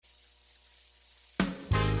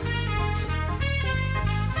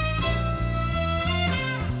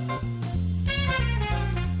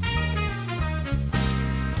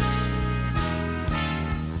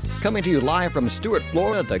Coming to you live from Stuart,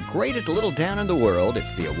 Florida, the greatest little town in the world,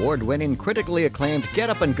 it's the award-winning, critically acclaimed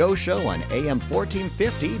Get Up and Go show on AM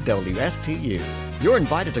 1450 WSTU. You're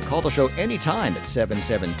invited to call the show anytime at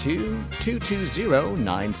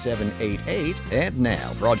 772-220-9788. And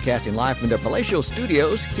now, broadcasting live from their palatial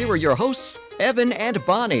studios, here are your hosts, Evan and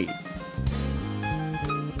Bonnie.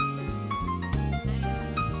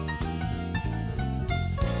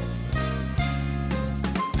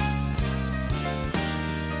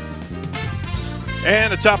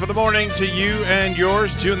 And the top of the morning to you and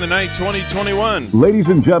yours, June the 9th, 2021. Ladies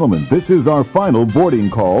and gentlemen, this is our final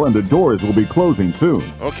boarding call, and the doors will be closing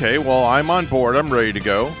soon. Okay, well, I'm on board. I'm ready to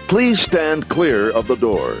go. Please stand clear of the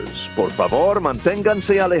doors. Por favor,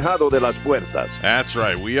 manténganse alejado de las puertas. That's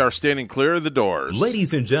right. We are standing clear of the doors.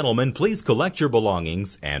 Ladies and gentlemen, please collect your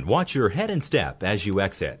belongings and watch your head and step as you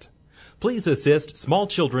exit. Please assist small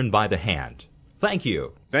children by the hand. Thank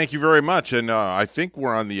you. Thank you very much. And I think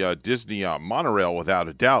we're on the Disney monorail without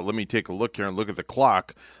a doubt. Let me take a look here and look at the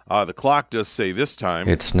clock. The clock does say this time.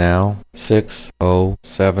 It's now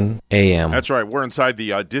 6:07 a.m. That's right. We're inside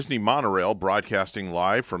the Disney monorail, broadcasting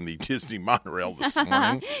live from the Disney monorail this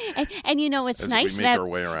morning. and you know, it's nice we make that our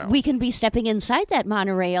way around. We can be stepping inside that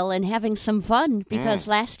monorail and having some fun, because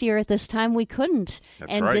last year at this time we couldn't.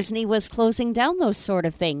 That's and right. Disney was closing down those sort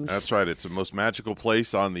of things. That's right. It's the most magical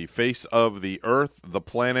place on the face of the earth, the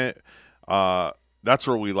planet. That's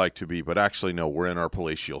where we like to be, but actually, no, we're in our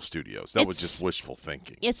palatial studios. That was just wishful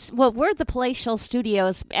thinking. We're the palatial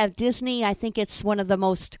studios. At Disney, I think it's one of the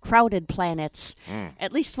most crowded planets.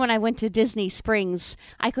 At least when I went to Disney Springs,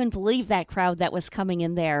 I couldn't believe that crowd that was coming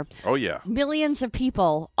in there. Oh, yeah. Millions of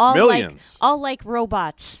people. All Millions. Like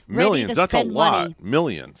robots. Millions. Ready to That's a spend lot. money.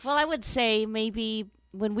 Millions. Well, I would say maybe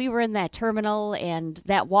when we were in that terminal and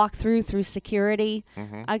that walkthrough through security,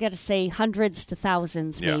 I got to say hundreds to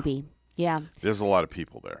thousands, maybe. Yeah. There's a lot of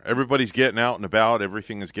people there. Everybody's getting out and about.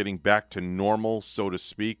 Everything is getting back to normal, so to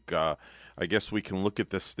speak. I guess we can look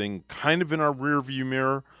at this thing kind of in our rearview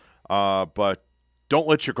mirror, but don't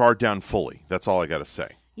let your guard down fully. That's all I got to say.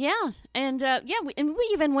 Yeah, and we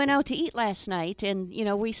even went out to eat last night, and you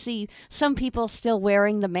know, we see some people still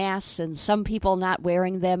wearing the masks and some people not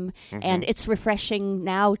wearing them, and it's refreshing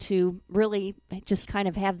now to really just kind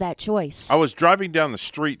of have that choice. I was driving down the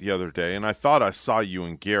street the other day, and I thought I saw you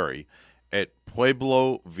and Gary at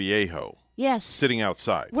Pueblo Viejo. Yes. Sitting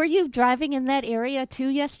outside. Were you driving in that area too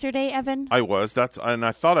yesterday, Evan? I was. And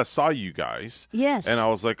I thought I saw you guys. Yes. And I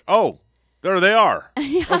was like, oh, there they are.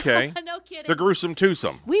 Okay. No kidding. The gruesome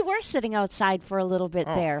twosome. We were sitting outside for a little bit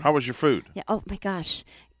there. How was your food? Yeah. Oh, my gosh.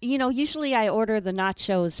 You know, usually I order the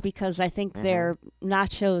nachos because I think their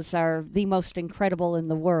nachos are the most incredible in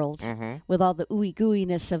the world, with all the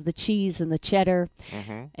ooey-gooiness of the cheese and the cheddar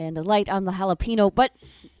and a light on the jalapeno. But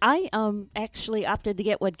I actually opted to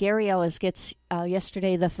get what Gary always gets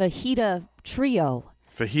yesterday, the fajita trio.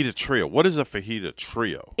 Fajita trio. What is a fajita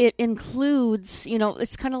trio? It includes, you know,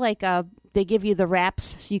 it's kind of like they give you the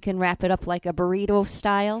wraps so you can wrap it up like a burrito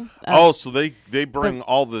style. So they bring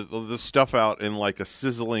all the stuff out in like a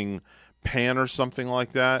sizzling pan or something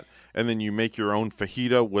like that, and then you make your own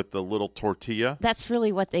fajita with the little tortilla? That's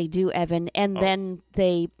really what they do, Evan. And then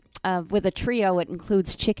they, with a trio, it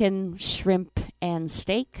includes chicken, shrimp, and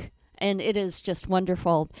steak. And it is just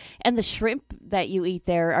wonderful. And the shrimp that you eat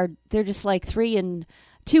there they're just like 2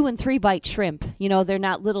 and 3 bite shrimp. You know, they're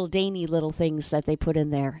not little dainty little things that they put in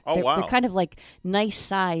there. Oh, wow. They're kind of like nice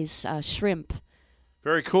size shrimp.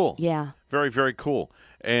 Very cool. Yeah. Very, very cool.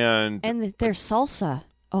 And their salsa.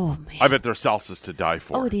 Oh, man. I bet their salsa's to die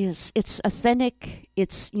for. Oh, it is. It's authentic.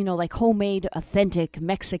 It's, you know, like homemade, authentic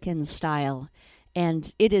Mexican style.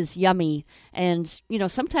 And it is yummy. And, you know,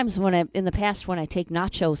 sometimes in the past when I take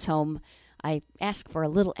nachos home, I ask for a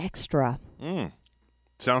little extra.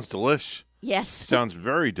 Sounds delish. Yes. Sounds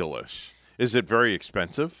very delish. Is it very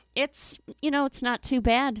expensive? It's, you know, it's not too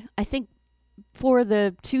bad. I think for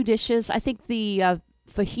the 2 dishes, I think the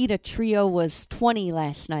fajita trio was $20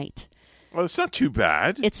 last night. Well, it's not too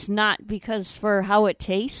bad. It's not, because for how it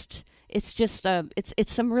tastes, it's just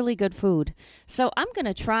it's some really good food. So I'm going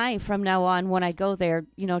to try from now on when I go there,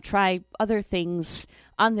 you know, try other things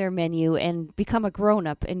on their menu and become a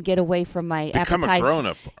grown-up and get away from my appetizer. Become a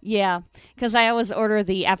grown-up? Yeah, because I always order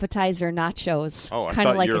the appetizer nachos. Oh, I kind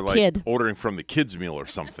of thought like you were a kid. Ordering from the kids' meal or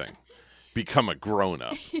something. Become a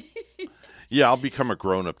grown-up. Yeah, I'll become a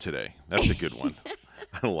grown-up today. That's a good one.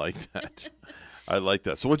 I like that. I like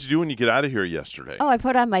that. So what'd you do when you get out of here yesterday? Oh, I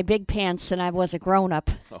put on my big pants and I was a grown-up.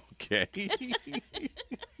 Okay.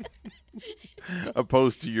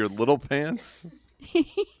 Opposed to your little pants?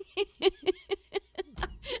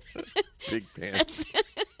 Big pants.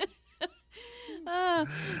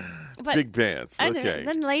 But big pants. Okay.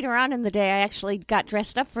 Then later on in the day, I actually got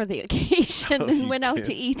dressed up for the occasion and went out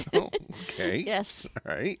to eat. Okay. Yes.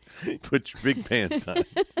 All right. Put your big pants on.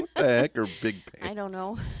 What the heck are big pants? I don't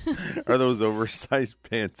know. Are those oversized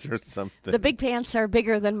pants or something? The big pants are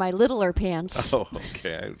bigger than my littler pants. Oh,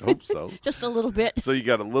 okay. I would hope so. Just a little bit. So you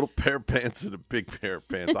got a little pair of pants and a big pair of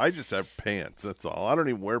pants. I just have pants. That's all. I don't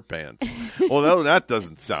even wear pants. Well, no, that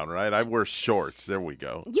doesn't sound right. I wear shorts. There we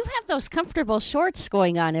go. You have those comfortable shorts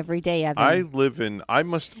going on every day, Evan. I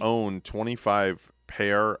must own 25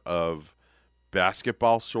 pair of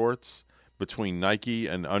basketball shorts between Nike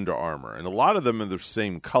and Under Armour, and a lot of them are the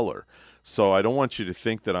same color. So I don't want you to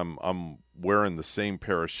think that I'm wearing the same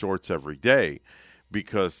pair of shorts every day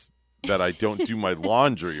because that I don't do my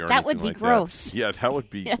laundry or that anything like that. That would be gross. Yeah, that would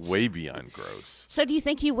be yes. way beyond gross. So do you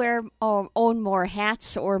think you own more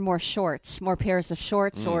hats or more shorts, more pairs of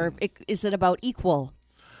shorts, or is it about equal?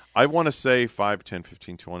 I want to say 5, 10,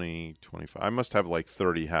 15, 20, 25. I must have like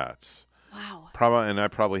 30 hats. Wow. And I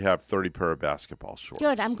probably have 30 pair of basketball shorts.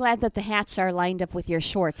 Good. I'm glad that the hats are lined up with your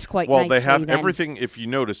shorts quite nicely. nicely. Well, they have then. everything. If you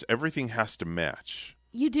notice, everything has to match.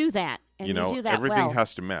 You do that, and you do that everything well.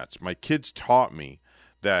 has to match. My kids taught me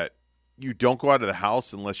that you don't go out of the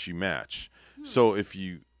house unless you match. So if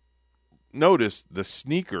you notice, the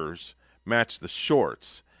sneakers match the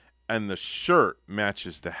shorts, and the shirt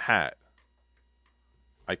matches the hat.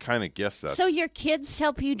 I kind of guess that. So your kids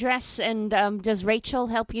help you dress, and does Rachel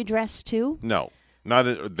help you dress too? No, not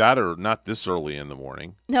that, or not this early in the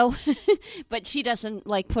morning. No, but she doesn't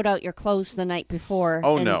like put out your clothes the night before.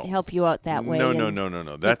 Oh, no. Help you out that way.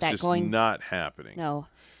 No. That's just not happening. No,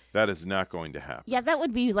 that is not going to happen. Yeah, that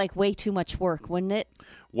would be like way too much work, wouldn't it?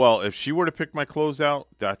 Well, if she were to pick my clothes out,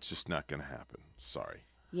 that's just not going to happen. Sorry.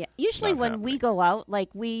 Yeah, usually when we go out,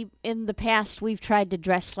 in the past, we've tried to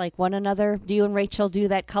dress like one another. Do you and Rachel do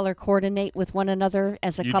that, color coordinate with one another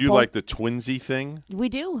as a couple? You do like the twinsy thing? We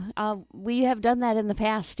do. We have done that in the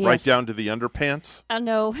past, yes. Right down to the underpants?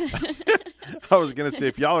 No. I was going to say,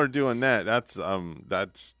 if y'all are doing that,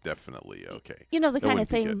 that's definitely okay. You know, the kind of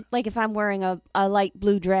thing, like if I'm wearing a light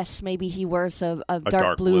blue dress, maybe he wears a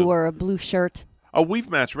dark blue or a blue shirt. Oh, we've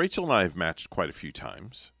matched. Rachel and I have matched quite a few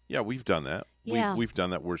times. Yeah, we've done that. Yeah. We've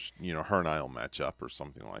done that where, her and I will match up or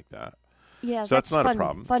something like that. Yeah, so that's not fun, a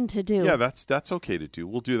problem. Fun to do. Yeah, that's okay to do.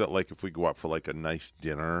 We'll do that like if we go out for like a nice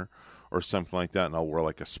dinner or something like that, and I'll wear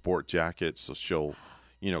like a sport jacket so she'll,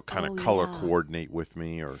 kind of color coordinate with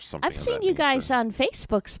me or something. I've seen you guys on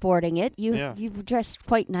Facebook sporting it. You've dressed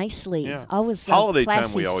quite nicely. Yeah. Always holiday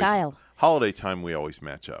classy time style. Holiday time we always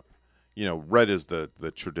match up. Red is the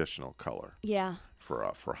traditional color. Yeah.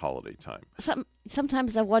 For holiday time.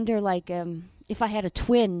 Sometimes I wonder, if I had a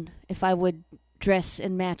twin, if I would dress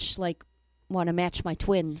and want to match my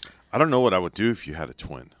twin. I don't know what I would do if you had a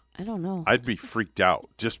twin. I don't know. I'd be freaked out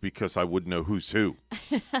just because I wouldn't know who's who.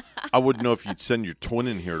 I wouldn't know if you'd send your twin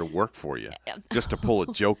in here to work for you just to pull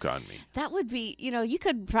a joke on me. That would be, you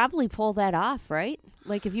could probably pull that off, right?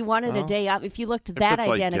 Like if you wanted a day off, if you looked that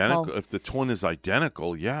identical. If the twin is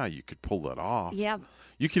identical, yeah, you could pull that off. Yeah.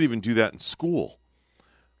 You could even do that in school.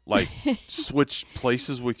 Like switch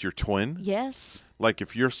places with your twin? Yes. Like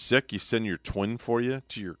if you're sick, you send your twin for you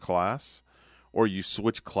to your class, or you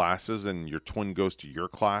switch classes and your twin goes to your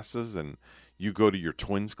classes and you go to your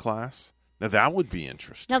twin's class. Now that would be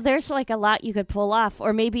interesting. Now there's a lot you could pull off,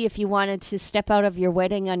 or maybe if you wanted to step out of your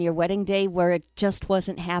wedding on your wedding day where it just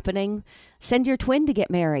wasn't happening, send your twin to get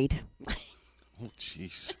married. Oh,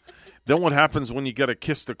 jeez. Then what happens when you got to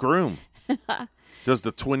kiss the groom? Does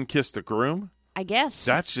the twin kiss the groom? I guess.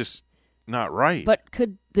 That's just not right. But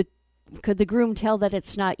could the groom tell that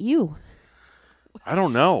it's not you? I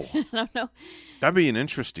don't know. I don't know. That'd be an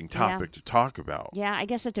interesting topic to talk about. Yeah, I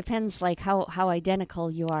guess it depends how identical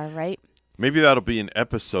you are, right? Maybe that'll be an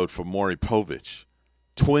episode for Maury Povich.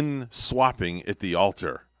 Twin swapping at the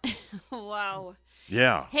altar. Wow.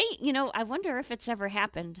 Yeah. Hey, I wonder if it's ever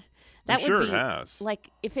happened. I'm sure it has.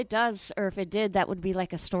 If it does, or if it did, that would be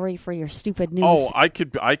like a story for your stupid news. Oh, I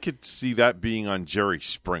could see that being on Jerry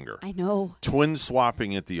Springer. I know. Twin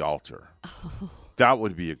swapping at the altar. Oh. That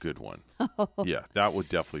would be a good one. Oh. Yeah, that would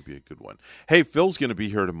definitely be a good one. Hey, Phil's going to be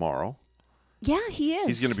here tomorrow. Yeah, he is.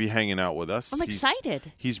 He's going to be hanging out with us. I'm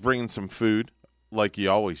excited. He's bringing some food like he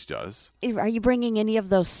always does. Are you bringing any of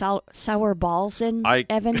those sour balls in,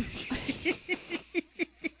 Evan?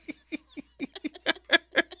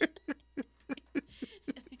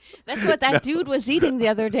 That's what that dude was eating the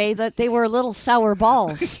other day, that they were little sour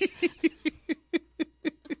balls.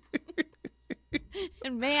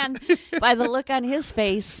 And man, by the look on his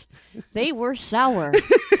face, they were sour.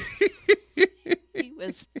 He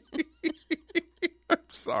was... I'm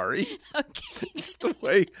sorry. Okay. the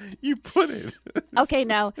way you put it. Okay,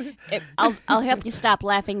 now I'll help you stop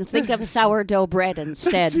laughing. Think of sourdough bread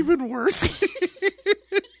instead. That's even worse.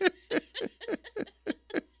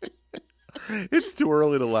 It's too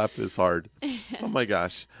early to laugh this hard. Oh my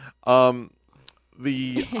gosh. I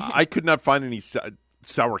could not find any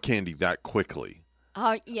sour candy that quickly.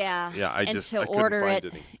 Oh yeah. Yeah, I couldn't order find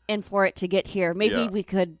it any. And for it to get here. Maybe we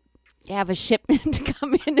could have a shipment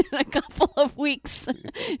come in a couple of weeks,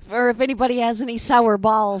 or if anybody has any sour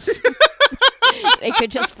balls, they could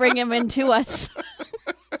just bring them in to us.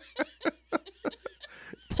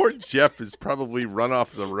 Poor Jeff is probably run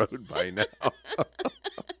off the road by now.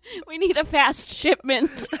 We need a fast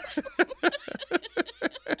shipment.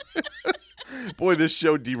 Boy, this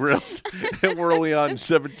show derailed. We're only on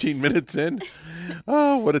 17 minutes in.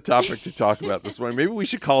 Oh, what a topic to talk about this morning. Maybe we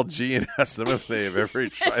should call G and ask them if they have ever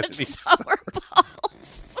tried any sour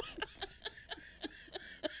balls.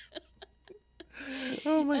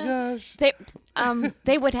 Oh my gosh.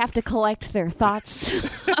 They would have to collect their thoughts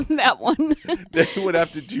on that one. They would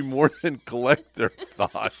have to do more than collect their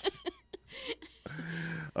thoughts.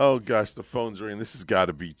 Oh gosh, the phone's ringing. This has got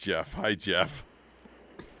to be Jeff. Hi, Jeff.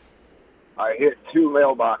 I hit 2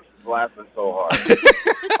 mailboxes laughing so hard.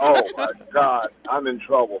 Oh my God, I'm in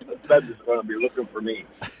trouble. The Fed is going to be looking for me.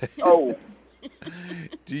 Oh.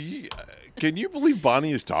 Can you believe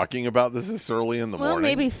Bonnie is talking about this early in the morning? Well,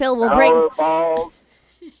 maybe Phil will bring. Sour balls.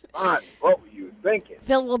 Bonnie, what were you thinking?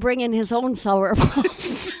 Phil will bring in his own sour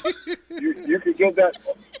balls. You could give that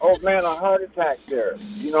old man a heart attack there.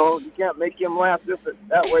 You know, you can't make him laugh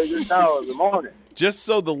that way this hour of the morning. Just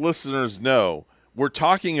so the listeners know, we're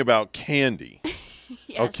talking about candy.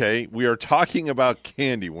 Yes. Okay? We are talking about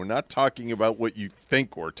candy. We're not talking about what you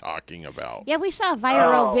think we're talking about. Yeah, we saw a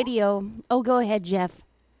viral video. Oh, go ahead, Jeff.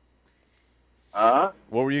 What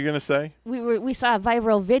were you going to say? We saw a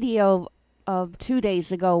viral video of 2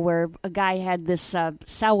 days ago where a guy had this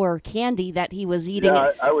sour candy that he was eating.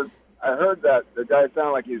 Yeah, I heard that the guy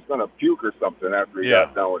sounded like he was going to puke or something after he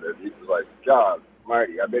got done with it. He was like, God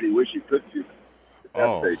mighty, I bet he wished he could puke at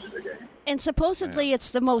that stage of the game. And supposedly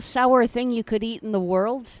it's the most sour thing you could eat in the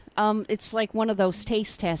world. It's like one of those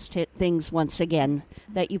taste test things once again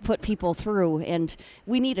that you put people through. And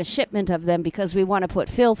we need a shipment of them because we want to put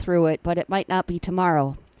Phil through it, but it might not be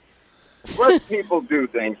tomorrow. Let people do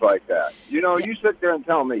things like that. You know, you sit there and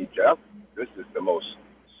tell me, Jeff, this is the most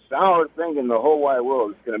sour thing in the whole wide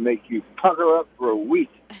world. It's going to make you pucker up for a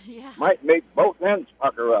week. Yeah. Might make both ends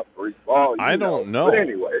pucker up for all you I don't know. But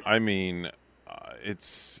anyway. I mean,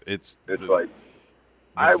 it's like,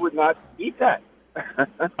 I would not eat that.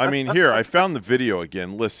 I mean, here, I found the video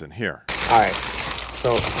again. Listen, here. All right.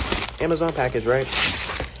 So, Amazon package, right?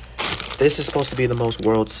 This is supposed to be the most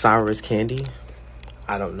world's sourest candy.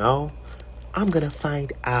 I don't know. I'm going to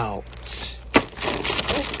find out.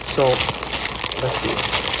 So, let's see.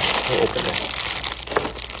 I'll open this.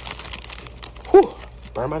 Whew.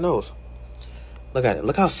 Burn my nose. Look at it.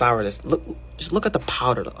 Look how sour it is. Just look at the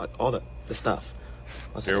powder, like all the stuff.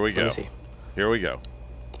 Here we go. Here we go.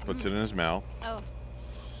 Puts it in his mouth. Oh.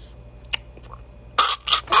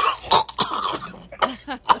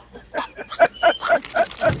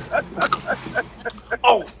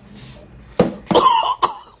 Oh.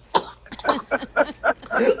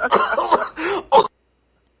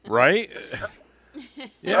 Right?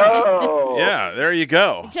 Yeah. Oh. Yeah, there you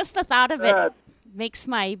go. Just the thought of it makes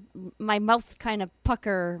my mouth kind of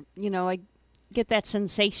pucker. You know, I get that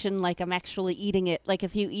sensation like I'm actually eating it. Like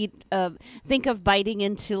if you eat, think of biting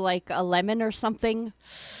into like a lemon or something.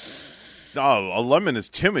 Oh, a lemon is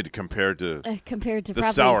timid compared to the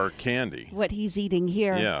probably sour candy. What he's eating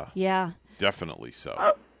here. Yeah. Yeah. Definitely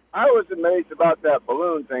so. I was amazed about that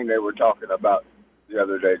balloon thing they were talking about the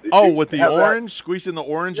other day. With the orange? Squeezing the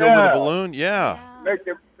orange over the balloon? Yeah. Make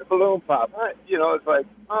the balloon pop. You know, it's like,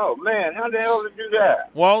 oh, man, how the hell did you do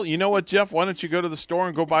that? Well, you know what, Jeff? Why don't you go to the store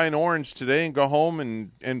and go buy an orange today and go home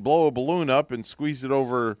and blow a balloon up and squeeze it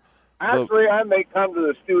over. Actually, I may come to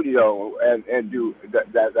the studio and do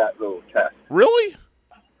that little test. Really?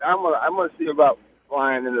 I'm gonna see about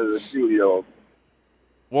flying into the studio.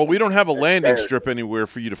 Well, we don't have a landing strip anywhere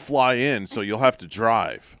for you to fly in, so you'll have to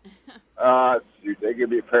drive. Shoot, they give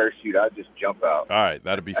me a parachute. I'll just jump out. All right,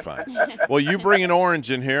 that'll be fine. Well, you bring an orange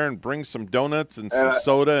in here and bring some donuts and some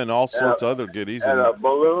soda and all sorts of other goodies. And a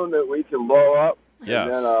balloon that we can blow up. Yes.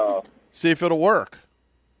 And then, see if it'll work.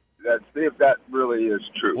 Let's see if that really is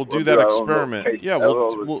true. We'll do that experiment.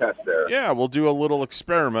 We'll test there. Yeah, we'll do a little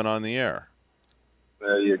experiment on the air.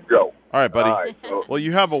 There you go. All right, buddy. All right, well,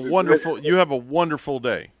 you have a wonderful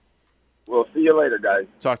day. We'll see you later, guys.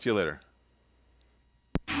 Talk to you later.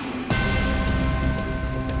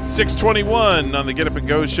 6:21 on the Get Up and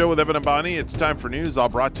Go show with Evan and Bonnie. It's time for news, all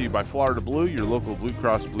brought to you by Florida Blue, your local Blue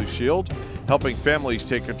Cross Blue Shield, helping families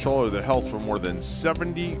take control of their health for more than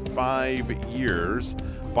 75 years.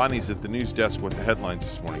 Bonnie's at the news desk with the headlines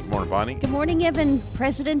this morning. Good morning, Bonnie. Good morning, Evan.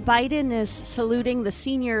 President Biden is saluting the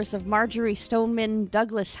seniors of Marjorie Stoneman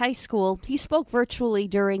Douglas High School. He spoke virtually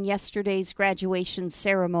during yesterday's graduation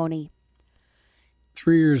ceremony.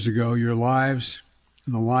 3 years ago, your lives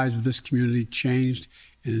and the lives of this community changed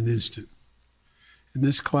in an instant. And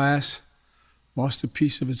this class lost a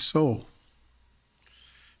piece of its soul.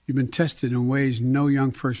 You've been tested in ways no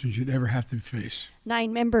young person should ever have to face.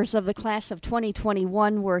 9 members of the class of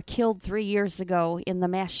 2021 were killed 3 years ago in the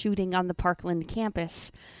mass shooting on the Parkland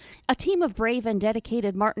campus. A team of brave and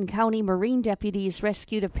dedicated Martin County Marine deputies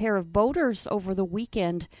rescued a pair of boaters over the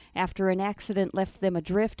weekend after an accident left them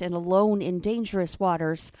adrift and alone in dangerous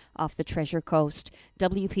waters off the Treasure Coast.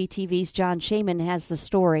 WPTV's John Shaman has the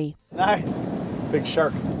story. Nice. Big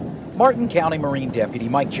shark. Martin County Marine Deputy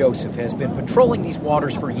Mike Joseph has been patrolling these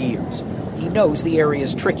waters for years. He knows the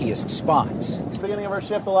area's trickiest spots. At the beginning of our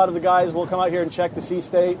shift, a lot of the guys will come out here and check the sea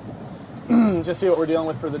state, just see what we're dealing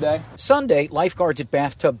with for the day. Sunday, lifeguards at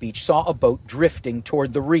Bathtub Beach saw a boat drifting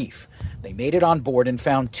toward the reef. They made it on board and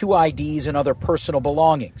found 2 IDs and other personal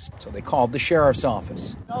belongings, so they called the sheriff's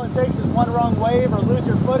office. All it takes is one wrong wave or lose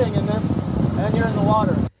your footing in this, and then you're in the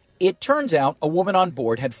water. It turns out a woman on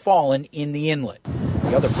board had fallen in the inlet.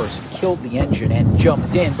 The other person killed the engine and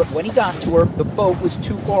jumped in, but when he got to her, the boat was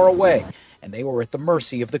too far away, and they were at the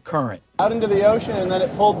mercy of the current. Out into the ocean, and then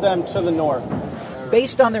it pulled them to the north.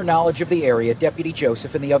 Based on their knowledge of the area, Deputy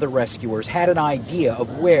Joseph and the other rescuers had an idea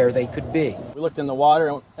of where they could be. We looked in the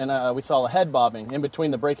water, and we saw a head bobbing in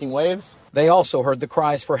between the breaking waves. They also heard the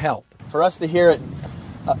cries for help. For us to hear it,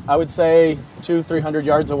 I would say 200-300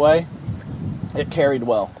 yards away, it carried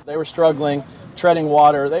well. They were struggling, treading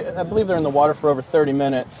water. I believe they're in the water for over 30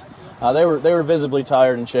 minutes. They were visibly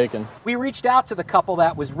tired and shaken. We reached out to the couple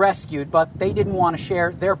that was rescued, but they didn't want to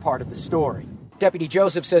share their part of the story. Deputy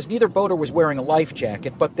Joseph says neither boater was wearing a life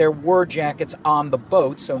jacket, but there were jackets on the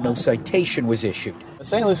boat, so no citation was issued. The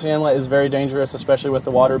St. Lucie Inlet is very dangerous, especially with the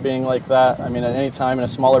water being like that. I mean, at any time in a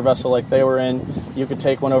smaller vessel like they were in, you could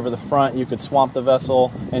take one over the front, you could swamp the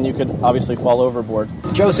vessel, and you could obviously fall overboard.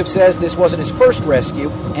 Joseph says this wasn't his first rescue,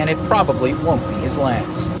 and it probably won't be his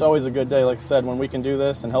last. It's always a good day, like I said, when we can do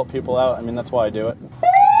this and help people out. I mean, that's why I do it.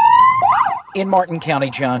 In Martin County,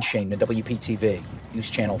 John Shane, WPTV. News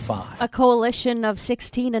Channel 5. A coalition of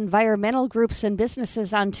 16 environmental groups and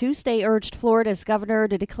businesses on Tuesday urged Florida's governor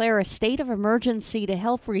to declare a state of emergency to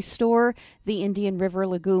help restore the Indian River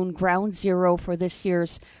Lagoon, ground zero for this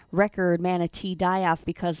year's record manatee die-off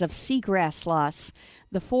because of seagrass loss.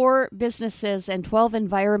 The 4 businesses and 12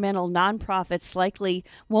 environmental nonprofits likely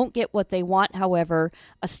won't get what they want, however.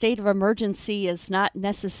 A state of emergency is not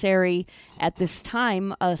necessary at this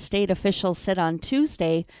time, a state official said on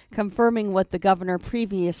Tuesday, confirming what the governor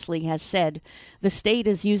previously has said. The state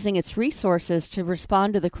is using its resources to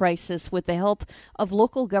respond to the crisis with the help of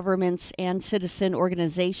local governments and citizen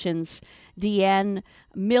organizations. Deanne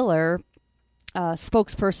Miller,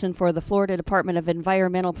 spokesperson for the Florida Department of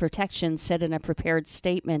Environmental Protection, said in a prepared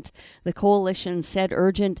statement. The coalition said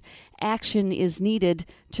urgent action is needed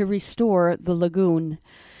to restore the lagoon.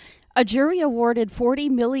 A jury awarded $40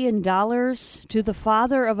 million to the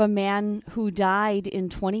father of a man who died in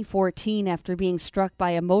 2014 after being struck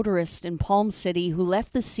by a motorist in Palm City who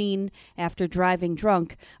left the scene after driving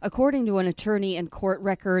drunk. According to an attorney and court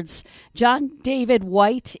records, John David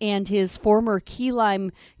White and his former Key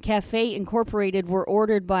Lime Cafe Incorporated were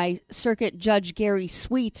ordered by Circuit Judge Gary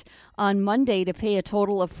Sweet on Monday to pay a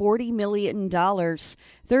total of $40 million,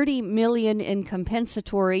 $30 million in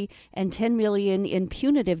compensatory and $10 million in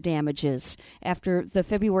punitive damages after the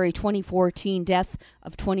February 2014 death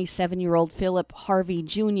of 27-year-old Philip Harvey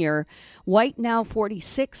Jr. White, now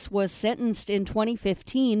 46, was sentenced in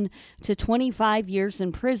 2015 to 25 years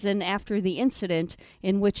in prison after the incident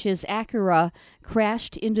in which his Acura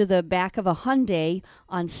crashed into the back of a Hyundai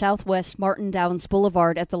on Southwest Martin Downs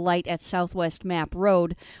Boulevard at the light at Southwest Map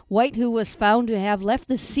Road. White, who was found to have left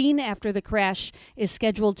the scene after the crash, is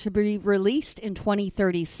scheduled to be released in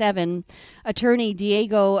 2037. Attorney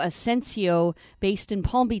Diego Asensio, based in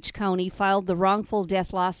Palm Beach County, filed the wrongful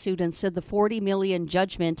death lawsuit and said the $40 million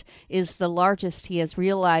judgment is the largest he has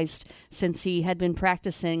realized since he had been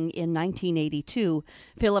practicing in 1982.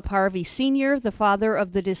 Philip Harvey Sr., the father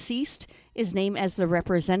of the deceased, is named as the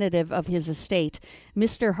representative of his estate.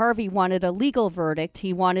 Mr. Harvey wanted a legal verdict.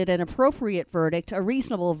 He wanted an appropriate verdict, a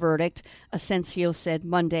reasonable verdict, Asensio said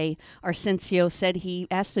Monday. Asensio said he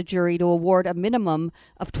asked the jury to award a minimum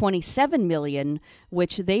of $27 million,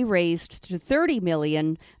 which they raised to $30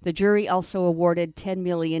 million. The jury also awarded $10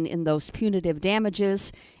 million in those punitive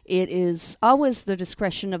damages. It is always the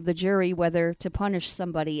discretion of the jury whether to punish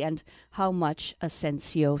somebody and how much,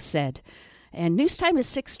 Asensio said. And news time is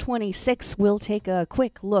 6:26. We'll take a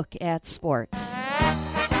quick look at sports.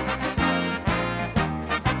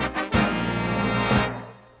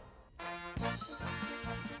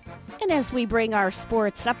 And as we bring our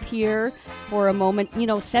sports up here for a moment,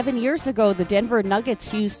 7 years ago, the Denver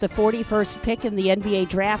Nuggets used the 41st pick in the NBA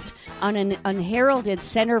draft on an unheralded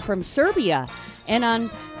center from Serbia. And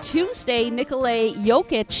on Tuesday, Nikola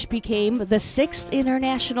Jokic became the sixth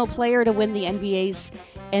international player to win the NBA's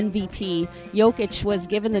MVP. Jokic was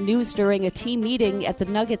given the news during a team meeting at the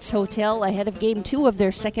Nuggets Hotel ahead of Game 2 of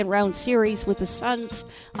their second-round series with the Suns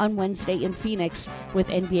on Wednesday in Phoenix, with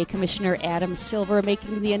NBA Commissioner Adam Silver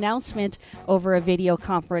making the announcement over a video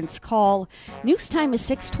conference call. News time is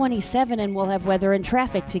 6:27, and we'll have weather and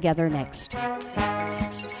traffic together next.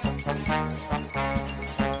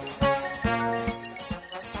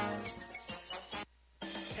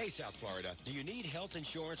 South Florida. Do you need health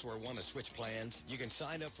insurance or want to switch plans? You can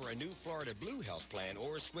sign up for a new Florida Blue Health plan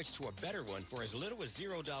or switch to a better one for as little as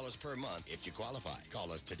 $0 per month if you qualify.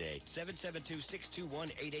 Call us today,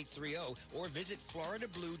 772-621-8830, or visit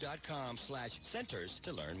floridablue.com/centers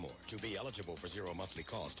to learn more. To be eligible for zero monthly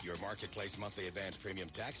cost, your marketplace monthly advance premium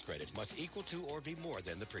tax credit must equal to or be more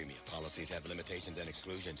than the premium. Policies have limitations and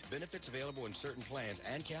exclusions. Benefits available in certain plans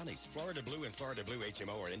and counties. Florida Blue and Florida Blue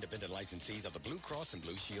HMO are independent licensees of the Blue Cross and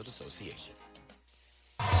Blue Shield Association.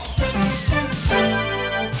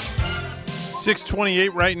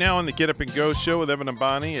 6:28 right now on the Get Up and Go show with Evan and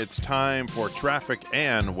Bonnie. It's time for traffic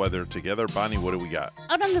and weather together. Bonnie, what do we got?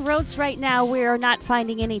 Out on the roads right now, we're not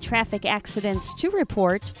finding any traffic accidents to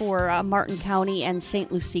report for Martin County and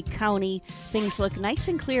St. Lucie County. Things look nice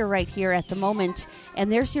and clear right here at the moment.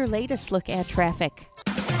 And there's your latest look at traffic.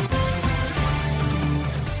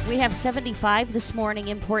 We have 75 this morning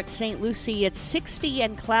in Port St. Lucie. It's 60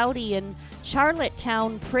 and cloudy in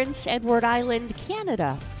Charlottetown, Prince Edward Island,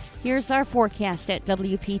 Canada. Here's our forecast at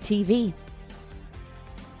WPTV.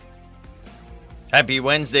 Happy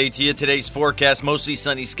Wednesday to you. Today's forecast, mostly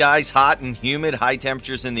sunny skies, hot and humid, high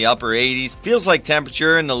temperatures in the upper 80s. Feels like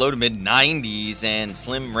temperature in the low to mid 90s and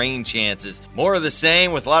slim rain chances. More of the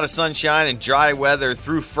same with a lot of sunshine and dry weather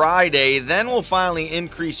through Friday. Then we'll finally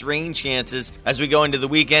increase rain chances as we go into the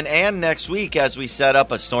weekend and next week as we set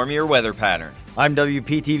up a stormier weather pattern. I'm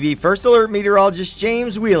WPTV First Alert Meteorologist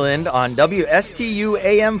James Wheeland on WSTU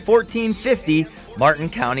AM 1450, Martin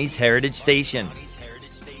County's Heritage Station.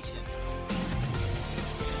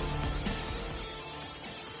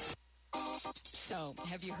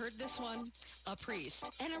 Have you heard this one? A priest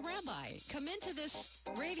and a rabbi come into this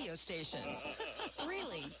radio station.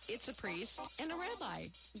 Really, it's a priest and a rabbi.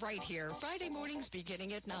 Right here, Friday mornings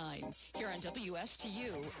beginning at 9. Here on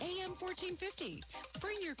WSTU, AM 1450.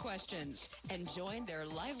 Bring your questions and join their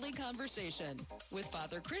lively conversation with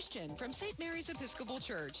Father Christian from St. Mary's Episcopal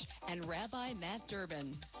Church and Rabbi Matt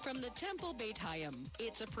Durbin from the Temple Beit Hayim.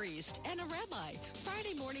 It's a priest and a rabbi.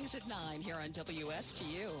 Friday mornings at 9 here on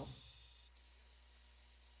WSTU.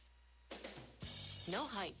 No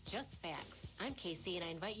hype, just facts. I'm Casey, and I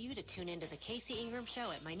invite you to tune into the Casey Ingram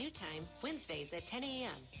Show at my new time, Wednesdays at 10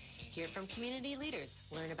 a.m. Hear from community leaders,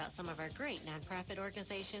 learn about some of our great nonprofit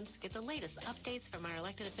organizations, get the latest updates from our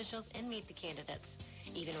elected officials, and meet the candidates.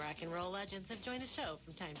 Even rock and roll legends have joined the show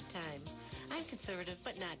from time to time. I'm conservative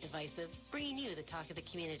but not divisive, bringing you the talk of the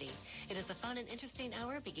community. It is a fun and interesting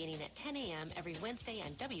hour beginning at 10 a.m. every Wednesday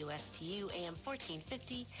on WSTU AM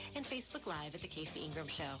 1450 and Facebook Live at the Casey Ingram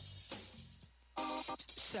Show.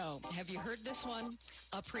 So, have you heard this one?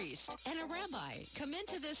 A priest and a rabbi come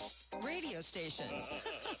into this radio station.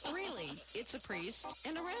 Really, it's a priest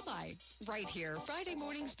and a rabbi. Right here, Friday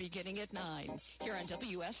mornings beginning at 9. Here on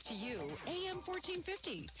WSTU, AM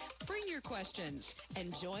 1450. Bring your questions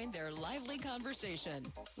and join their lively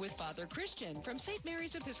conversation with Father Christian from St.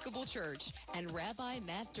 Mary's Episcopal Church and Rabbi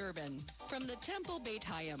Matt Durbin from the Temple Beit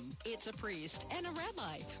Hayim. It's a priest and a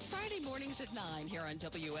rabbi. Friday mornings at 9 here on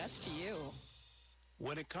WSTU.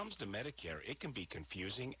 When it comes to Medicare, it can be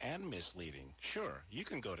confusing and misleading. Sure, you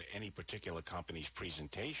can go to any particular company's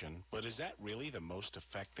presentation, but is that really the most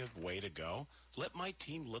effective way to go? Let my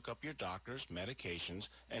team look up your doctors, medications,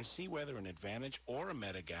 and see whether an Advantage or a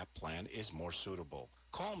Medigap plan is more suitable.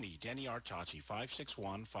 Call me, Denny Artachi,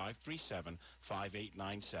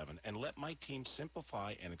 561-537-5897, and let my team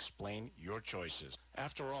simplify and explain your choices.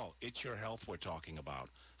 After all, it's your health we're talking about.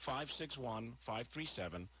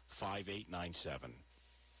 561-537-5897.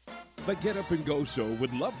 The Get Up and Go Show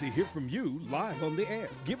would love to hear from you live on the air.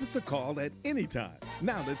 Give us a call at any time.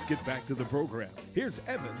 Now let's get back to the program. Here's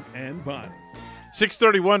Evan and Bonnie.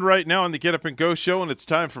 6:31 right now on the Get Up and Go Show, and it's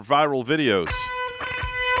time for viral videos.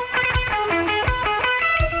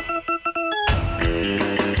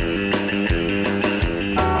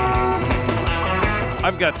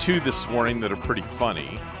 I've got two this morning that are pretty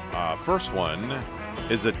funny. First one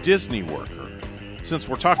is a Disney worker. Since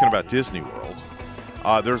we're talking about Disney World,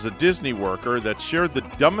 there's a Disney worker that shared the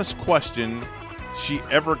dumbest question she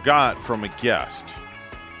ever got from a guest.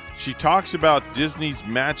 She talks about Disney's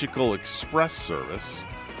Magical Express service,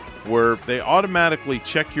 where they automatically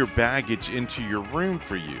check your baggage into your room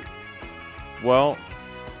for you. Well,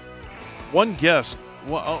 one guest,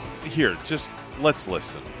 here, just let's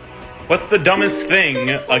listen. What's the dumbest thing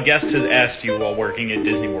a guest has asked you while working at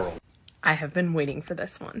Disney World? I have been waiting for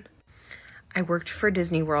this one. I worked for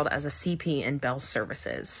Disney World as a CP in Bell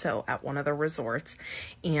Services, so at one of the resorts,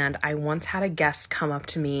 and I once had a guest come up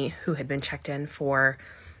to me who had been checked in for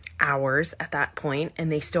hours at that point,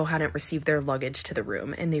 and they still hadn't received their luggage to the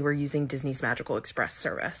room, and they were using Disney's Magical Express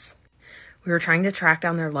service. We were trying to track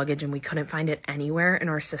down their luggage, and we couldn't find it anywhere in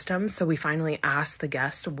our system, so we finally asked the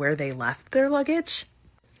guest where they left their luggage.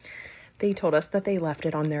 They told us that they left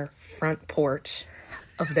it on their front porch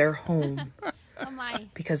of their home. Oh my.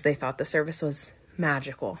 Because they thought the service was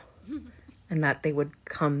magical and that they would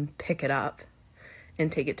come pick it up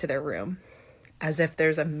and take it to their room. As if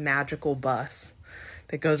there's a magical bus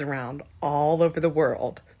that goes around all over the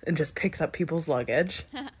world and just picks up people's luggage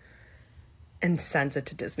and sends it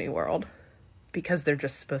to Disney World. Because they're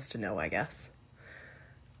just supposed to know, I guess.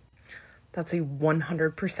 That's a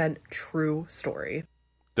 100% true story.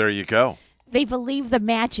 There you go. They believe the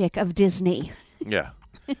magic of Disney. Yeah.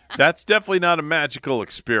 That's definitely not a magical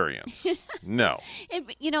experience. No.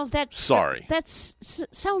 Sorry. That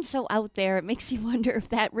sounds so out there. It makes you wonder if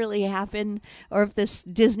that really happened or if this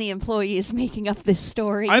Disney employee is making up this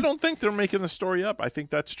story. I don't think they're making the story up. I think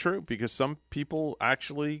that's true because some people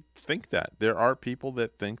actually think that. There are people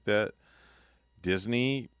that think that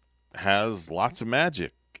Disney has lots of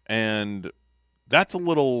magic, and that's a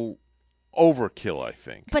little overkill, I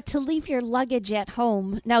think. But to leave your luggage at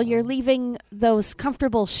home, now you're leaving those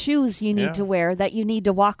comfortable shoes you need to wear that you need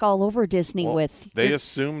to walk all over Disney with. They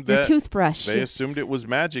assumed your that toothbrush. They assumed it was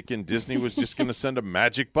magic, and Disney was just going to send a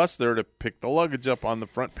magic bus there to pick the luggage up on the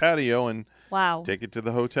front patio and take it to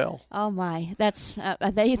the hotel. Oh my, that's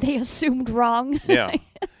they assumed wrong. Yeah.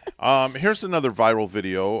 Here's another viral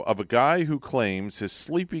video of a guy who claims his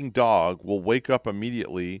sleeping dog will wake up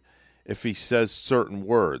immediately if he says certain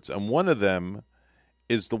words, and one of them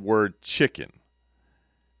is the word chicken.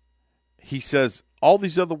 He says all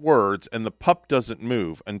these other words, and the pup doesn't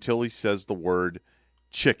move until he says the word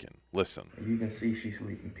chicken. Listen. You can see she's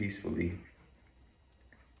sleeping peacefully,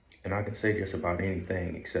 and I can say just about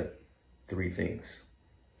anything except three things.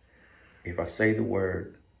 If I say the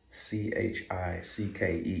word CHICKEN,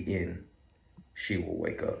 she will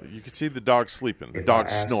wake up. You can see the dog sleeping. The if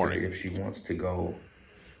dog's I ask snoring. her if she wants to go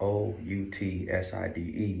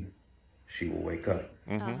OUTSIDE, she will wake up.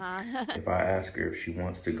 Uh-huh. If I ask her if she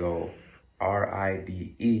wants to go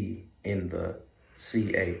RIDE in the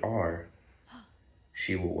CAR,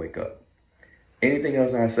 she will wake up. Anything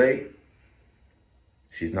else I say,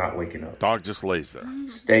 she's not waking up. Dog just lays there.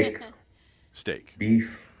 Steak.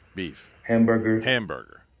 Beef. Hamburger.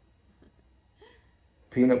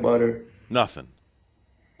 Peanut butter. Nothing.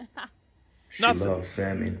 She loves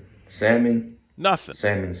salmon. Nothing.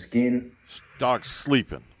 Salmon skin. Dog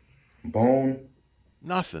sleeping. Bone.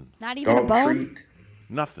 Nothing. Not even Dog a bone? treat.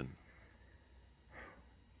 Nothing.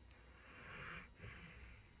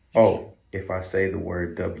 Oh, if I say the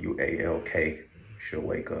word WALK, she'll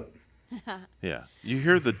wake up. Yeah. You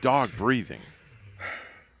hear the dog breathing.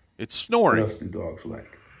 It's snoring. What else do dogs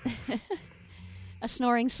like? A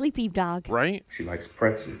snoring, sleepy dog. Right? She likes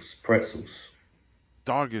pretzels.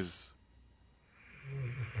 Dog is...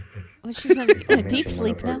 Well, she's in a deep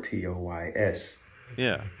sleep now. TOYS.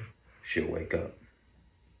 Yeah. She'll wake up.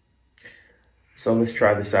 So let's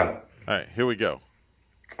try this out. All right, here we go.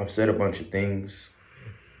 I've said a bunch of things.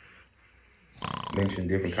 Mentioned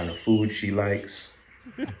different kind of food she likes.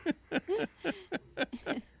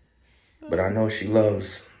 But I know she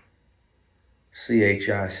loves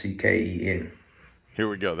CHICKEN. Here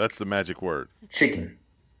we go. That's the magic word. Chicken.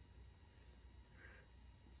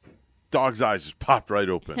 Dog's eyes just popped right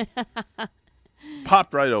open.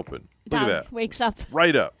 Popped right open. Look Dog at that. wakes up.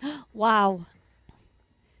 Right up. Wow.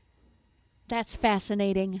 That's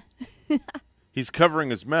fascinating. He's covering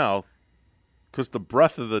his mouth because the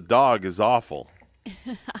breath of the dog is awful.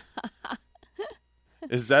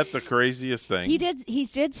 Is that the craziest thing? He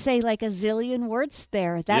did say like a zillion words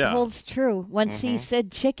there. That holds true. Once he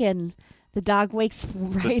said chicken, the dog wakes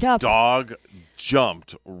right up. The dog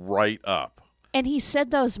jumped right up. And he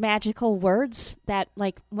said those magical words that,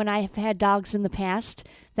 like, when I've had dogs in the past,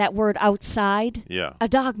 that word outside. Yeah. A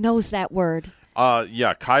dog knows that word.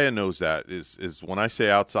 Yeah, Kaya knows that. Is when I say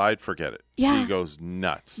outside, forget it. Yeah. She goes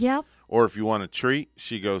nuts. Yep. Or if you want a treat,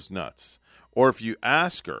 she goes nuts. Or if you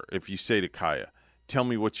ask her, if you say to Kaya, tell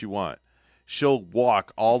me what you want, she'll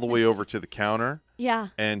walk all the way over to the counter. Yeah.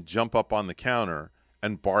 And jump up on the counter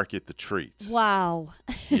and bark at the treats. Wow.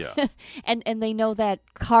 Yeah. and they know that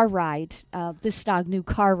car ride. This dog knew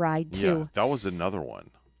car ride, too. Yeah, that was another one.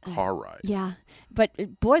 Car ride. Yeah.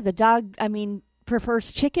 But, boy, the dog,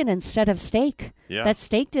 prefers chicken instead of steak. Yeah. That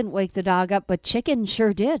steak didn't wake the dog up, but chicken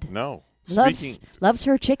sure did. No. Loves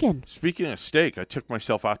her chicken. Speaking of steak, I took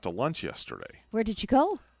myself out to lunch yesterday. Where did you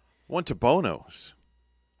go? Went to Bono's.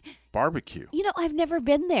 Barbecue. You know, I've never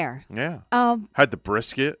been there. Yeah. Had the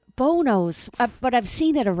brisket. Bono's, but I've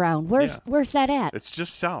seen it around. Where's that at? It's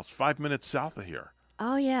just south, 5 minutes south of here.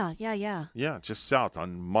 Oh, yeah. Yeah, just south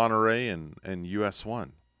on Monterey and US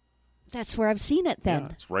 1. That's where I've seen it then. Yeah,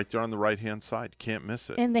 it's right there on the right-hand side. Can't miss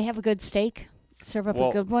it. And they have a good steak? Serve up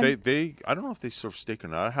a good one? I don't know if they serve steak or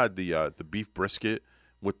not. I had the beef brisket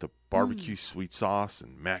with the barbecue sweet sauce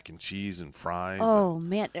and mac and cheese and fries. Oh,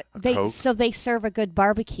 man. So they serve a good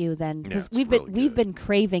barbecue then? Because we've been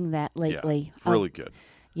craving that lately. Yeah, it's really good.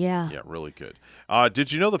 Yeah. Yeah, really good.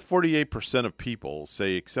 Did you know that 48% of people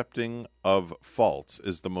say accepting of faults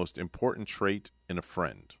is the most important trait in a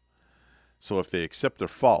friend? So if they accept their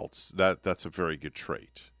faults, that's a very good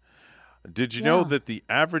trait. Did you know that the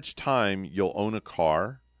average time you'll own a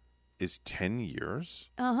car is 10 years?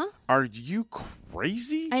 Uh-huh. Are you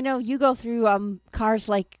crazy? I know. You go through cars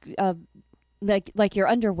like your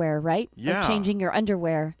underwear, right? Yeah. Like changing your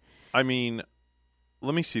underwear. I mean,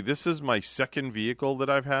 let me see. This is my second vehicle that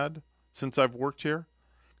I've had since I've worked here.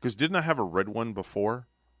 Because didn't I have a red one before?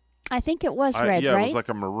 I think it was red, right? Yeah, it was like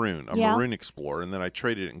a maroon Explorer, and then I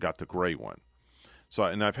traded it and got the gray one.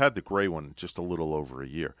 And I've had the gray one just a little over a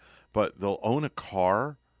year. But they'll own a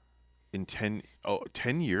car in 10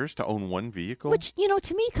 years to own one vehicle? Which,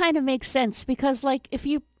 to me kind of makes sense because, if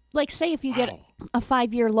you get a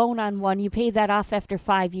 5-year loan on one, you pay that off after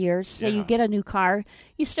 5 years. So you get a new car,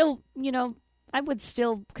 you still, I would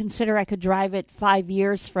still consider I could drive it 5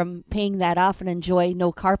 years from paying that off and enjoy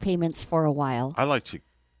no car payments for a while. I like to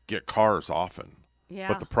get cars often. Yeah.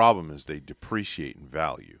 But the problem is they depreciate in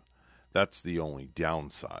value. That's the only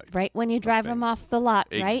downside. Right, when you drive them off the lot,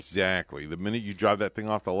 right? Exactly. The minute you drive that thing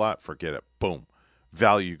off the lot, forget it. Boom.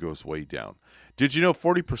 Value goes way down. Did you know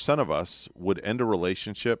 40% of us would end a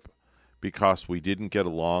relationship because we didn't get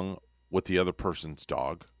along with the other person's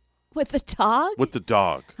dog? With the dog? With the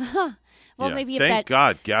dog. Well, yeah. maybe Thank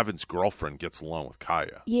God Gavin's girlfriend gets along with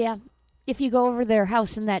Kaya. Yeah. If you go over their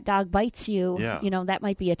house and that dog bites you, Yeah. That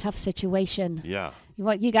might be a tough situation. Yeah.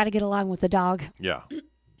 You got to get along with the dog. Yeah.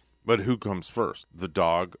 But who comes first, the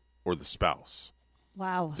dog or the spouse?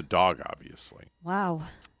 Wow. The dog, obviously. Wow.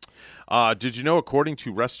 Did you know, according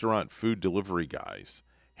to restaurant food delivery guys,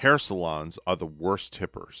 hair salons are the worst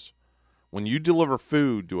tippers? When you deliver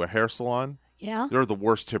food to a hair salon, they're the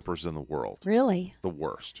worst tippers in the world. Really? The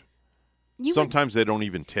worst. Sometimes they don't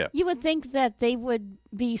even tip. You would think that they would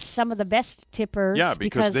be some of the best tippers. Yeah,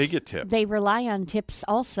 because they get tipped. They rely on tips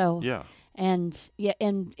also. Yeah. And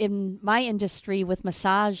in my industry with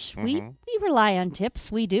massage, we rely on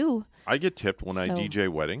tips. We do. I get tipped when I DJ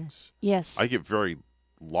weddings. Yes. I get very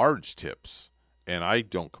large tips, and I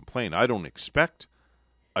don't complain. I don't expect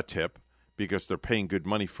a tip because they're paying good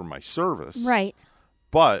money for my service. Right.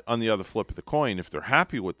 But on the other flip of the coin, if they're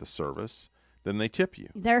happy with the service, then they tip you.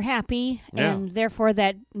 They're happy, and therefore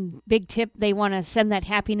that big tip, they want to send that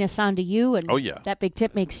happiness on to you, and that big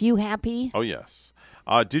tip makes you happy. Oh, yes.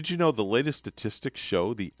 Did you know the latest statistics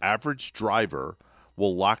show the average driver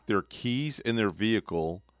will lock their keys in their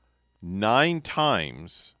vehicle 9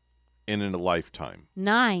 times in a lifetime?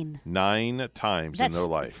 9. 9 times in their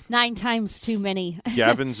life. 9 times too many.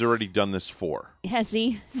 Gavin's already done this 4. Has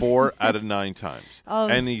he? 4 out of 9 times. Oh.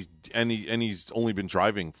 And he's only been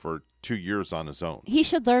driving for 2 years on his own. He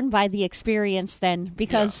should learn by the experience then,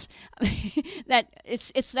 because that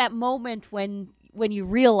it's that moment when you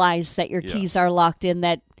realize that your keys are locked in,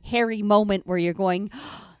 that hairy moment where you're going,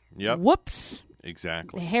 whoops.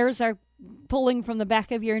 Exactly. The hairs are pulling from the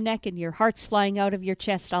back of your neck and your heart's flying out of your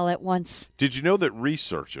chest all at once. Did you know that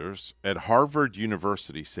researchers at Harvard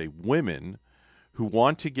University say women who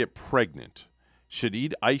want to get pregnant should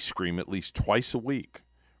eat ice cream at least twice a week?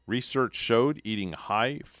 Research showed eating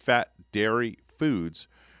high-fat dairy foods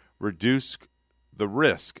reduce the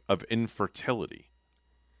risk of infertility.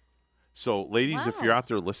 So, ladies, if you're out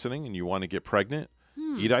there listening and you want to get pregnant,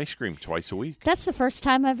 eat ice cream twice a week. That's the first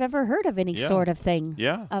time I've ever heard of any sort of thing.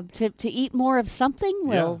 Yeah. To eat more of something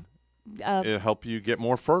will... it'll help you get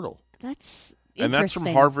more fertile. That's interesting. And that's from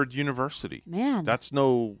Harvard University. Man. That's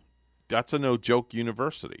a no-joke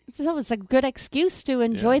university. So it's a good excuse to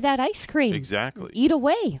enjoy that ice cream. Exactly. Eat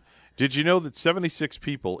away. Did you know that 76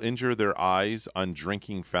 people injure their eyes on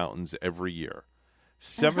drinking fountains every year?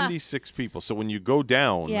 76 people. So when you go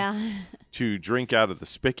down to drink out of the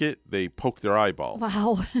spigot, they poke their eyeball.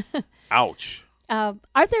 Wow. Ouch.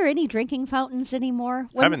 Are there any drinking fountains anymore?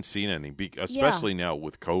 Haven't seen any, especially now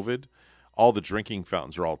with COVID. All the drinking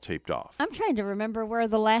fountains are all taped off. I'm trying to remember where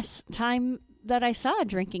the last time that I saw a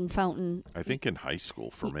drinking fountain. I think in high school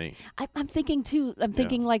for me. I'm thinking, too. I'm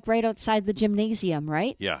thinking like right outside the gymnasium,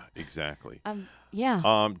 right? Yeah, exactly.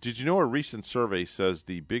 Did you know a recent survey says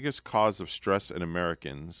the biggest cause of stress in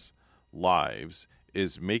Americans' lives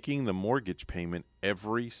is making the mortgage payment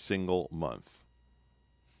every single month?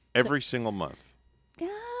 Every single month.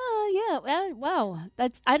 Wow.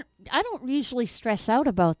 That's I don't usually stress out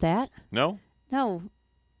about that. No? No.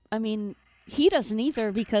 I mean, he doesn't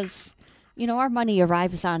either, because our money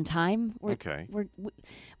arrives on time.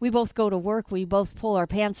 We both go to work. We both pull our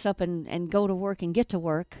pants up and go to work and get to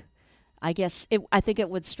work. I guess I think it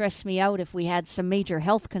would stress me out if we had some major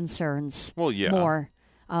health concerns. Well, yeah. More,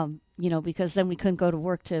 because then we couldn't go to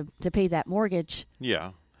work to pay that mortgage.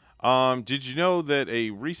 Yeah. Did you know that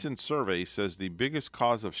a recent survey says the biggest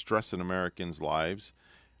cause of stress in Americans' lives?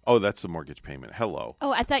 Oh, that's the mortgage payment. Hello.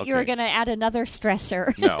 Oh, I thought you were going to add another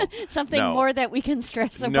stressor. No. Something more that we can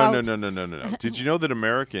stress about. No. Did you know that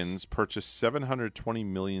Americans purchase 720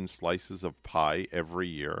 million slices of pie every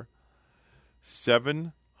year?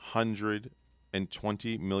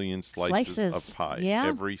 720 million slices of pie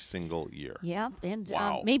every single year. Yeah, and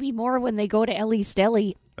wow. Maybe more when they go to Ellie's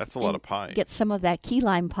Deli. That's a lot of pie. Get some of that key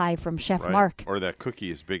lime pie from Chef right? Mark. Or that cookie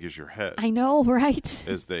as big as your head. I know, right?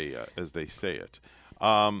 As they say it.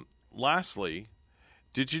 Lastly,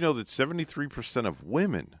 did you know that 73% of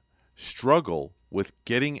women struggle with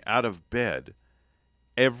getting out of bed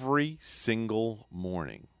every single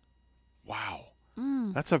morning? Wow.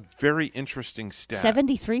 That's a very interesting stat.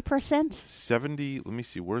 73%? Let me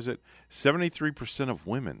see, where is it? 73% of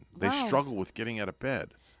women, they struggle with getting out of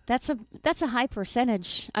bed. That's a high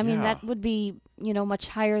percentage. I mean, that would be, much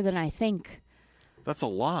higher than I think. That's a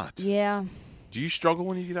lot. Yeah. Do you struggle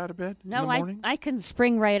when you get out of bed in the morning? I can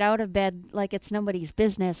spring right out of bed like it's nobody's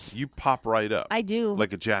business. You pop right up. I do.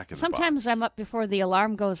 Like a jack in the box. Sometimes I'm up before the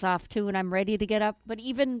alarm goes off, too, and I'm ready to get up. But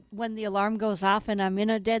even when the alarm goes off and I'm in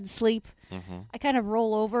a dead sleep, I kind of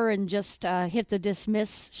roll over and just hit the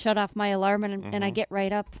dismiss, shut off my alarm, and I get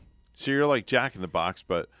right up. So you're like Jack in the Box,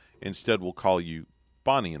 but instead we'll call you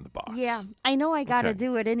Bonnie in the Box. Yeah, I know I got to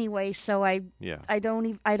do it anyway, so I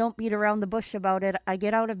don't beat around the bush about it. I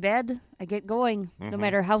get out of bed, I get going, no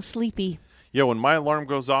matter how sleepy. Yeah, when my alarm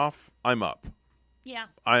goes off, I'm up. Yeah,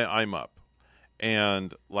 I'm up,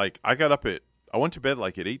 and like I went to bed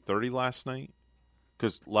like at 8:30 last night,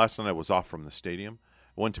 because last night I was off from the stadium.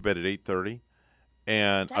 I went to bed at 8:30,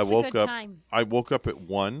 and That's I woke a good up. Time. I woke up at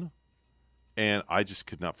 1, and I just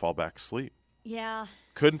could not fall back asleep. Yeah.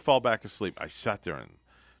 Couldn't fall back asleep. I sat there and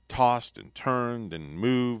tossed and turned and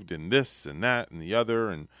moved and this and that and the other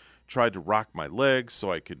and tried to rock my legs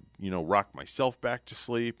so I could, rock myself back to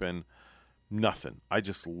sleep, and nothing. I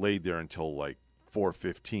just laid there until like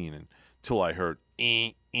 4:15 until I heard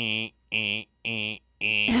I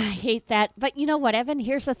hate that. But you know what, Evan?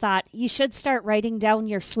 Here's a thought. You should start writing down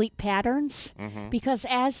your sleep patterns, because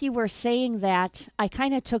as you were saying that, I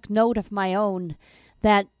kind of took note of my own,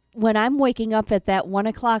 that when I'm waking up at that 1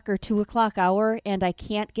 o'clock or 2 o'clock hour and I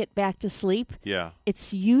can't get back to sleep,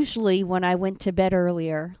 it's usually when I went to bed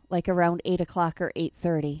earlier, like around 8 o'clock or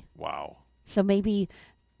 8:30. Wow. So maybe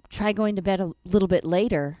try going to bed a little bit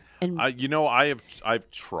later. And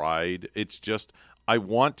I've tried. It's just I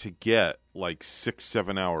want to get like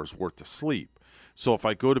 6-7 hours worth of sleep. So if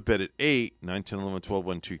I go to bed at 8, 9, 10, 11, 12,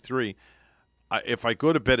 1, 2, 3, if I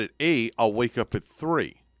go to bed at 8, I'll wake up at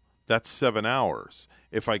 3. That's 7 hours.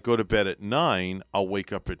 If I go to bed at 9, I'll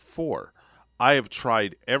wake up at 4. I have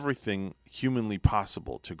tried everything humanly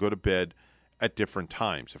possible to go to bed at different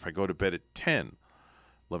times. If I go to bed at 10,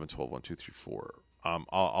 11, 12, 1, 2, 3, 4,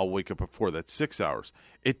 I'll wake up at 4. That's 6 hours.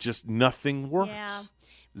 It just, nothing works. Yeah.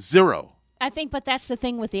 Zero. I think, but that's the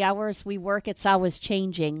thing with the hours we work, it's always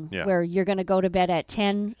changing, where you're going to go to bed at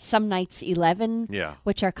 10, some nights 11,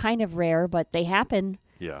 which are kind of rare, but they happen.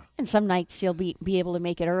 Yeah. And some nights you'll be able to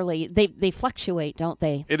make it early. They fluctuate, don't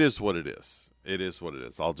they? It is what it is. It is what it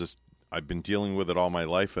is. I've been dealing with it all my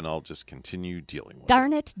life, and I'll just continue dealing with it.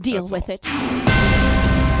 Darn it, deal with it.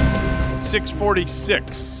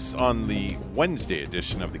 6:46 on the Wednesday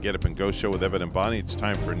edition of the Get Up and Go Show with Evan and Bonnie. It's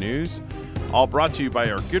time for news. All brought to you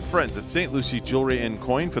by our good friends at St. Lucie Jewelry and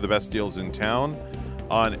Coin for the best deals in town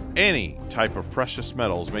on any type of precious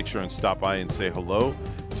metals. Make sure and stop by and say hello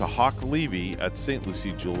to Hawk Levy at St.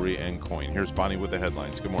 Lucie Jewelry and Coin. Here's Bonnie with the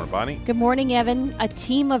headlines. Good morning, Bonnie. Good morning, Evan. A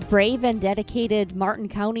team of brave and dedicated Martin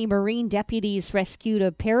County Marine deputies rescued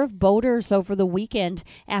a pair of boaters over the weekend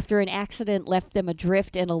after an accident left them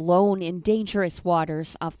adrift and alone in dangerous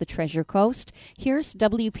waters off the Treasure Coast. Here's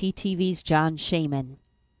WPTV's John Shaman.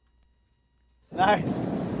 Nice.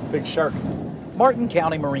 Big shark. Martin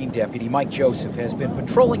County Marine Deputy Mike Joseph has been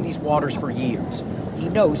patrolling these waters for years. He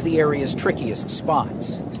knows the area's trickiest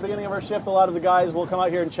spots. At the beginning of our shift, a lot of the guys will come out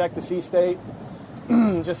here and check the sea state,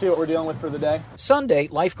 just see what we're dealing with for the day. Sunday,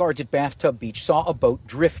 lifeguards at Bathtub Beach saw a boat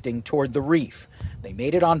drifting toward the reef. They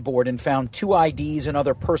made it on board and found 2 IDs and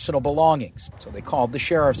other personal belongings, so they called the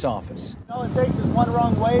sheriff's office. All it takes is one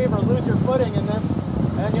wrong wave or lose your footing in this,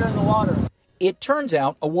 and you're in the water. It turns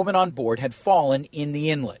out a woman on board had fallen in the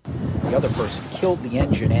inlet. The other person killed the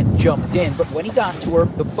engine and jumped in, but when he got to her,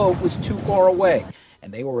 the boat was too far away,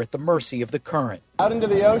 and they were at the mercy of the current. Out into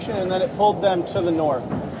the ocean, and then it pulled them to the north.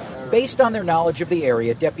 Based on their knowledge of the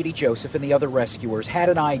area, Deputy Joseph and the other rescuers had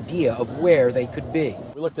an idea of where they could be.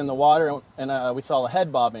 We looked in the water, and we saw a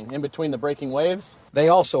head bobbing in between the breaking waves. They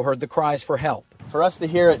also heard the cries for help. For us to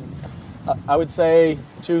hear it, I would say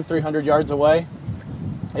 200-300 yards away,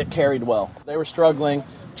 it carried well. They were struggling,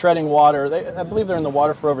 treading water. I believe they're in the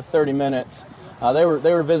water for over 30 minutes. They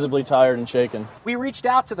were visibly tired and shaken. We reached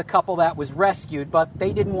out to the couple that was rescued, but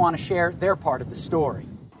they didn't want to share their part of the story.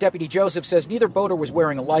 Deputy Joseph says neither boater was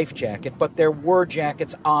wearing a life jacket, but there were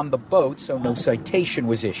jackets on the boat, so no citation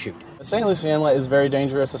was issued. St. Lucie Inlet is very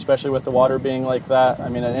dangerous, especially with the water being like that. I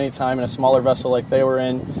mean, at any time in a smaller vessel like they were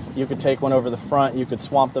in, you could take one over the front, you could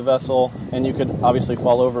swamp the vessel, and you could obviously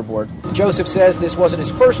fall overboard. Joseph says this wasn't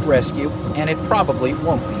his first rescue, and it probably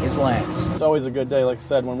won't be his last. It's always a good day, like I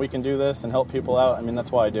said, when we can do this and help people out. I mean,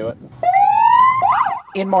 that's why I do it.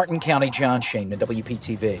 In Martin County, John Shane,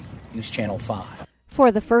 WPTV, News Channel 5. For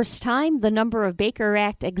the first time, the number of Baker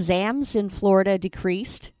Act exams in Florida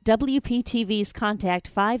decreased. WPTV's Contact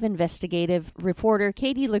 5 investigative reporter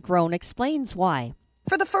Katie Legrone explains why.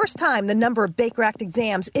 For the first time, the number of Baker Act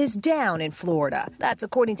exams is down in Florida. That's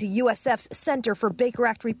according to USF's Center for Baker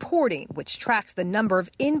Act Reporting, which tracks the number of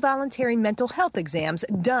involuntary mental health exams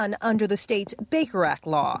done under the state's Baker Act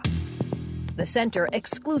law. The center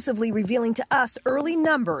exclusively revealing to us early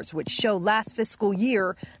numbers which show last fiscal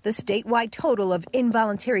year the statewide total of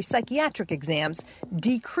involuntary psychiatric exams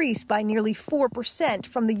decreased by nearly 4%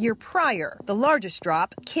 from the year prior. The largest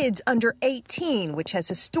drop, kids under 18, which has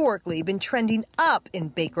historically been trending up in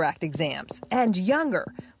Baker Act exams, and younger,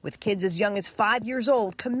 with kids as young as 5 years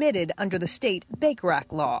old committed under the state Baker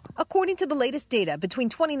Act law. According to the latest data, between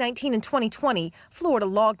 2019 and 2020, Florida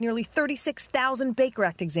logged nearly 36,000 Baker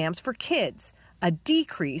Act exams for kids, a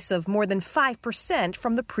decrease of more than 5%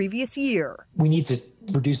 from the previous year. We need to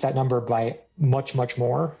reduce that number by much, much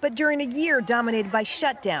more. But during a year dominated by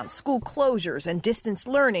shutdowns, school closures, and distance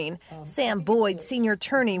learning, Sam Boyd, senior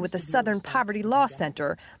attorney with the Southern Poverty Law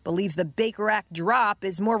Center, believes the Baker Act drop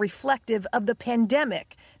is more reflective of the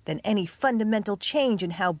pandemic than any fundamental change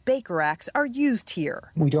in how Baker Acts are used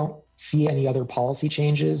here. We don't see any other policy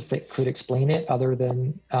changes that could explain it other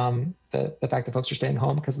than the fact that folks are staying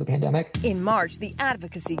home because of the pandemic. In March, the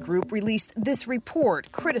advocacy group released this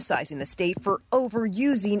report criticizing the state for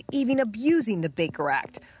overusing, even abusing the Baker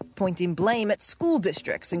Act, pointing blame at school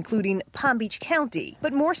districts, including Palm Beach County.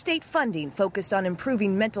 But more state funding focused on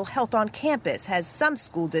improving mental health on campus has some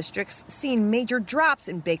school districts seen major drops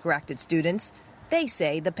in Baker Acted students. They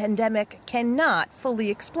say the pandemic cannot fully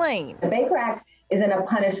explain. The Baker Act isn't a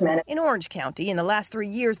punishment. In Orange County, in the last 3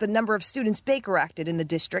 years, the number of students Baker Acted in the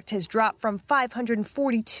district has dropped from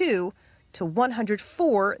 542 to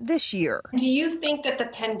 104 this year. Do you think that the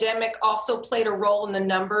pandemic also played a role in the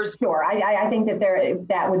numbers? Sure. I think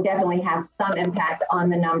that would definitely have some impact on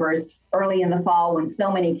the numbers early in the fall when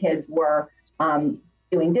so many kids were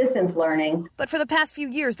doing distance learning. But for the past few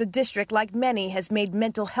years, the district, like many, has made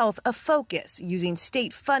mental health a focus, using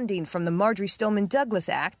state funding from the Marjorie Stoneman Douglas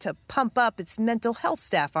Act to pump up its mental health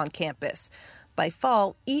staff on campus. By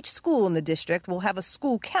fall, each school in the district will have a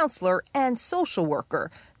school counselor and social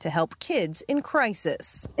worker to help kids in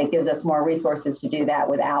crisis. It gives us more resources to do that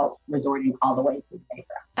without resorting all the way to the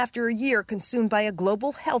Baker. After a year consumed by a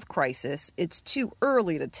global health crisis, it's too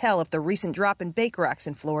early to tell if the recent drop in Baker Acts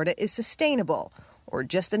in Florida is sustainable or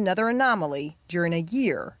just another anomaly during a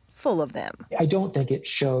year full of them. I don't think it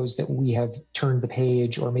shows that we have turned the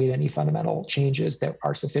page or made any fundamental changes that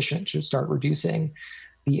are sufficient to start reducing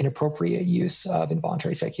the inappropriate use of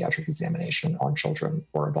involuntary psychiatric examination on children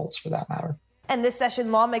or adults for that matter. And this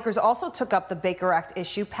session, lawmakers also took up the Baker Act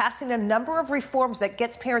issue, passing a number of reforms that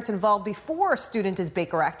gets parents involved before a student is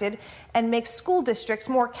Baker Acted and makes school districts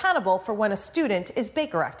more accountable for when a student is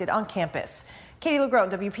Baker Acted on campus. Katie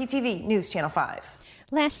LeGrone, WPTV News Channel 5.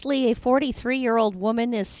 Lastly, a 43-year-old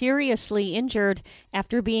woman is seriously injured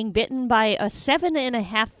after being bitten by a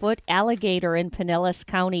 7.5-foot alligator in Pinellas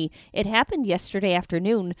County. It happened yesterday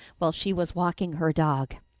afternoon while she was walking her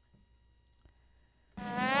dog.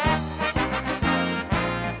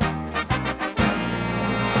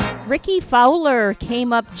 Ricky Fowler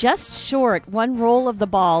came up just short, one roll of the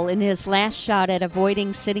ball in his last shot at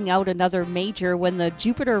avoiding sitting out another major when the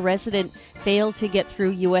Jupiter resident failed to get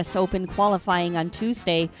through U.S. Open qualifying on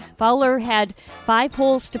Tuesday. Fowler had 5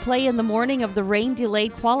 holes to play in the morning of the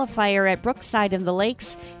rain-delayed qualifier at Brookside in the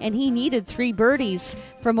Lakes, and he needed 3 birdies.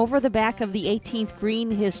 From over the back of the 18th green,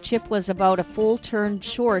 his chip was about a full turn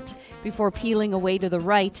short before peeling away to the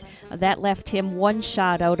right. That left him 1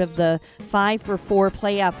 shot out of the 5-for-4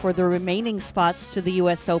 playoff for the remaining spots to the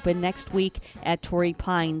U.S. Open next week at Torrey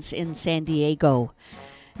Pines in San Diego.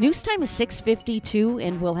 News time is 6:52,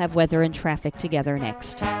 and we'll have weather and traffic together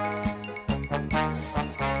next. The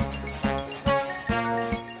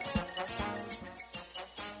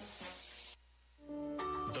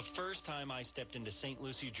first time I stepped into St.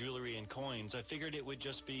 Lucie Jewelry and Coins, I figured it would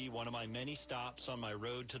just be one of my many stops on my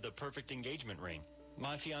road to the perfect engagement ring.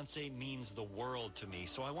 My fiancée means the world to me,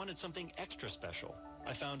 so I wanted something extra special.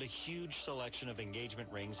 I found a huge selection of engagement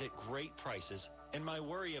rings at great prices, and my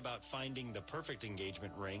worry about finding the perfect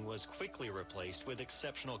engagement ring was quickly replaced with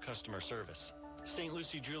exceptional customer service. St.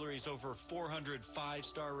 Lucie Jewelry's over 400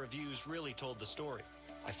 5-star reviews really told the story.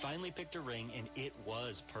 I finally picked a ring, and it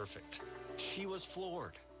was perfect. She was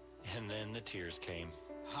floored. And then the tears came.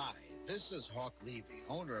 Hi, this is Hawk Levy,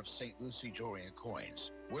 owner of St. Lucie Jewelry and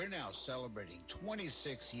Coins. We're now celebrating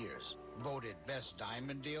 26 years, voted best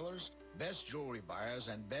diamond dealers, best jewelry buyers,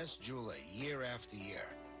 and best jeweler year after year.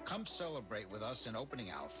 Come celebrate with us in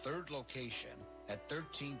opening our 3rd location at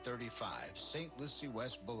 1335 St. Lucie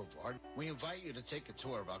West Boulevard. We invite you to take a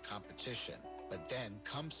tour of our competition, but then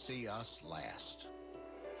come see us last.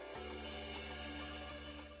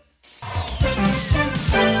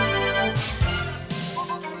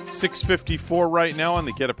 6:54 right now on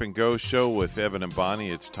the Get Up and Go show with Evan and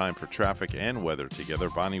Bonnie. It's time for traffic and weather together.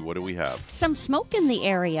 Bonnie, what do we have? Some smoke in the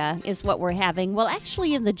area is what we're having. Well,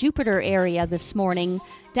 actually in the Jupiter area this morning.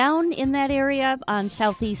 Down in that area on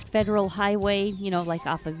Southeast Federal Highway, like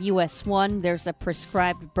off of US 1, there's a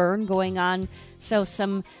prescribed burn going on. So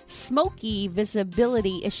some smoky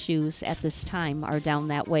visibility issues at this time are down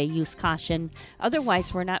that way. Use caution.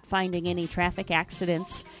 Otherwise, we're not finding any traffic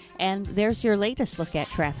accidents. And there's your latest look at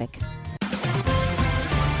traffic.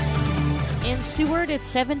 In Stewart, it's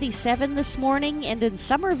 77 this morning, and in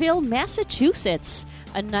Somerville, Massachusetts,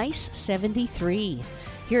 a nice 73.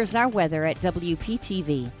 Here's our weather at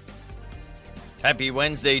WPTV. Happy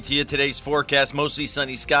Wednesday to you. Today's forecast, mostly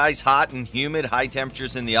sunny skies, hot and humid, high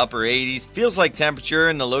temperatures in the upper 80s. Feels like temperature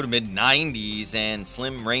in the low to mid 90s and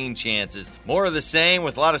slim rain chances. More of the same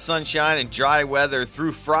with a lot of sunshine and dry weather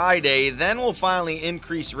through Friday. Then we'll finally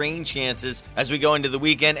increase rain chances as we go into the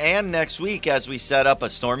weekend and next week as we set up a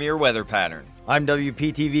stormier weather pattern. I'm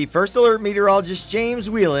WPTV First Alert Meteorologist James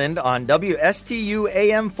Wieland on WSTU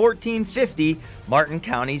AM 1450, Martin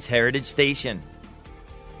County's Heritage Station.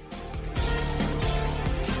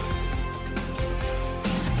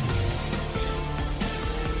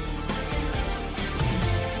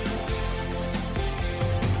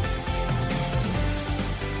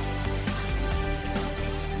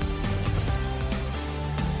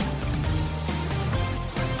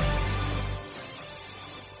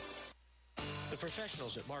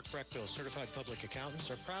 Mark Breckville, Certified Public Accountants,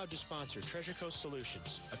 are proud to sponsor Treasure Coast Solutions,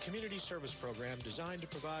 a community service program designed to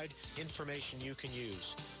provide information you can use,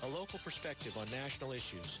 a local perspective on national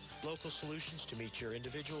issues, local solutions to meet your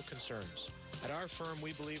individual concerns. At our firm,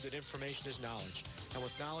 we believe that information is knowledge, and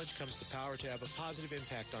with knowledge comes the power to have a positive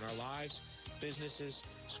impact on our lives, businesses,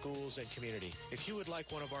 schools, and community. If you would like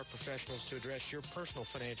one of our professionals to address your personal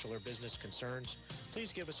financial or business concerns, please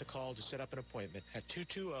give us a call to set up an appointment at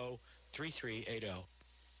 220-3380.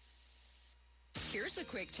 Here's a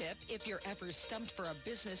quick tip. If you're ever stumped for a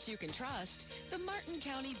business you can trust, the Martin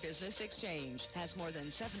County Business Exchange has more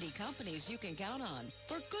than 70 companies you can count on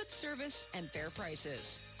for good service and fair prices.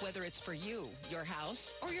 Whether it's for you, your house,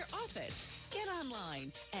 or your office, get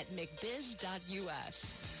online at mcbiz.us.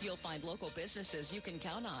 You'll find local businesses you can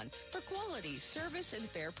count on for quality, service, and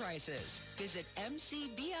fair prices. Visit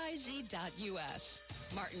mcbiz.us.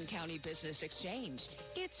 Martin County Business Exchange.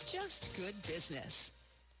 It's just good business.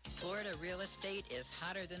 Florida real estate is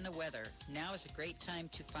hotter than the weather. Now is a great time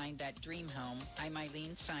to find that dream home. I'm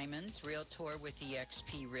Eileen Simons, Realtor with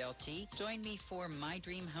eXp Realty. Join me for My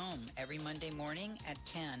Dream Home every Monday morning at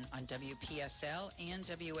 10 on WPSL and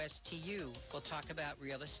WSTU. We'll talk about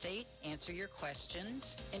real estate, answer your questions,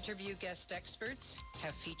 interview guest experts,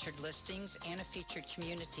 have featured listings, and a featured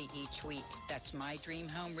community each week. That's My Dream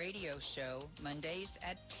Home radio show, Mondays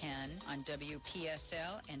at 10 on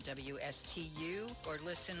WPSL and WSTU, or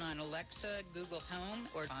listen on Alexa, Google Home,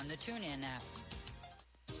 or on the TuneIn app.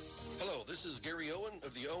 Hello, this is Gary Owen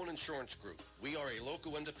of the Owen Insurance Group. We are a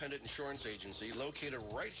local independent insurance agency located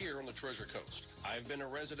right here on the Treasure Coast. I've been a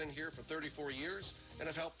resident here for 34 years and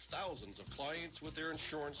have helped thousands of clients with their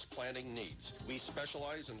insurance planning needs. We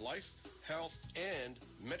specialize in life, health, and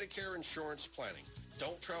Medicare insurance planning.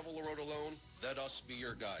 Don't travel the road alone. Let us be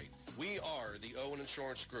your guide. We are the Owen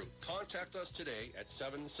Insurance Group. Contact us today at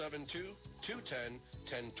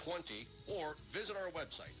 772-210-1020 or visit our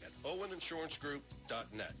website at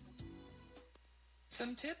oweninsurancegroup.net.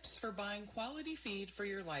 Some tips for buying quality feed for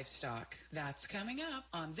your livestock. That's coming up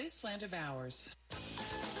on This Land of Ours.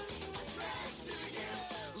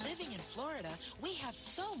 Living in Florida, we have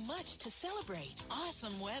so much to celebrate.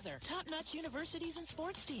 Awesome weather, top-notch universities and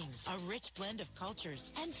sports teams, a rich blend of cultures,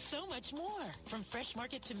 and so much more. From fresh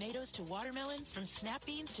market tomatoes to watermelon, from snap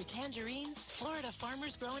beans to tangerines, Florida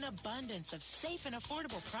farmers grow an abundance of safe and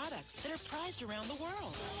affordable products that are prized around the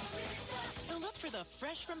world. So look for the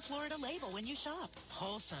Fresh from Florida label when you shop.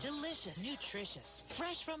 Wholesome, delicious, nutritious.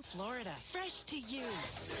 Fresh from Florida. Fresh to you.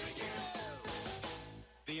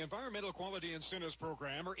 The Environmental Quality Incentives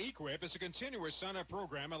Program, or EQIP, is a continuous sign-up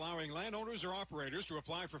program allowing landowners or operators to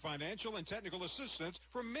apply for financial and technical assistance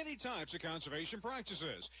for many types of conservation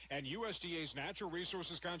practices. And USDA's Natural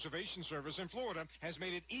Resources Conservation Service in Florida has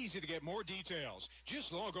made it easy to get more details.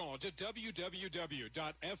 Just log on to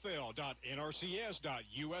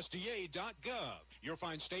www.fl.nrcs.usda.gov. You'll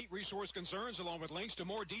find state resource concerns along with links to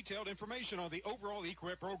more detailed information on the overall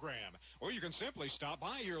EQIP program. Or you can simply stop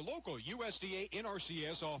by your local USDA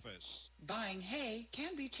NRCS office. Buying hay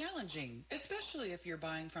can be challenging, especially if you're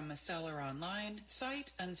buying from a seller online,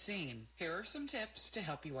 sight unseen. Here are some tips to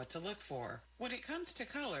help you what to look for. When it comes to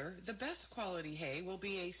color, the best quality hay will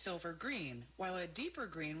be a silver green, while a deeper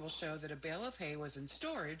green will show that a bale of hay was in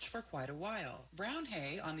storage for quite a while. Brown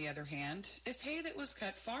hay, on the other hand, is hay that was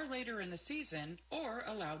cut far later in the season or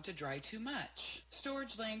allowed to dry too much.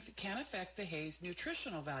 Storage length can affect the hay's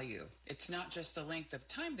nutritional value. It's not just the length of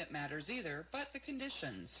time that matters either, but the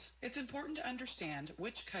conditions. It's important to understand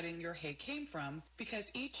which cutting your hay came from because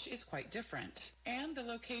each is quite different. And the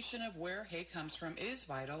location of where hay comes from is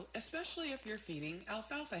vital, especially if you're feeding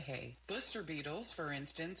alfalfa hay. Blister beetles, for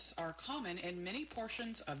instance, are common in many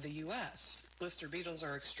portions of the U.S. Blister beetles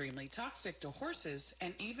are extremely toxic to horses,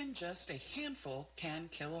 and even just a handful can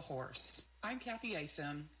kill a horse. I'm Kathy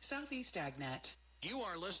Isom, Southeast AgNet. You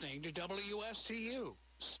are listening to WSTU,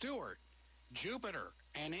 Stewart, Jupiter,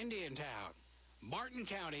 and Indiantown, Martin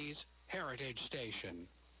County's Heritage Station.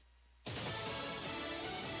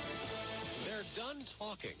 They're done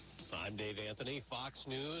talking. I'm Dave Anthony, Fox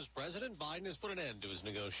News. President Biden has put an end to his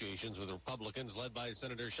negotiations with Republicans led by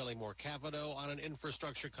Senator Shelley Moore Capito on an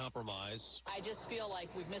infrastructure compromise. I just feel like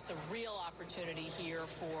we've missed a real opportunity here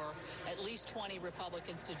for at least 20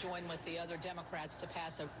 Republicans to join with the other Democrats to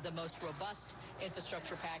pass the most robust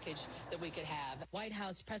infrastructure package that we could have. White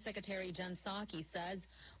House Press Secretary Jen Psaki says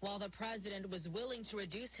while the president was willing to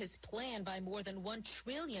reduce his plan by more than $1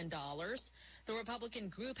 trillion, The Republican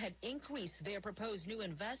group had increased their proposed new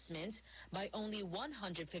investments by only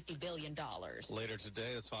 $150 billion. Later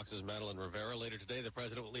today, that's Fox's Madeline Rivera. Later today, the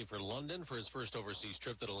president will leave for London for his first overseas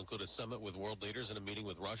trip that will include a summit with world leaders and a meeting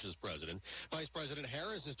with Russia's president. Vice President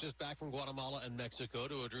Harris is just back from Guatemala and Mexico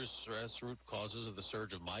to address root causes of the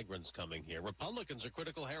surge of migrants coming here. Republicans are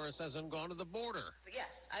critical Harris hasn't gone to the border.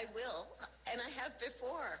 Yes, I will, and I have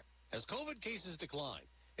before. As COVID cases decline,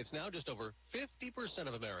 it's now just over 50%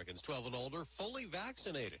 of Americans 12 and older fully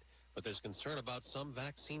vaccinated. But there's concern about some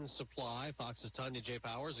vaccine supply. Fox's Tanya J.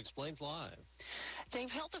 Powers explains live. Dave,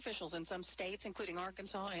 health officials in some states, including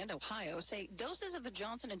Arkansas and Ohio, say doses of the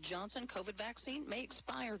Johnson & Johnson COVID vaccine may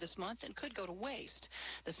expire this month and could go to waste.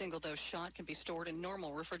 The single-dose shot can be stored in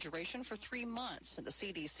normal refrigeration for 3 months. And the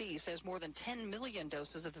CDC says more than 10 million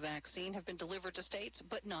doses of the vaccine have been delivered to states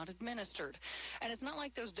but not administered. And it's not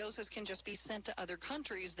like those doses can just be sent to other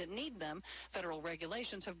countries that need them. Federal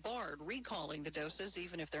regulations have barred recalling the doses,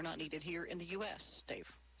 even if they're not needed here in the U.S. Dave.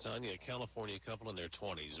 Tanya, a California couple in their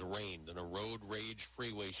 20s arraigned in a road rage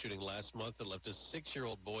freeway shooting last month that left a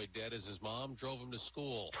 6-year-old boy dead as his mom drove him to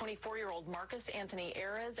school. 24-year-old Marcus Anthony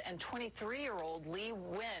Ayres and 23-year-old Lee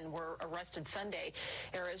Wynn were arrested Sunday.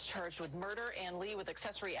 Ayres charged with murder and Lee with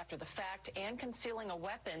accessory after the fact and concealing a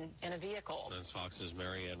weapon in a vehicle. That's Fox's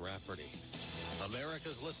Marianne Rafferty.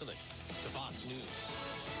 America's listening to Fox News.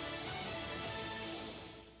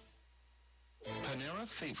 Panera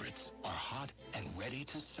favorites are hot and ready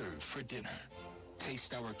to serve for dinner.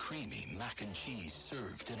 Taste our creamy mac and cheese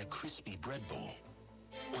served in a crispy bread bowl.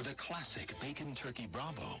 Or the classic bacon turkey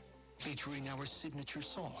bravo featuring our signature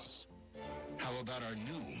sauce. How about our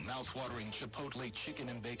new mouth-watering chipotle chicken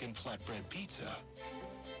and bacon flatbread pizza?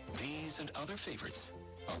 These and other favorites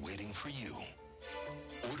are waiting for you.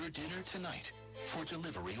 Order dinner tonight for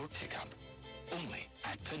delivery or pickup. Only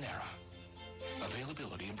at Panera.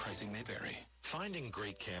 Availability and pricing may vary. Finding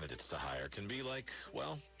great candidates to hire can be like,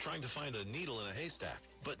 well, trying to find a needle in a haystack.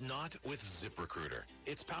 But not with ZipRecruiter.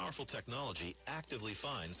 Its powerful technology actively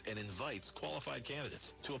finds and invites qualified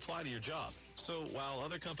candidates to apply to your job. So while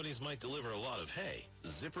other companies might deliver a lot of hay,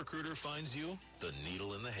 ZipRecruiter finds you the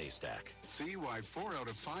needle in the haystack. See why 4 out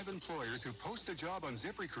of 5 employers who post a job on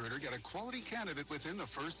ZipRecruiter get a quality candidate within the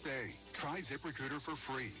first day. Try ZipRecruiter for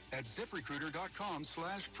free at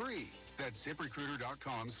ZipRecruiter.com/free. That's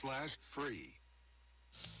ZipRecruiter.com/free.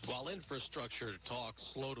 While infrastructure talks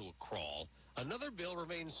slow to a crawl, another bill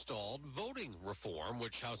remains stalled, voting reform,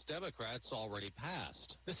 which House Democrats already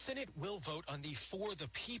passed. The Senate will vote on the For the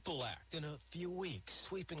People Act in a few weeks,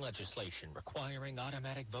 sweeping legislation requiring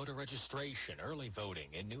automatic voter registration, early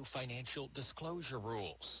voting, and new financial disclosure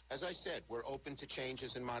rules. As I said, we're open to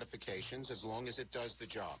changes and modifications as long as it does the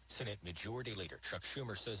job. Senate Majority Leader Chuck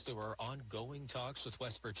Schumer says there are ongoing talks with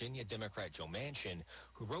West Virginia Democrat Joe Manchin,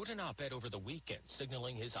 who wrote an op-ed over the weekend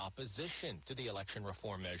signaling his opposition to the election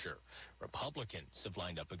reform measure. Republicans have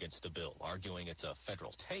lined up against the bill, arguing it's a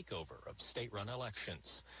federal takeover of state-run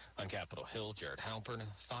elections. On Capitol Hill, Jared Halpern,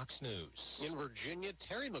 Fox News. In Virginia,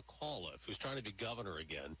 Terry McAuliffe, who's trying to be governor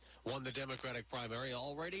again, won the Democratic primary,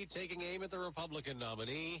 already taking aim at the Republican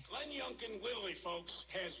nominee. Glenn Youngkin Willie, folks,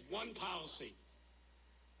 has one policy.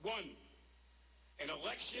 One, an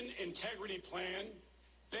election integrity plan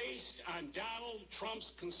based on Donald Trump's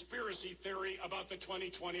conspiracy theory about the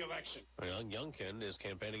 2020 election. Young Youngkin is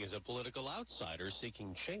campaigning as a political outsider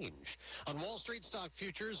seeking change. On Wall Street, stock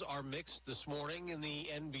futures are mixed this morning in the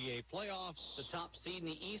NBA playoffs. The top seed in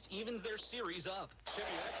the East evens their series up. Jimmy,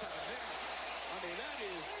 that kind of man. I mean, that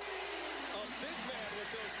is a big man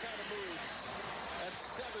with those kind of moves. At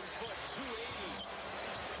 7 foot, 280.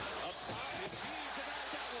 Up top, and he's about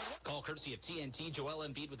that one. Call courtesy of TNT. Joel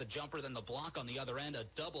Embiid with a jumper, then the block on the other end. A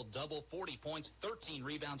double-double, 40 points, 13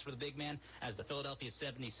 rebounds for the big man as the Philadelphia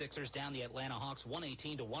 76ers down the Atlanta Hawks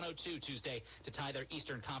 118-102 Tuesday to tie their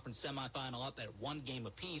Eastern Conference semifinal up at 1 game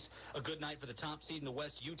apiece. A good night for the top seed in the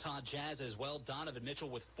West, Utah Jazz as well. Donovan Mitchell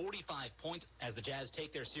with 45 points as the Jazz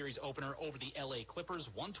take their series opener over the L.A. Clippers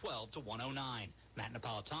 112-109. Matt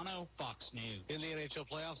Napolitano, Fox News. In the NHL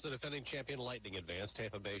playoffs, the defending champion Lightning advanced.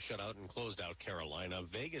 Tampa Bay shut out and closed out Carolina.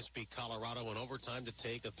 Vegas beat Colorado in overtime to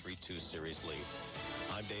take a 3-2 series lead.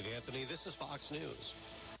 I'm Dave Anthony. This is Fox News.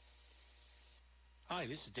 Hi,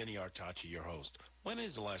 this is Denny Artachi, your host. When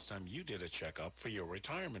is the last time you did a checkup for your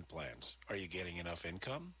retirement plans? Are you getting enough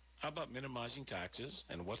income? How about minimizing taxes?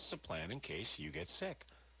 And what's the plan in case you get sick?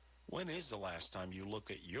 When is the last time you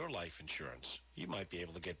looked at your life insurance? You might be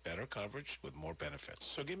able to get better coverage with more benefits.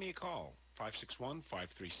 So give me a call.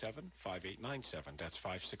 561-537-5897. That's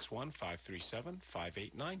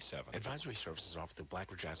 561-537-5897. Advisory services offered through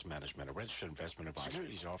Blackridge Asset Management, a registered investment advisor.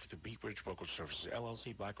 Securities are offered through Peak Bridge Brokerage Services,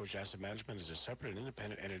 LLC. Blackridge Asset Management is a separate and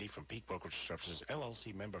independent entity from Peak Brokerage Services,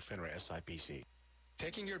 LLC, member FINRA SIPC.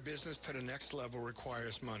 Taking your business to the next level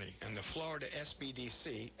requires money, and the Florida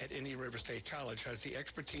SBDC at Indian River State College has the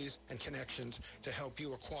expertise and connections to help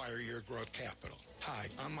you acquire your growth capital. Hi,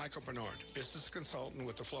 I'm Michael Bernard, business consultant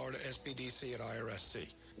with the Florida SBDC at IRSC.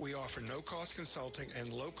 We offer no-cost consulting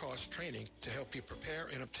and low-cost training to help you prepare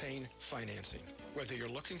and obtain financing. Whether you're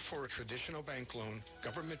looking for a traditional bank loan,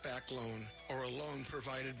 government-backed loan, or a loan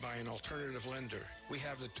provided by an alternative lender, we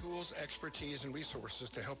have the tools, expertise, and resources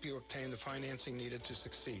to help you obtain the financing needed to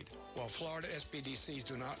succeed. While Florida SBDCs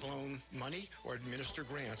do not loan money or administer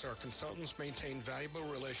grants, our consultants maintain valuable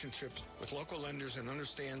relationships with local lenders and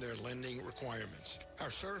understand their lending requirements.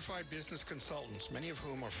 Our certified business consultants, many of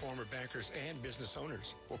whom are former bankers and business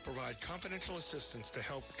owners, will provide confidential assistance to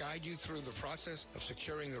help guide you through the process of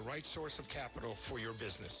securing the right source of capital for your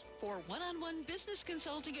business. For one-on-one business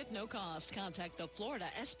consulting at no cost, contact the Florida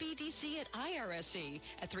SBDC at IRSC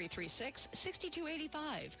at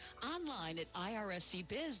 336-6285. Online at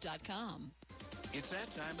irscbiz.com. It's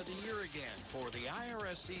that time of the year again for the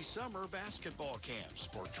IRSC Summer Basketball Camps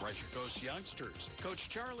for Treasure Coast youngsters. Coach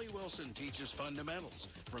Charlie Wilson teaches fundamentals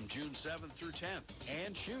from June 7th through 10th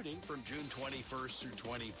and shooting from June 21st through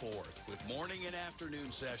 24th with morning and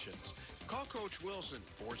afternoon sessions. Call Coach Wilson,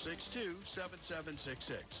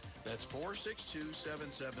 462-7766. That's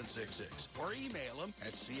 462-7766. Or email him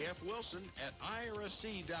at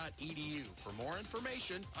cfwilson@irsc.edu for more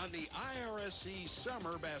information on the IRSC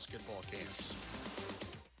Summer Basketball Camps.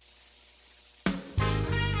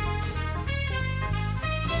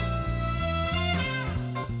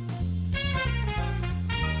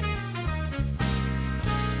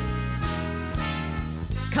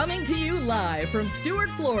 Coming to you live from Stuart,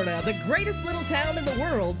 Florida, the greatest little town in the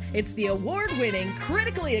world, it's the award-winning,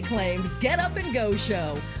 critically acclaimed Get Up and Go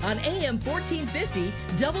show on AM 1450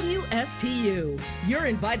 WSTU. You're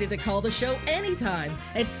invited to call the show anytime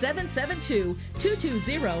at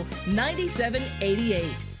 772-220-9788.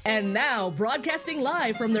 And now, broadcasting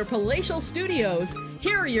live from their palatial studios,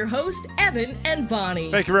 here are your hosts, Evan and Bonnie.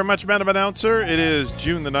 Thank you very much, Madam Announcer. It is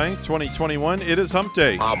June the 9th, 2021. It is Hump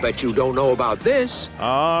Day. I'll bet you don't know about this.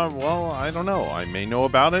 Well, I don't know. I may know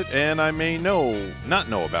about it, and I may not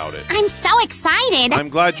know about it. I'm so excited. I'm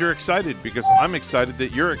glad you're excited, because I'm excited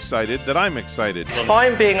that you're excited that I'm excited.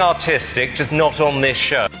 Fine being artistic, just not on this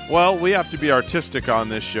show. Well, we have to be artistic on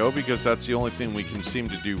this show, because that's the only thing we can seem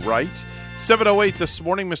to do right. 7:08 this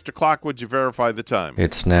morning. Mr. Clock, would you verify the time?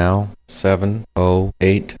 It's now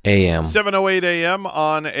 7:08 a.m. 7:08 a.m.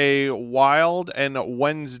 on a wild and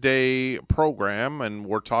Wednesday program, and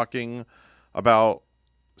we're talking about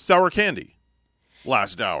sour candy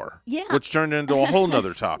last hour. Yeah. Which turned into a whole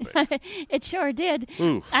nother topic. It sure did.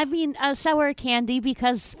 Oof. I mean, sour candy,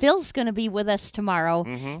 because Phil's going to be with us tomorrow,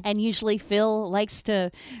 and usually Phil likes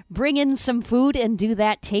to bring in some food and do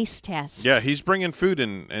that taste test. Yeah, he's bringing food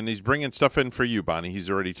in, and he's bringing stuff in for you, Bonnie.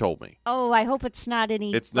 He's already told me. Oh, I hope it's not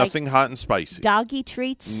any... It's nothing hot and spicy. Doggy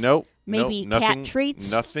treats? Nope. Maybe nothing, cat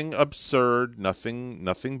treats? Nothing absurd,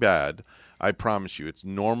 nothing bad. I promise you, it's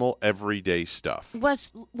normal, everyday stuff. Was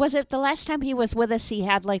it the last time he was with us? He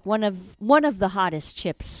had like one of the hottest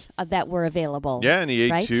chips that were available. Yeah, and he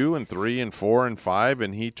ate right? 2 and 3 and 4 and 5,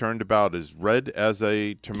 and he turned about as red as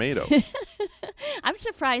a tomato. I'm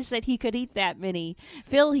surprised that he could eat that many.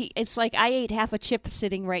 Phil, it's like I ate half a chip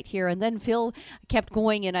sitting right here, and then Phil kept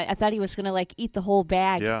going, and I thought he was going to like eat the whole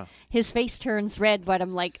bag. Yeah. His face turns red, but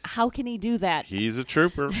I'm like, how can he do that? He's a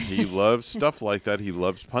trooper. He loves stuff like that. He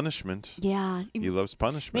loves punishment. Yeah. He loves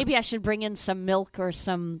punishment. Maybe I should bring in some milk or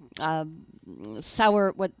some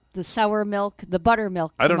sour milk, the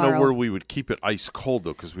buttermilk tomorrow. I don't know where we would keep it ice cold,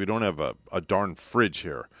 though, because we don't have a darn fridge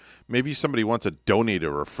here. Maybe somebody wants to donate a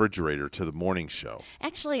refrigerator to the morning show.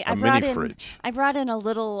 Actually, I brought in a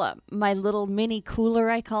little, my little mini cooler,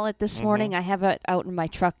 I call it, this morning. I have it out in my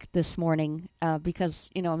truck this morning because,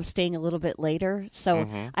 I'm staying a little bit later. So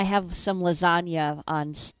I have some lasagna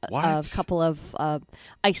on a couple of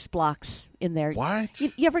ice blocks in there. What?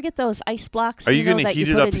 You ever get those ice blocks? Are you going to that heat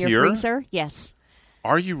you it put up in your here? Freezer? Yes.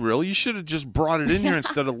 Are you really? You should have just brought it in here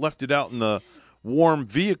instead of left it out in the warm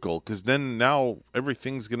vehicle, because then now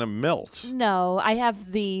everything's going to melt. No, I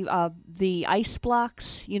have the ice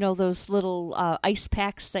blocks, those little ice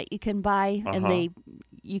packs that you can buy, and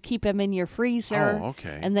you keep them in your freezer. Oh,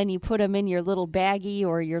 okay. And then you put them in your little baggie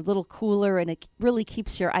or your little cooler, and it really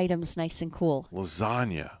keeps your items nice and cool.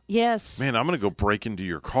 Lasagna. Yes. Man, I'm going to go break into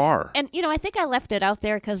your car. And, I think I left it out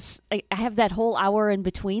there because I have that whole hour in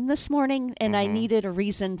between this morning, and I needed a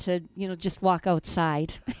reason to, just walk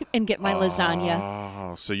outside and get my lasagna.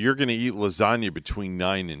 Oh, so you're going to eat lasagna between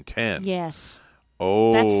 9 and 10. Yes.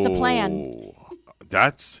 Oh. That's the plan.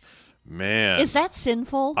 Man. Is that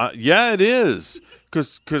sinful? Yeah, it is.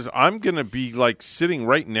 Because I'm going to be like sitting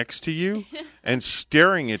right next to you and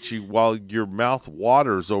staring at you while your mouth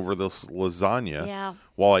waters over this lasagna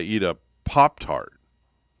while I eat a Pop-Tart.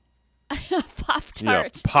 Pop-Tart. Yeah,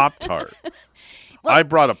 Pop-Tart. Well, I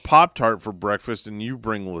brought a Pop-Tart for breakfast, and you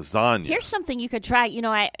bring lasagna. Here's something you could try.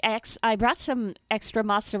 I brought some extra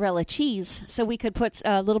mozzarella cheese, so we could put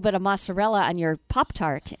a little bit of mozzarella on your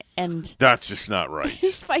Pop-Tart. And that's just not right.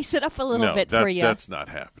 Spice it up a little bit for you. That's not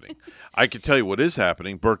happening. I can tell you what is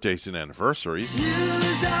happening. Birthdays and anniversaries. News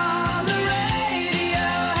on the radio.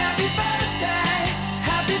 Happy birthday.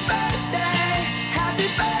 Happy birthday. Happy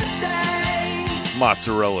birthday.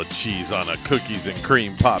 Mozzarella cheese on a cookies and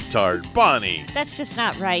cream Pop-Tart. Bonnie. That's just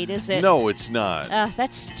not right, is it? No, it's not.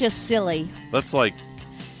 That's just silly. That's like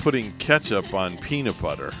putting ketchup on peanut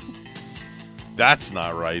butter. That's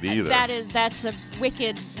not right either. That's a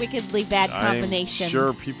wickedly bad combination. I'm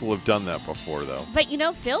sure people have done that before, though. But,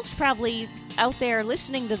 Phil's probably out there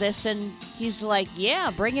listening to this, and he's like, yeah,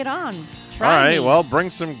 bring it on. Try All right, me. well, bring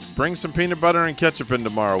some peanut butter and ketchup in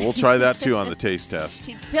tomorrow. We'll try that, too, on the taste test.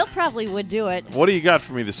 Phil probably would do it. What do you got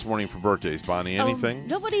for me this morning for birthdays, Bonnie? Anything?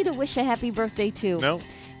 Nobody to wish a happy birthday to. No?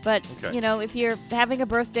 But, okay. If you're having a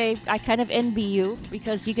birthday, I kind of envy you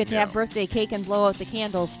because you get to have birthday cake and blow out the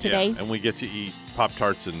candles today. Yeah, and we get to eat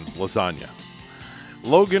Pop-Tarts and lasagna.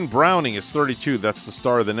 Logan Browning is 32. That's the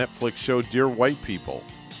star of the Netflix show Dear White People.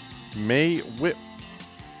 Mae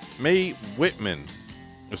Whitman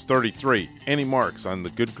is 33. Annie Marks on The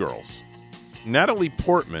Good Girls. Natalie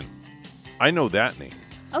Portman, I know that name.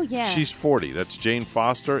 Oh, yeah. She's 40. That's Jane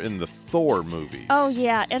Foster in the Thor movies. Oh,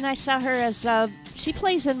 yeah. And I saw her as, she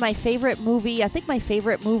plays in my favorite movie. I think my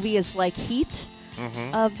favorite movie is like Heat.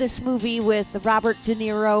 Mm-hmm. This movie with Robert De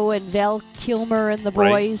Niro and Val Kilmer and the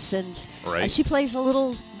boys. And she plays the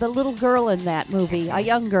little girl in that movie, a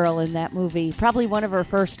young girl in that movie. Probably one of her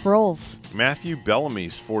first roles. Matthew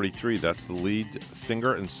Bellamy's 43. That's the lead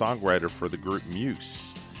singer and songwriter for the group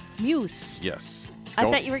Muse. Muse? Yes. I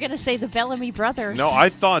thought you were going to say the Bellamy Brothers. No, I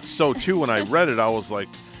thought so, too. When I read it, I was like,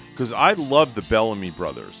 because I love the Bellamy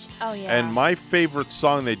Brothers. Oh, yeah. And my favorite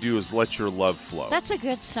song they do is Let Your Love Flow. That's a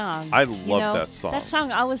good song. I love that song. That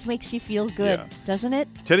song always makes you feel good, doesn't it?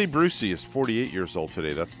 Teddy Brucey is 48 years old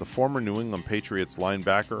today. That's the former New England Patriots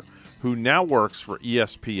linebacker who now works for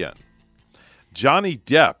ESPN. Johnny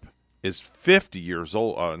Depp is 58 years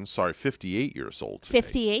old today.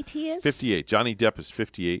 58 he is? 58. Johnny Depp is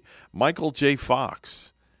 58. Michael J.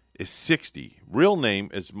 Fox is 60. Real name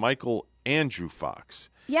is Michael Andrew Fox.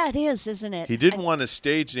 Yeah, it is, isn't it? He didn't want his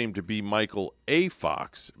stage name to be Michael A.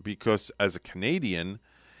 Fox because as a Canadian,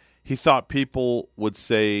 he thought people would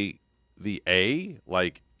say the A,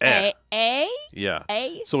 like eh. A? Yeah.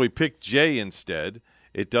 A? So he picked J instead.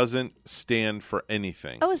 It doesn't stand for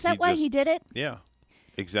anything. Oh, is that why he did it? Yeah.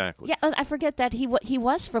 Exactly. Yeah, I forget that he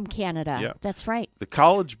was from Canada. Yeah. That's right. The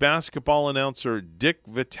college basketball announcer Dick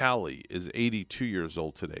Vitale is 82 years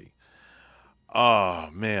old today. Oh,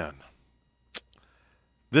 man.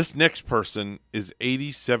 This next person is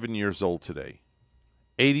 87 years old today.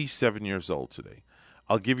 87 years old today.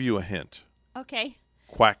 I'll give you a hint. Okay.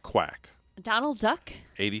 Quack, quack. Donald Duck?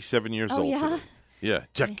 87 years old today. Yeah,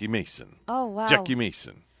 Jackie Mason. Oh, wow. Jackie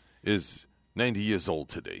Mason is 90 years old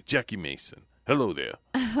today. Jackie Mason. Hello there,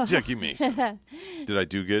 Jackie Mason. Did I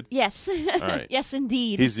do good? Yes. All right. Yes,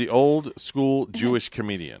 indeed. He's the old school Jewish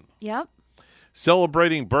comedian. Yep.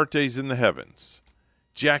 Celebrating birthdays in the heavens.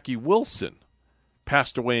 Jackie Wilson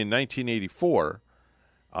passed away in 1984.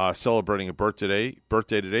 Celebrating a birthday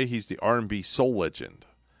today. He's the R&B soul legend.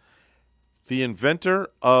 The inventor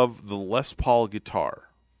of the Les Paul guitar.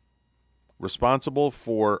 Responsible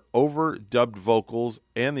for overdubbed vocals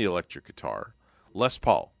and the electric guitar. Les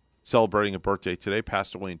Paul. Celebrating a birthday today,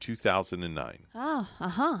 passed away in 2009. Oh,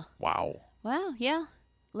 uh-huh. Wow. Well, yeah.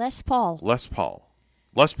 Les Paul. Les Paul.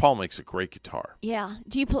 Les Paul makes a great guitar. Yeah.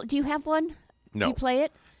 Do you have one? No. Do you play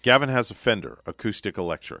it? Gavin has a Fender, acoustic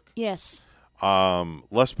electric. Yes.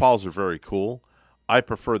 Les Pauls are very cool. I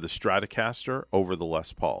prefer the Stratocaster over the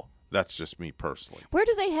Les Paul. That's just me personally. Where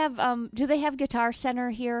do they have Guitar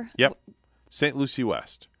Center here? Yep. St. Lucie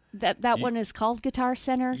West. That one is called Guitar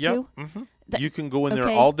Center, yep. too? Mm-hmm. You can go in there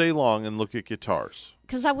all day long and look at guitars.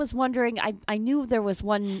 because I was wondering, I knew there was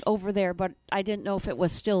one over there, but I didn't know if it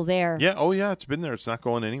was still there. Yeah, oh yeah, it's been there. It's not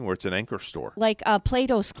going anywhere. It's an anchor store. Like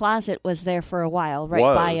Plato's Closet was there for a while, right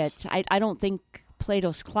by it. I don't think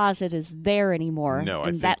Plato's Closet is there anymore. No, in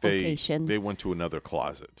I think that location. They went to another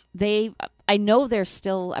closet. I know they're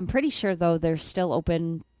still. I'm pretty sure though they're still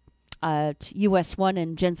open at US 1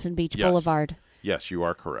 and Jensen Beach Boulevard. Yes, you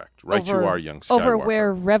are correct. Right, you are, young Skywalker. Over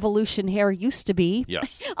where Revolution Hair used to be.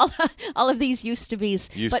 Yes. all of these used to be's.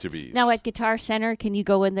 Used-to-be's. Now at Guitar Center, can you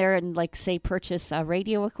go in there and, like, say, purchase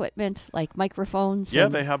radio equipment, like microphones? Yeah,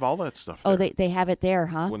 they have all that stuff there. Oh, they have it there,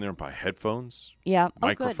 huh? When they're buy headphones. Yeah.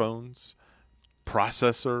 Microphones,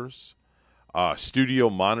 processors, studio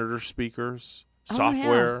monitor speakers,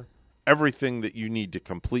 software. Yeah. Everything that you need to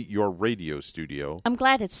complete your radio studio. I'm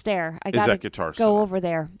glad it's there. I got to Guitar go Center. over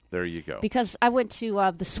there. There you go. Because I went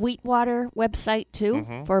to the Sweetwater website,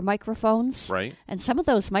 too, for microphones. Right. And some of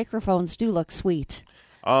those microphones do look sweet.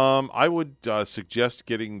 I would suggest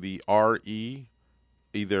getting the RE,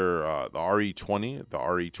 either the RE20, the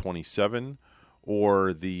RE27,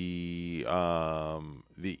 or the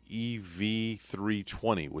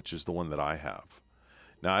EV320, which is the one that I have.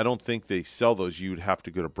 Now, I don't think they sell those. You'd have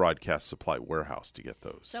to go to Broadcast Supply Warehouse to get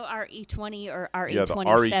those. So RE20 or RE27? Yeah, the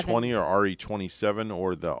RE20 or RE27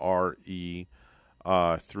 or the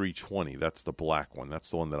RE320. That's the black one.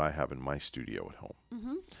 That's the one that I have in my studio at home.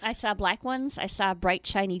 Mm-hmm. I saw black ones. I saw bright,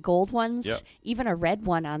 shiny gold ones. Yep. Even a red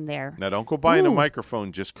one on there. Now, don't go buying a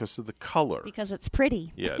microphone just because of the color. Because it's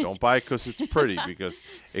pretty. Yeah, don't buy it because it's pretty, because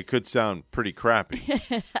it could sound pretty crappy.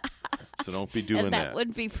 So don't be doing and that. That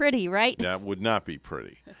would be pretty, right? That would not be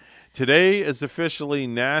pretty. Today is officially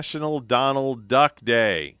National Donald Duck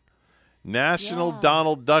Day. National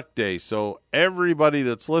Donald Duck Day. So everybody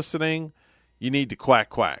that's listening, you need to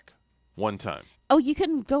quack, quack one time. Oh, you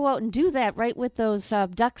can go out and do that, right, with those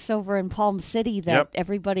ducks over in Palm City that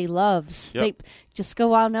everybody loves. Yep. They just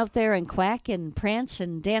go on out there and quack and prance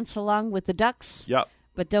and dance along with the ducks. Yep.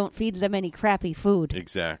 But don't feed them any crappy food.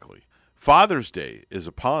 Exactly. Father's Day is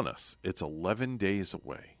upon us. It's 11 days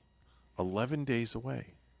away. 11 days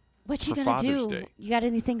away. What you going to do? Day. You got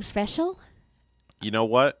anything special? You know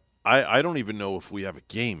what? I don't even know if we have a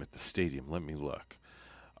game at the stadium. Let me look.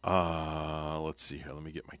 Let's see here. Let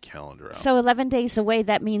me get my calendar out. So 11 days away,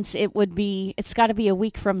 that means it's got to be a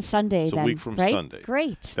week from Sunday it's then, a week from right? Sunday.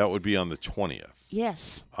 Great. That would be on the 20th.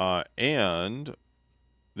 Yes. And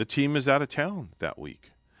the team is out of town that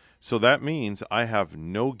week. So that means I have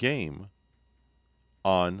no game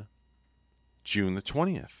on June the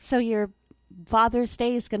 20th. So your Father's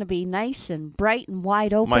Day is going to be nice and bright and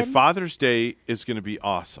wide open? My Father's Day is going to be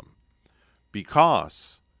awesome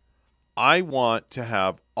because I want to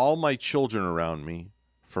have all my children around me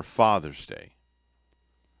for Father's Day.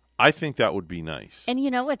 I think that would be nice. And,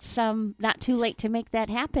 it's not too late to make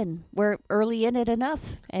that happen. We're early in it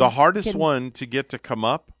enough. The hardest one to get to come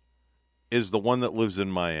up is the one that lives in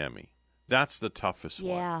Miami. That's the toughest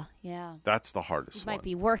one. Yeah. That's the hardest one. He might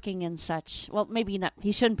be working and such. Well, maybe not.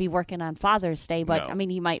 He shouldn't be working on Father's Day, but, No.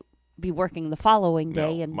 he might be working the following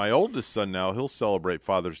day. No. And My oldest son now, he'll celebrate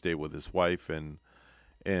Father's Day with his wife and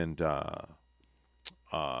their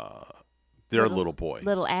little boy.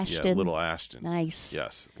 Little Ashton. Yeah, little Ashton. Nice.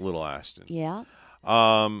 Yes, little Ashton. Yeah.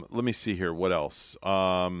 Let me see here. What else?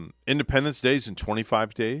 Independence Day's in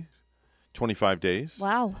 25 days. 25 days.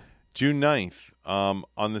 Wow. June 9th,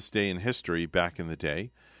 on this day in history, back in the day,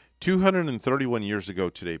 231 years ago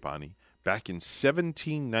today, Bonnie, back in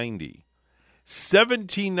 1790.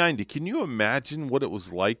 1790. Can you imagine what it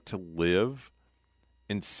was like to live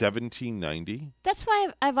in 1790? That's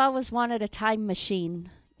why I've always wanted a time machine,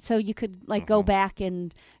 so you could go back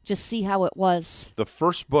and just see how it was. The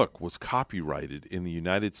first book was copyrighted in the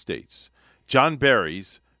United States. John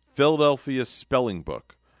Barry's Philadelphia Spelling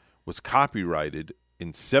Book was copyrighted in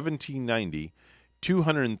 1790,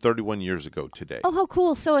 231 years ago today. Oh, how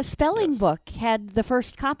cool. So a spelling book had the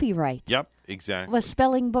first copyright. Yep, exactly. Was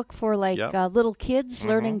spelling book for little kids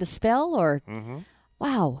learning to spell or?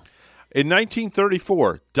 Wow. In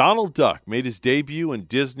 1934, Donald Duck made his debut in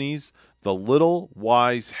Disney's The Little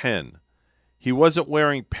Wise Hen. He wasn't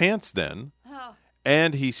wearing pants then,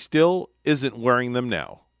 and he still isn't wearing them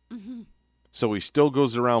now. Mm-hmm. So he still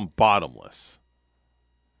goes around bottomless.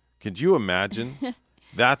 Could you imagine?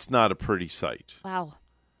 That's not a pretty sight. Wow.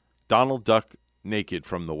 Donald Duck naked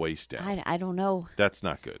from the waist down. I don't know. That's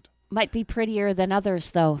not good. Might be prettier than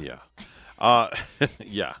others, though. Yeah.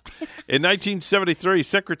 Yeah. In 1973,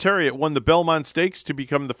 Secretariat won the Belmont Stakes to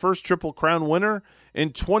become the first Triple Crown winner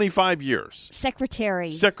in 25 years.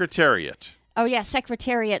 Secretariat. Oh, yeah,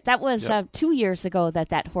 Secretariat. That was Yep. 2 years ago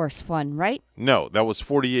that horse won, right? No, that was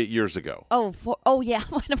 48 years ago. Oh, yeah.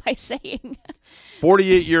 What am I saying?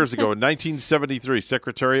 48 years ago, in 1973,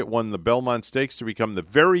 Secretariat won the Belmont Stakes to become the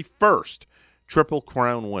very first Triple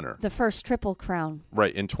Crown winner. The first Triple Crown.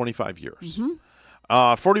 Right, in 25 years.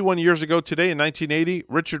 Mm-hmm. 41 years ago today, in 1980,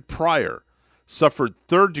 Richard Pryor suffered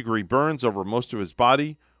third-degree burns over most of his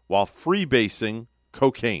body while freebasing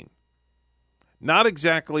cocaine. Not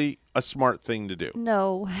exactly a smart thing to do.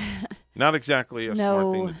 No. Not exactly a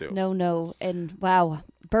smart thing to do. No. And, wow,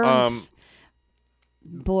 burns.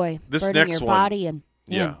 Boy, this burning next your one, body. And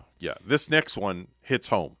Yeah. This next one hits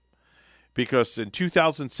home. Because in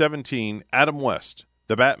 2017, Adam West,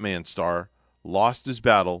 the Batman star, lost his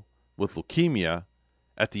battle with leukemia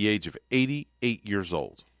at the age of 88 years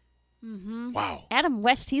old. Mm-hmm. Wow. Adam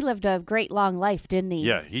West, he lived a great long life, didn't he?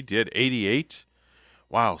 Yeah, he did. 88.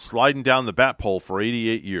 Wow, sliding down the bat pole for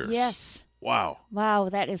 88 years. Yes. Wow. Wow,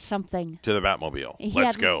 that is something. To the Batmobile. He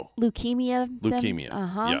Let's had go. Leukemia. Leukemia.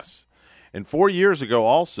 Uh-huh. Yes. And 4 years ago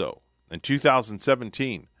also, in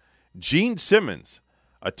 2017, Gene Simmons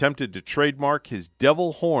attempted to trademark his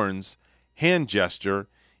devil horns hand gesture,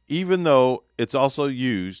 even though it's also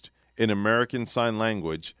used in American Sign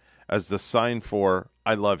Language as the sign for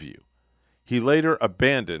I love you. He later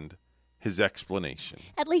abandoned his explanation.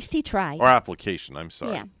 At least he tried. Or application, I'm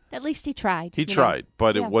sorry. Yeah, at least he tried. He tried,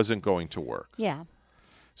 but it wasn't going to work. Yeah.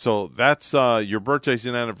 So that's your birthdays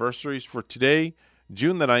and anniversaries for today,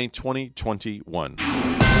 June the 9th, 2021.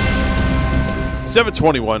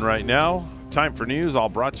 7:21 right now. Time for news, all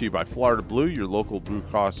brought to you by Florida Blue, your local Blue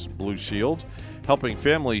Cross Blue Shield, helping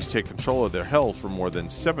families take control of their health for more than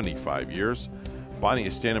 75 years. Bonnie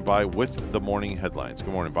is standing by with the morning headlines.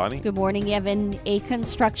 Good morning, Bonnie. Good morning, Evan. A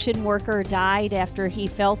construction worker died after he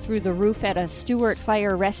fell through the roof at a Stewart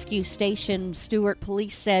Fire Rescue Station. Stewart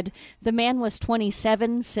police said the man was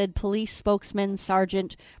 27, said police spokesman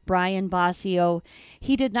Sergeant Brian Basio.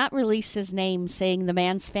 He did not release his name, saying the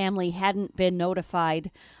man's family hadn't been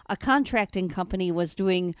notified. A contracting company was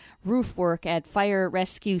doing roof work at Fire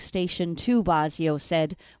Rescue Station 2, Basio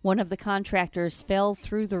said. One of the contractors fell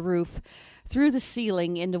through the roof, through the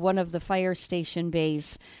ceiling into one of the fire station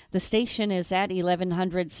bays. The station is at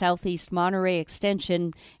 1100 Southeast Monterey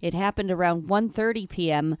Extension. It happened around 1:30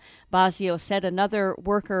 p.m. Basio said another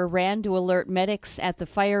worker ran to alert medics at the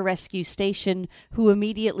fire rescue station, who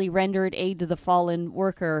immediately rendered aid to the fallen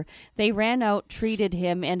worker. They ran out, treated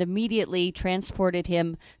him, and immediately transported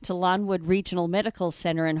him to Lawnwood Regional Medical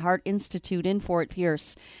Center and Heart Institute in Fort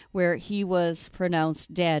Pierce, where he was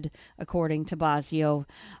pronounced dead, according to Basio.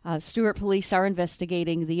 Stewart police are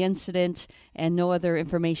investigating the incident, and no other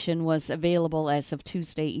information was available as of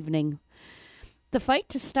Tuesday evening. The fight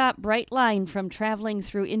to stop Brightline from traveling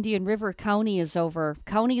through Indian River County is over.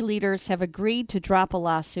 County leaders have agreed to drop a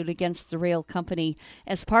lawsuit against the rail company.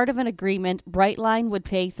 As part of an agreement, Brightline would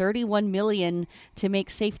pay $31 million to make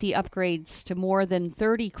safety upgrades to more than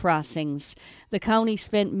 30 crossings. The county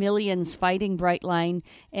spent millions fighting Brightline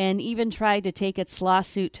and even tried to take its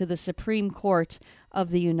lawsuit to the Supreme Court of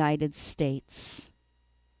the United States.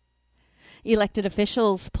 Elected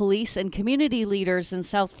officials, police, and community leaders in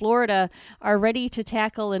South Florida are ready to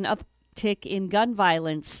tackle an uptick in gun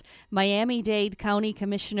violence. Miami-Dade County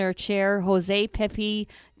Commissioner Chair Jose Pepe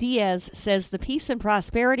Diaz says the Peace and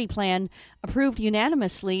Prosperity Plan, approved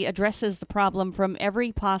unanimously, addresses the problem from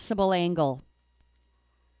every possible angle.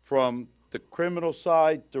 From the criminal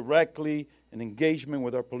side, directly, an engagement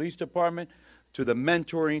with our police department, to the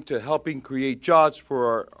mentoring, to helping create jobs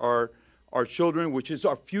for our children, which is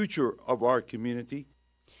our future of our community.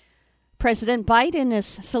 President Biden is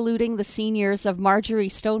saluting the seniors of Marjorie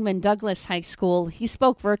Stoneman Douglas High School. He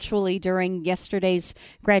spoke virtually during yesterday's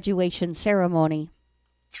graduation ceremony.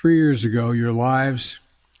 3 years ago, your lives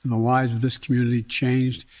and the lives of this community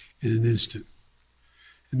changed in an instant.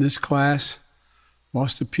 And this class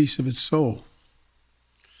lost a piece of its soul.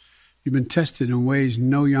 You've been tested in ways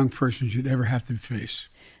no young person should ever have to face.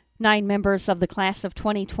 9 members of the class of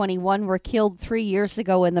 2021 were killed 3 years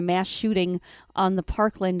ago in the mass shooting on the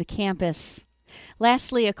Parkland campus.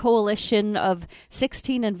 Lastly, a coalition of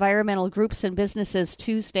 16 environmental groups and businesses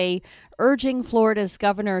Tuesday urging Florida's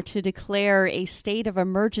governor to declare a state of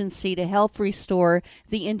emergency to help restore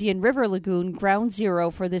the Indian River Lagoon, ground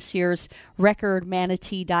zero for this year's record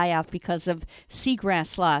manatee die-off because of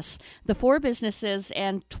seagrass loss. The 4 businesses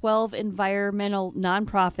and 12 environmental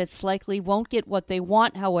nonprofits likely won't get what they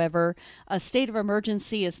want, however. A state of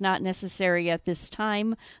emergency is not necessary at this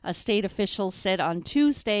time, a state official said on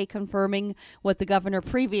Tuesday, confirming what the governor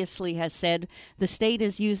previously has said. The state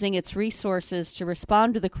is using its resources to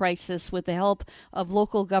respond to the crisis with the help of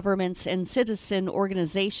local governments and citizen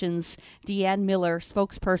organizations. Deanne Miller,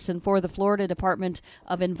 spokesperson for the Florida Department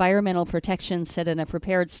of Environmental Protection, said in a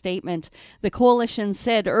prepared statement. The coalition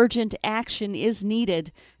said urgent action is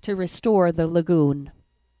needed to restore the lagoon.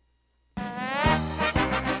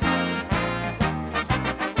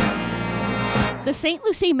 The St.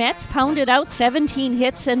 Lucie Mets pounded out 17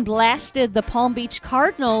 hits and blasted the Palm Beach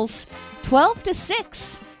Cardinals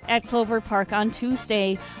 12-6 at Clover Park on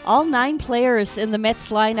Tuesday. All 9 players in the Mets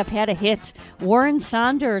lineup had a hit. Warren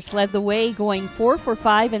Saunders led the way, going 4 for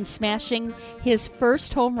 5 and smashing his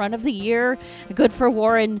first home run of the year. Good for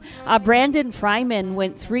Warren. Brandon Fryman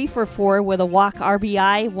went 3 for 4 with a walk,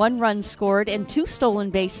 RBI, 1 run scored, and 2 stolen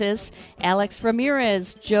bases. Alex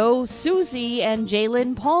Ramirez, Joe Suzy, and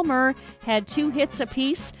Jalen Palmer had 2 hits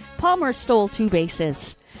apiece. Palmer stole 2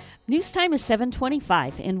 bases. News time is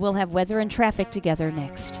 7:25, and we'll have weather and traffic together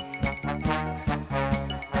next.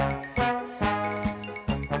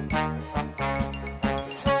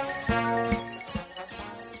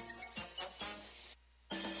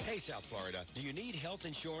 Hey, South Florida, do you need health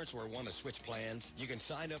insurance or want to switch plans? You can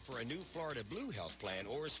sign up for a new Florida Blue health plan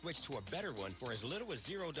or switch to a better one for as little as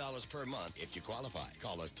 $0 per month if you qualify.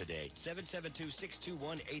 Call us today,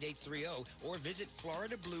 772-621-8830, or visit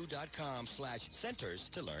floridablue.com/centers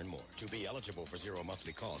to learn more. To be eligible for 0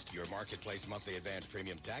 monthly cost, your marketplace monthly advance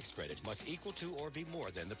premium tax credit must equal to or be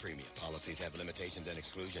more than the premium. Policies have limitations and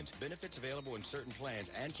exclusions. Benefits available in certain plans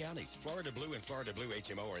and counties. Florida Blue and Florida Blue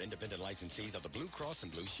HMO are independent licensees of the Blue Cross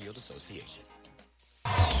and Blue Shield Association.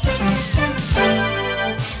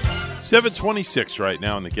 7:26 right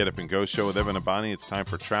now on the Get Up and Go show with Evan and Bonnie. It's time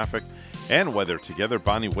for traffic and weather together.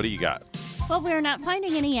 Bonnie, what do you got? Well, we're not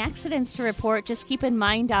finding any accidents to report. Just keep in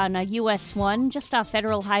mind on US 1, just off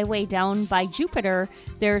Federal Highway down by Jupiter,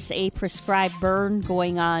 there's a prescribed burn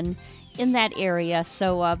going on in that area.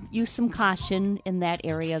 So use some caution in that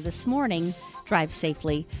area this morning. Drive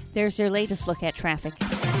safely. There's your latest look at traffic.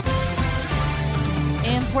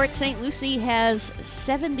 And Port St. Lucie has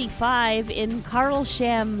 75 in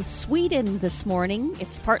Karlshamn, Sweden this morning.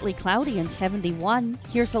 It's partly cloudy and 71.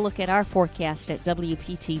 Here's a look at our forecast at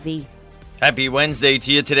WPTV. Happy Wednesday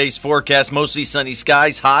to you. Today's forecast, mostly sunny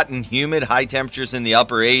skies, hot and humid, high temperatures in the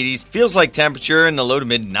upper 80s. Feels like temperature in the low to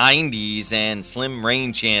mid 90s and slim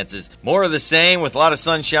rain chances. More of the same with a lot of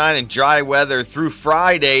sunshine and dry weather through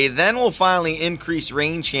Friday. Then we'll finally increase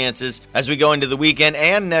rain chances as we go into the weekend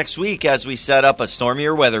and next week as we set up a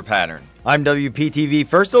stormier weather pattern. I'm WPTV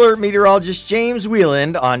First Alert Meteorologist James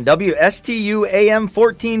Wieland on WSTU AM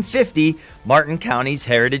 1450, Martin County's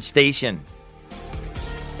Heritage Station.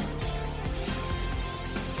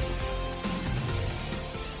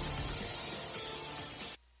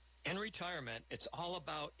 Retirement, it's all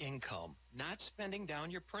about income, not spending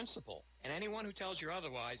down your principal. And anyone who tells you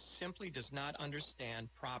otherwise simply does not understand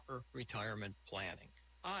proper retirement planning.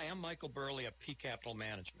 Hi, I'm Michael Burley of P Capital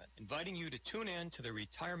Management, inviting you to tune in to the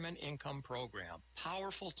Retirement Income Program.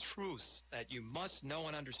 Powerful truths that you must know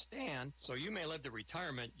and understand so you may live the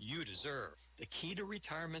retirement you deserve. The key to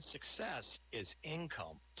retirement success is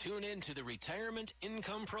income. Tune in to the Retirement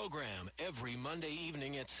Income Program every Monday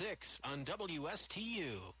evening at 6 on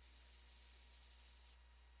WSTU.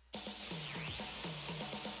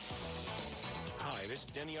 Hi, this is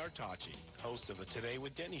Denny Artachi, host of the Today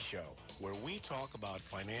with Denny show, where we talk about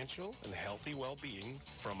financial and healthy well-being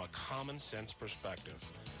from a common sense perspective.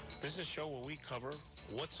 This is a show where we cover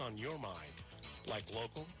what's on your mind, like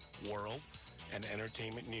local, world, and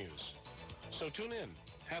entertainment news. So tune in,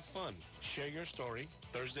 have fun, share your story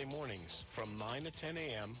Thursday mornings from 9 to 10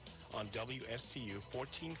 a.m. on WSTU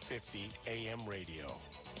 1450 AM radio.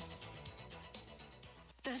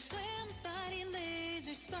 The Slim Body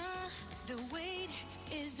Laser Spa, the wait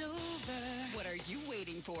is over. What are you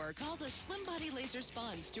waiting for? Call the Slim Body Laser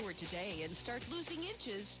Spa in Stewart today and start losing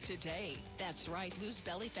inches today. That's right, lose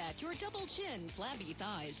belly fat, your double chin, flabby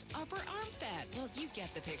thighs, upper arm fat. Well, you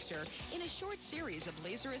get the picture. In a short series of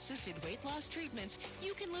laser-assisted weight loss treatments,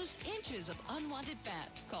 you can lose inches of unwanted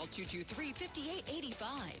fat. Call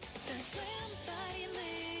 223-5885. The Slim Body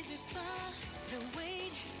Laser Spa, the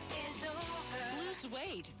wait is over. Lose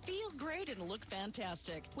weight, feel great, and look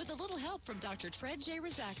fantastic with a little help from Dr. Fred J.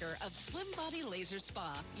 Rizacker of Slim Body Laser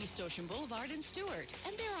Spa, East Ocean Boulevard in Stewart.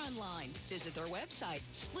 And they're online. Visit their website,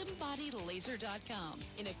 slimbodylaser.com.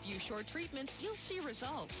 In a few short treatments, you'll see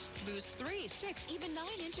results. Lose 3, 6, even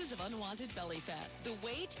 9 inches of unwanted belly fat. The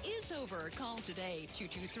wait is over. Call today,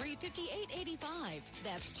 223-5885.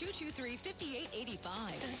 That's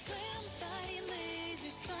 223-5885. The Slim Body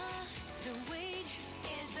Laser Spa, the wait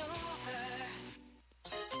is over.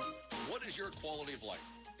 quality of life.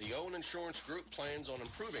 The Owen Insurance Group plans on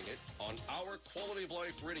improving it on Our Quality of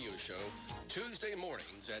Life radio show Tuesday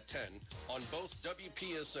mornings at 10 on both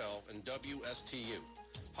WPSL and WSTU.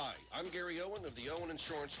 Hi, I'm Gary Owen of the Owen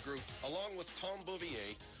Insurance Group. Along with Tom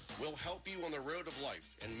Bouvier, we'll help you on the road of life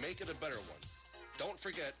and make it a better one. Don't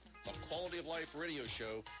forget the Quality of Life radio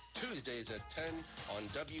show Tuesdays at 10 on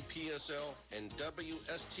WPSL and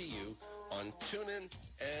WSTU on TuneIn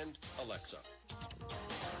and Alexa.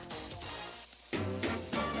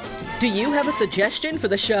 Do you have a suggestion for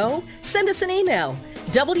the show? Send us an email,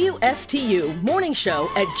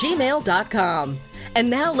 WSTUmorningshow@gmail.com. And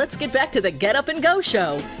now let's get back to the Get Up and Go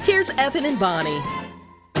show. Here's Evan and Bonnie.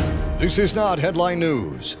 This is not headline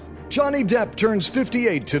news. Johnny Depp turns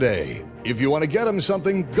 58 today. If you want to get him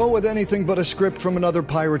something, go with anything but a script from another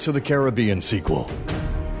Pirates of the Caribbean sequel.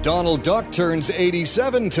 Donald Duck turns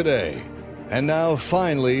 87 today. And now,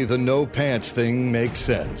 finally, the no pants thing makes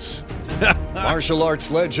sense. Martial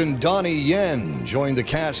arts legend Donnie Yen joined the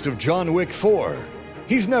cast of John Wick 4.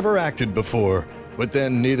 He's never acted before, but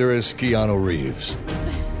then neither has Keanu Reeves.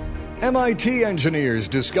 MIT engineers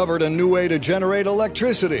discovered a new way to generate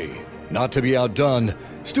electricity. Not to be outdone,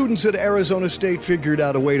 students at Arizona State figured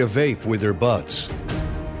out a way to vape with their butts.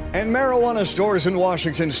 And marijuana stores in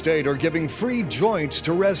Washington State are giving free joints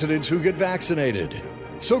to residents who get vaccinated.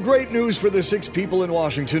 So great news for the 6 people in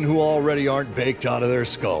Washington who already aren't baked out of their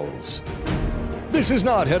skulls. This is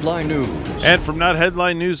not headline news. And from not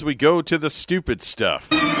headline news, we go to the stupid stuff.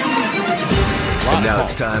 And now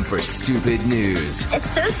it's time for Stupid News.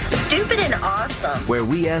 It's so stupid and awesome. Where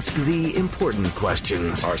we ask the important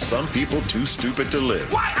questions. Are some people too stupid to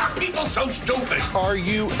live? Why are people so stupid? Are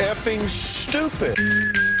you effing stupid?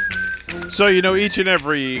 So, each and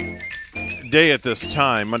every day at this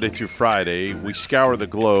time, Monday through Friday, we scour the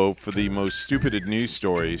globe for the most stupided news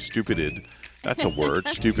stories. Stupided. That's a word.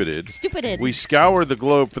 Stupided. Stupided. We scour the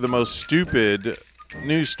globe for the most stupid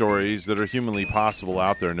news stories that are humanly possible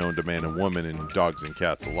out there, known to man and woman and dogs and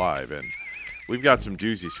cats alive. And we've got some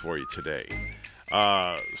doozies for you today.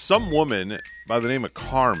 Some woman by the name of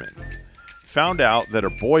Carmen found out that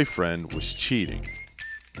her boyfriend was cheating.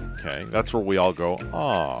 Okay, that's where we all go,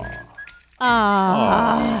 aww.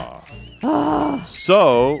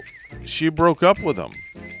 So she broke up with him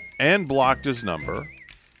and blocked his number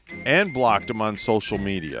and blocked him on social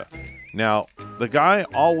media. Now, the guy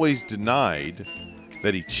always denied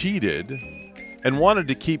that he cheated and wanted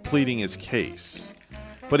to keep pleading his case.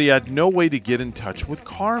 But he had no way to get in touch with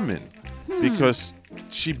Carmen because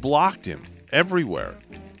she blocked him everywhere.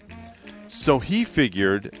 So he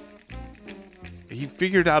figured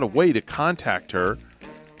out a way to contact her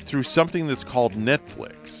through something that's called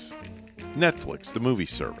Netflix. Netflix, the movie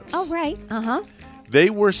service. Oh, right. Uh-huh. They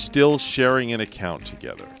were still sharing an account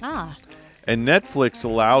together. And Netflix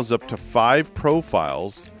allows up to 5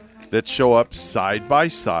 profiles that show up side by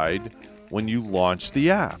side when you launch the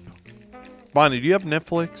app. Bonnie, do you have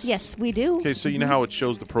Netflix? Yes, we do. Okay, so you know how it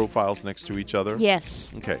shows the profiles next to each other? Yes.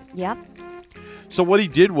 Okay. Yep. So what he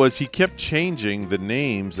did was he kept changing the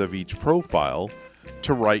names of each profile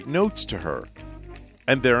to write notes to her.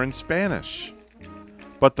 And they're in Spanish.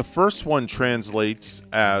 But the first one translates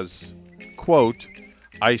as, quote,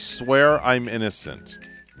 I swear I'm innocent.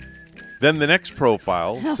 Then the next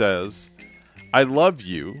profile says, I love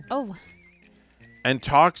you. Oh. And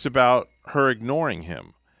talks about her ignoring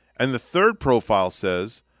him. And the third profile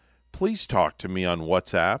says, please talk to me on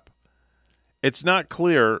WhatsApp. It's not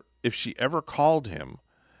clear if she ever called him,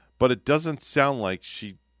 but it doesn't sound like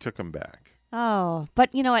she took him back. Oh,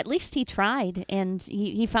 but at least he tried, and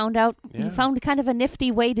he found out. Yeah. He found kind of a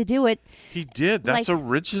nifty way to do it. He did. That's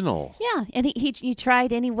original. Yeah, and he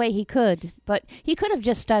tried any way he could, but he could have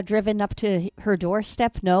just driven up to her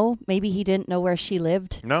doorstep. No, maybe he didn't know where she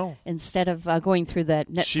lived. No, instead of going through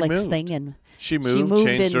that Netflix thing, and she moved,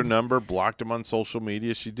 changed her number, blocked him on social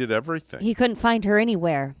media. She did everything. He couldn't find her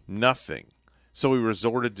anywhere. Nothing. So he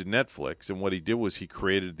resorted to Netflix, and what he did was he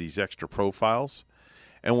created these extra profiles.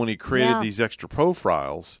 And when he created these extra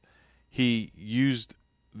profiles, he used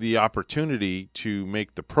the opportunity to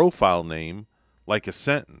make the profile name like a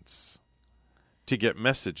sentence to get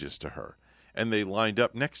messages to her. And they lined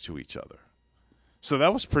up next to each other. So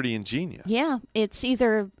that was pretty ingenious. Yeah, it's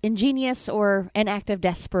either ingenious or an act of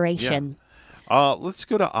desperation. Yeah. Let's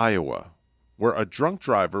go to Iowa, where a drunk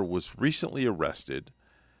driver was recently arrested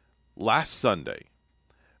last Sunday.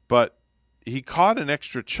 But he caught an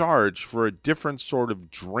extra charge for a different sort of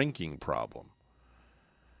drinking problem.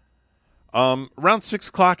 Around 6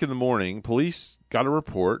 o'clock in the morning, police got a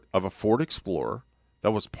report of a Ford Explorer that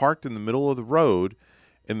was parked in the middle of the road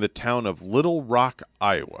in the town of Little Rock,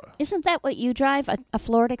 Iowa. Isn't that what you drive, a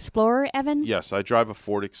Ford Explorer, Evan? Yes, I drive a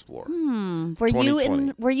Ford Explorer.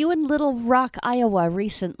 Were you in Little Rock, Iowa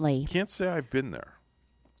recently? Can't say I've been there.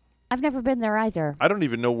 I've never been there either. I don't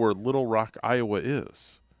even know where Little Rock, Iowa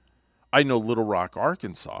is. I know Little Rock,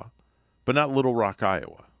 Arkansas, but not Little Rock,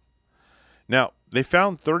 Iowa. Now, they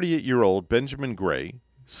found 38-year-old Benjamin Gray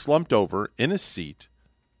slumped over in his seat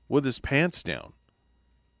with his pants down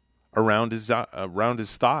around his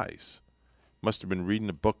thighs. Must have been reading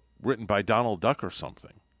a book written by Donald Duck or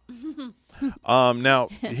something. Now,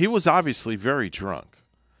 he was obviously very drunk.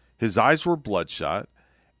 His eyes were bloodshot,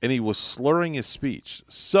 and he was slurring his speech.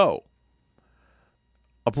 So,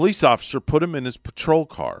 a police officer put him in his patrol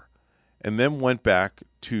car and then went back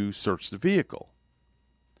to search the vehicle.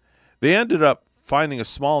 They ended up finding a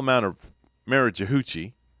small amount of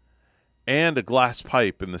marijuana and a glass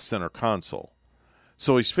pipe in the center console.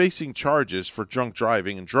 So he's facing charges for drunk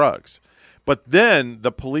driving and drugs. But then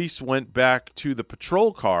the police went back to the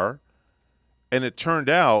patrol car, and it turned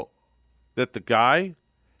out that the guy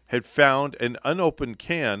had found an unopened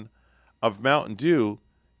can of Mountain Dew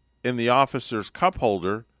in the officer's cup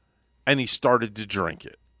holder, and he started to drink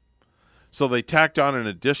it. So they tacked on an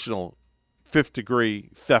additional fifth-degree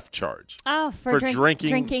theft charge for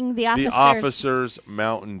drinking the officer's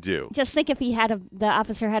Mountain Dew. Just think if the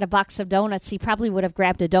officer had a box of donuts, he probably would have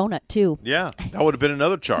grabbed a donut too. Yeah, that would have been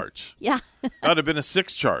another charge. Yeah. That would have been a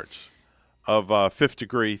 6th charge of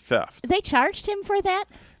fifth-degree theft. They charged him for that?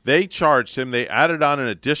 They charged him. They added on an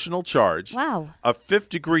additional charge of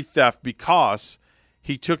fifth-degree theft because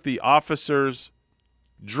he took the officer's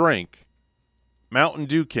drink, Mountain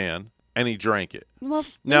Dew can, and he drank it. Well,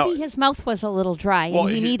 maybe his mouth was a little dry and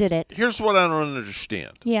he needed it. Here's what I don't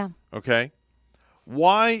understand. Yeah. Okay?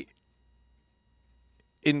 Why,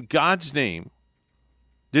 in God's name,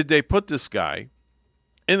 did they put this guy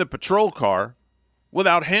in the patrol car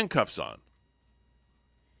without handcuffs on?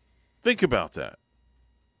 Think about that.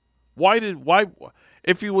 Why,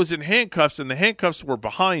 if he was in handcuffs and the handcuffs were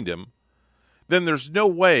behind him, then there's no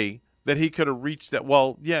way that he could have reached that.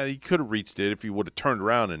 Well, yeah, he could have reached it if he would have turned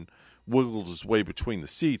around and wiggled his way between the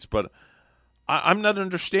seats, but I'm not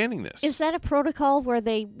understanding this. Is that a protocol where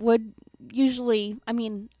they would usually,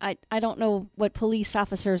 I don't know what police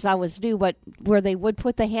officers always do, but where they would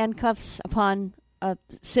put the handcuffs upon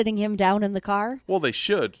sitting him down in the car? Well, they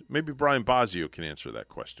should. Maybe Brian Bosio can answer that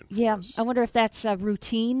question for us. I wonder if that's a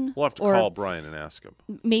routine. We'll have to call Brian and ask him.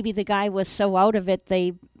 Maybe the guy was so out of it,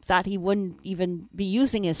 they thought he wouldn't even be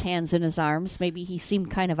using his hands and his arms. Maybe he seemed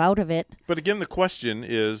kind of out of it. But again, the question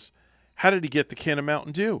is, how did he get the can of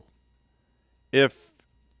Mountain Dew? If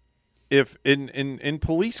in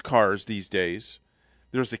police cars these days,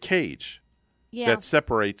 there's a cage that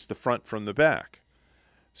separates the front from the back.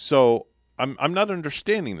 So I'm not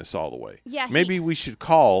understanding this all the way. Yeah, maybe we should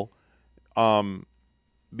call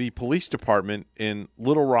the police department in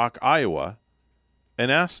Little Rock, Iowa,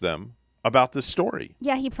 and ask them about this story.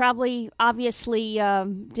 Yeah, he probably obviously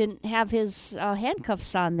didn't have his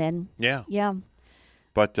handcuffs on then. Yeah. Yeah.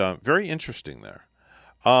 But very interesting there.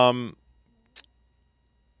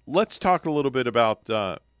 Let's talk a little bit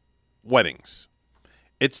about weddings.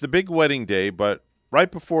 It's the big wedding day, but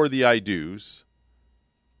right before the I-dos,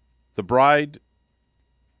 the bride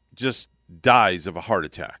just dies of a heart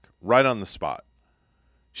attack right on the spot.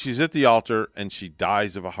 She's at the altar, and she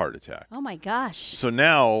dies of a heart attack. Oh, my gosh. So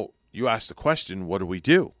now you ask the question, what do we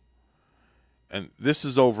do? And this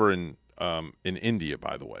is over in India,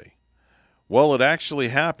 by the way. Well, it actually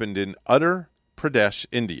happened in Uttar Pradesh,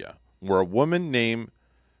 India, where a woman named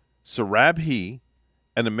Sarabhi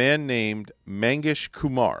and a man named Mangesh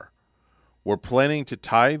Kumar were planning to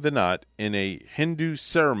tie the knot in a Hindu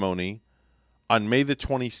ceremony on May the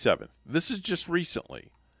 27th. This is just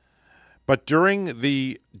recently. But during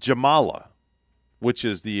the Jamala, which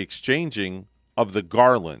is the exchanging of the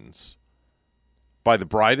garlands by the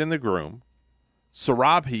bride and the groom,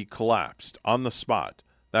 Sarabhi collapsed on the spot.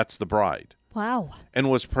 That's the bride. Wow.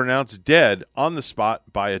 And was pronounced dead on the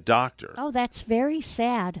spot by a doctor. Oh, that's very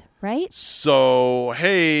sad, right? So,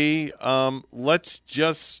 hey, let's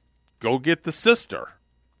just go get the sister,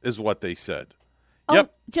 is what they said. Oh,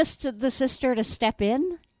 yep. Just the sister to step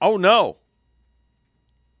in? Oh, no.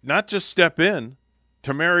 Not just step in,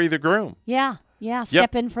 to marry the groom. Yeah,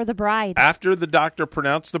 step in for the bride. After the doctor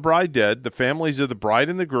pronounced the bride dead, the families of the bride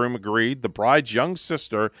and the groom agreed the bride's young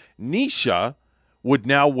sister, Nisha, would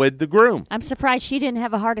now wed the groom. I'm surprised she didn't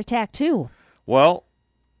have a heart attack, too. Well,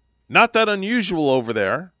 not that unusual over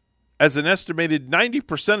there, as an estimated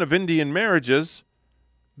 90% of Indian marriages,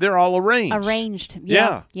 they're all arranged. Arranged,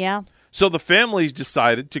 yeah. So the families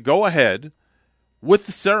decided to go ahead with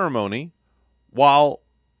the ceremony while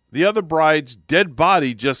the other bride's dead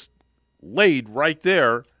body just laid right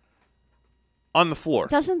there on the floor.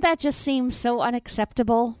 Doesn't that just seem so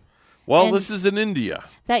unacceptable? Well, And this is in India.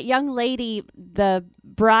 that young lady, the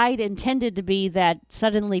bride intended to be, that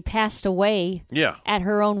suddenly passed away Yeah. at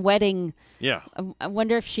her own wedding. Yeah. I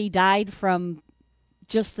wonder if she died from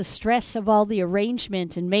just the stress of all the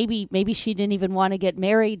arrangement, and maybe she didn't even want to get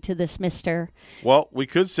married to this mister. Well, we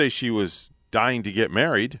could say she was dying to get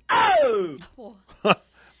married. Oh!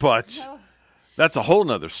 But that's a whole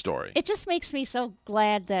nother story. It just makes me so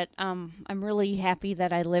glad that I'm really happy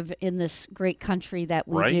that I live in this great country that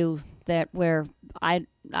we Right. do, that where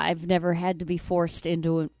I've never had to be forced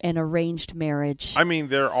into an arranged marriage. I mean,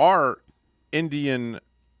 there are Indian,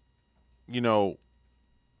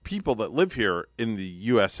 people that live here in the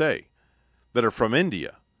USA that are from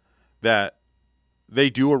India that they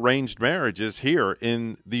do arranged marriages here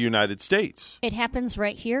in the United States. It happens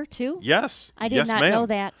right here, too? Yes. I did Yes, not ma'am. know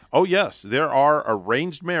that. Oh, yes. There are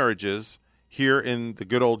arranged marriages here in the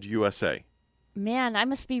good old USA. Man, I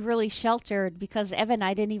must be really sheltered because, Evan,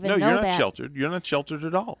 I didn't even No, know you're not that. sheltered. You're not sheltered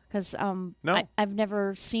at all. Because No. I've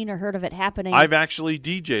never seen or heard of it happening. I've actually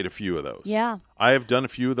DJ'd a few of those. Yeah. I have done a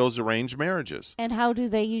few of those arranged marriages. And how do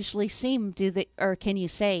they usually seem? Or can you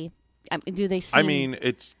say? Do they seem? I mean,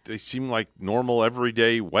 they seem like normal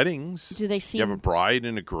everyday weddings. Do they seem? You have a bride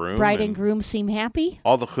and a groom. Bride and groom seem happy?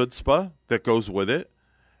 All the chutzpah that goes with it,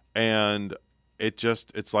 and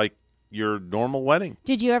it's like your normal wedding.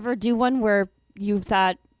 Did you ever do one where you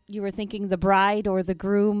thought you were thinking the bride or the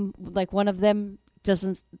groom, like one of them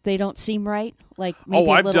they don't seem right? Like maybe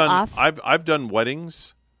a little off? I've done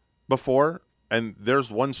weddings before, and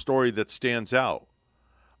there's one story that stands out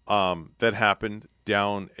that happened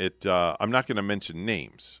down at I'm not going to mention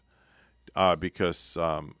names because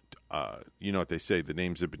you know what they say, the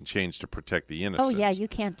names have been changed to protect the innocent. Oh yeah, you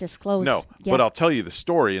can't disclose. No, Yeah. but I'll tell you the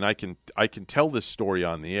story, and I can tell this story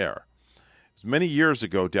on the air. It was many years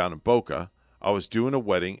ago down in Boca. I was doing a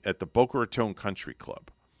wedding at the Boca Raton Country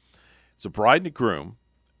Club. It's a bride and a groom,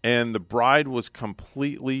 and the bride was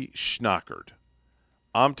completely schnockered.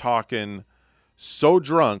 I'm talking so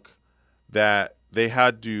drunk that they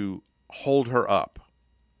had to hold her up.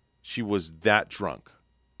 She was that drunk.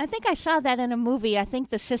 I think I saw that in a movie. I think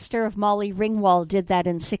the sister of Molly Ringwald did that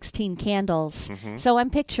in 16 Candles. Mhm. So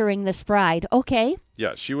I'm picturing this bride. Okay.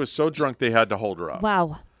 Yeah, she was so drunk they had to hold her up.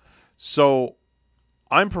 Wow. So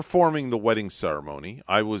I'm performing the wedding ceremony.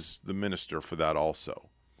 I was the minister for that also.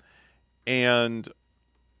 And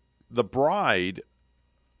the bride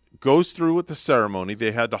goes through with the ceremony.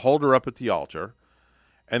 They had to hold her up at the altar.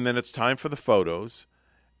 And then it's time for the photos.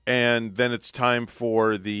 And then it's time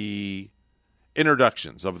for the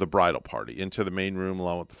introductions of the bridal party into the main room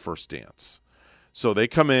along with the first dance. So they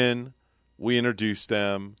come in, we introduce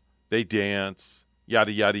them, they dance,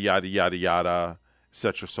 yada, yada, yada, yada, yada,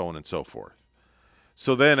 etc., so on and so forth.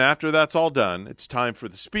 So then after that's all done, it's time for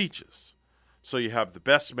the speeches. So you have the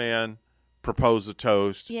best man propose a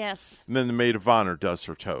toast. Yes. And then the maid of honor does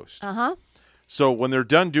her toast. Uh-huh. So when they're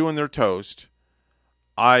done doing their toast,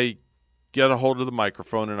 I get a hold of the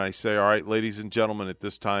microphone and I say, all right, ladies and gentlemen, at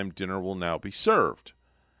this time, dinner will now be served.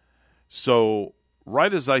 So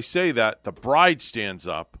right as I say that, the bride stands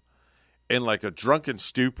up in like a drunken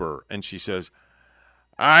stupor, and she says,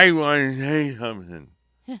 I want to say something.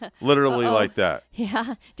 Literally Uh-oh. like that.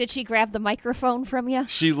 Yeah. Did she grab the microphone from you?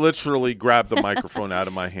 She literally grabbed the microphone out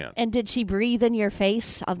of my hand. And did she breathe in your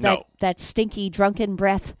face of No. that stinky drunken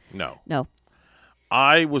breath? No. No.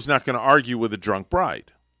 I was not going to argue with a drunk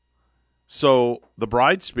bride. So the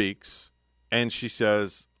bride speaks, and she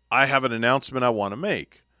says, I have an announcement I want to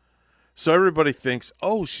make. So everybody thinks,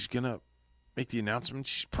 oh, she's going to make the announcement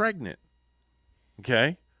she's pregnant.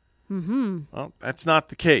 Okay? Mm-hmm. Well, that's not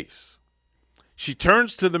the case. She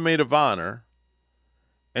turns to the maid of honor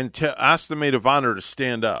and asks the maid of honor to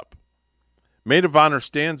stand up. Maid of honor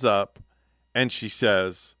stands up, and she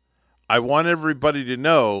says, I want everybody to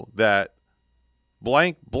know that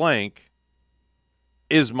blank blank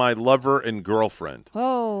is my lover and girlfriend.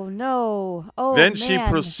 Oh, no. Oh, Then man. she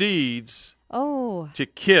proceeds Oh. to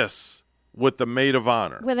kiss with the maid of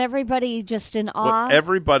honor. With everybody just in awe With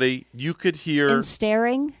everybody, you could hear and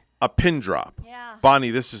staring. a pin drop. Yeah.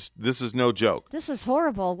 Bonnie, this is no joke. This is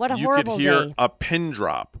horrible. What a You horrible could hear day. a pin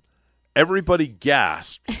drop. Everybody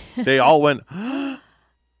gasped. They all went,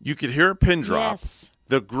 you could hear a pin drop. Yes.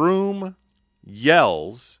 The groom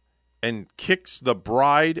yells and kicks the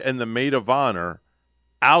bride and the maid of honor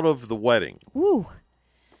out of the wedding. Woo.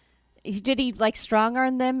 Did he like strong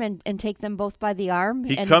arm them and take them both by the arm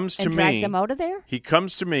He and, comes to and drag me. them out of there? He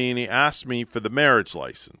comes to me and he asks me for the marriage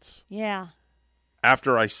license. Yeah.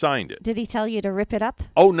 after I signed it. Did he tell you to rip it up?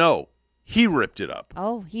 Oh, no. He ripped it up.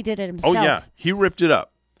 Oh, he did it himself. Oh, yeah. He ripped it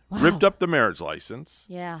up. Wow. Ripped up the marriage license.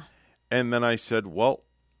 Yeah. And then I said, well,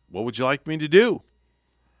 what would you like me to do?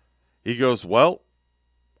 He goes, well,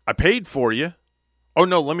 I paid for you. Oh,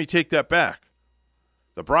 no, let me take that back.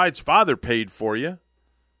 The bride's father paid for you.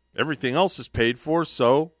 Everything else is paid for,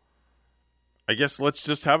 so I guess let's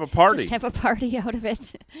just have a party. Just have a party out of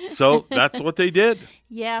it. So that's what they did.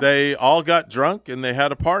 Yeah. They all got drunk and they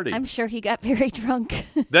had a party. I'm sure he got very drunk.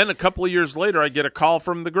 Then a couple of years later, I get a call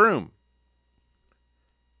from the groom.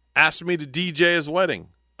 Asked me to DJ his wedding.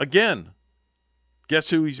 Again. Guess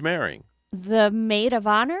who he's marrying? The maid of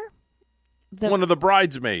honor? One of the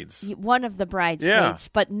bridesmaids. One of the bridesmaids,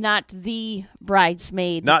 but not the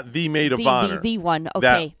bridesmaid. Not the maid of honor. The one,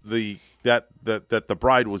 okay. That the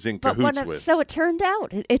bride was in cahoots with. So it turned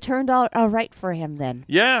out. It turned out all right for him then.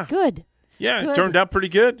 Yeah. Good. Yeah, Good. It turned out pretty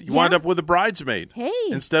good. You Yeah. wind up with a bridesmaid. Hey.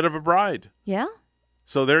 Instead of a bride. Yeah.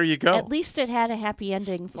 So there you go. At least it had a happy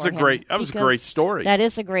ending for him. That was a great story. That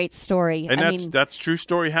is a great story. And that's true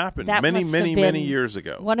story happened that many must have been many years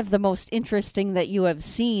ago. One of the most interesting that you have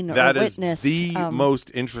seen That or is witnessed. the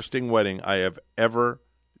most interesting wedding I have ever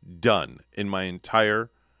done in my entire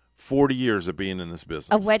 40 years of being in this business.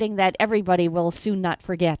 A wedding that everybody will soon not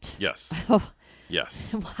forget. Yes. Oh.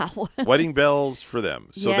 Yes. Wow. Wedding bells for them.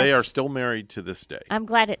 So Yes. they are still married to this day. I'm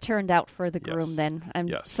glad it turned out for the groom then.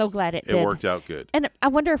 I'm so glad it did. It worked out good. And I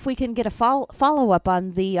wonder if we can get a follow-up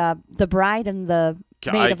on the bride and the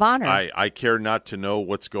maid of honor. I care not to know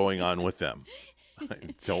what's going on with them. I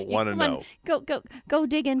don't want to know. Go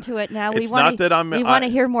dig into it now. It's not that I'm. We want to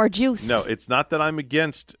hear more juice. No, it's not that I'm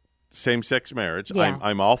against same-sex marriage. Yeah.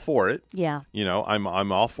 I'm all for it. Yeah. You know,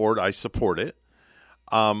 I'm all for it. I support it.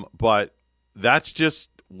 But that's just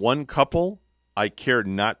one couple I care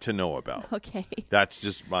not to know about. Okay. That's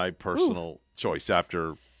just my personal choice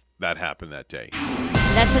after that happened that day.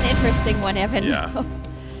 That's an interesting one, Evan. Yeah,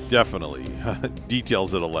 definitely.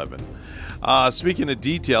 Details at 11. Speaking of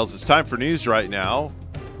details, it's time for news right now.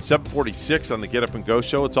 7:46 on the Get Up and Go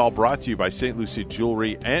show. It's all brought to you by St. Lucie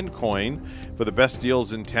Jewelry and Coin. For the best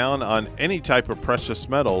deals in town on any type of precious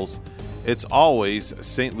metals, it's always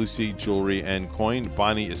St. Lucie Jewelry and Coin.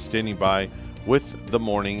 Bonnie is standing by with the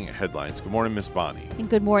morning headlines. Good morning, Miss Bonnie. And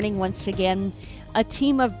good morning once again. A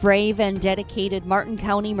team of brave and dedicated Martin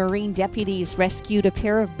County Marine deputies rescued a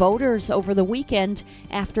pair of boaters over the weekend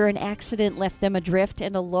after an accident left them adrift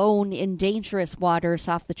and alone in dangerous waters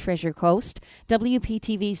off the Treasure Coast.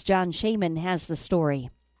 WPTV's John Shaman has the story.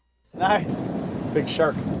 Nice. Big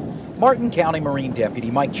shark. Martin County Marine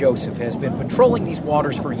Deputy Mike Joseph has been patrolling these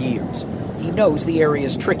waters for years. He knows the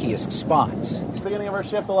area's trickiest spots. At the beginning of our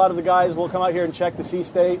shift, a lot of the guys will come out here and check the sea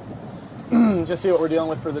state, just see what we're dealing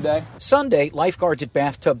with for the day. Sunday, lifeguards at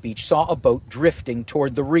Bathtub Beach saw a boat drifting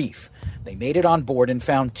toward the reef. They made it on board and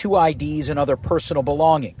found 2 IDs and other personal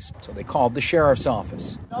belongings, so they called the sheriff's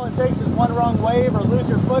office. All it takes is one wrong wave or lose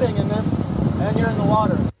your footing in this, and you're in the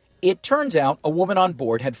water. It turns out a woman on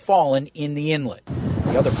board had fallen in the inlet.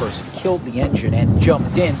 The other person killed the engine and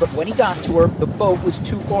jumped in, but when he got to her, the boat was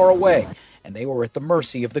too far away, and they were at the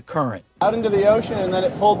mercy of the current. Out into the ocean, and then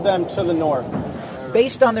it pulled them to the north.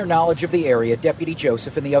 Based on their knowledge of the area, Deputy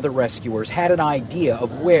Joseph and the other rescuers had an idea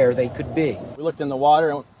of where they could be. We looked in the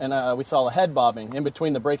water, and we saw a head bobbing in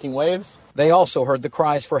between the breaking waves. They also heard the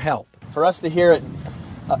cries for help. For us to hear it,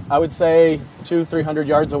 I would say 200-300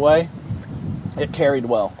 yards away, it carried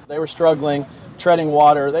well. They were struggling, treading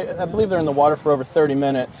water. I believe they're in the water for over 30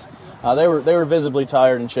 minutes. They were visibly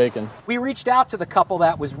tired and shaken. We reached out to the couple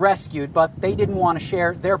that was rescued, but they didn't want to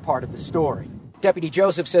share their part of the story. Deputy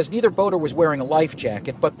Joseph says neither boater was wearing a life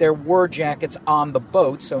jacket, but there were jackets on the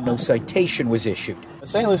boat, so no citation was issued. The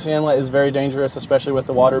St. Lucie Inlet is very dangerous, especially with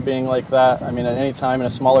the water being like that. I mean, at any time in a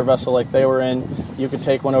smaller vessel like they were in, you could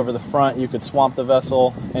take one over the front, you could swamp the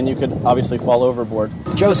vessel, and you could obviously fall overboard.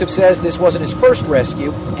 Joseph says this wasn't his first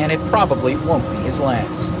rescue, and it probably won't be his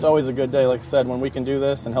last. It's always a good day, like I said, when we can do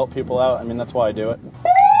this and help people out. I mean, that's why I do it.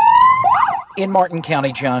 In Martin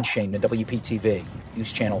County, John Shaman, WPTV,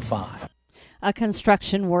 News Channel 5. A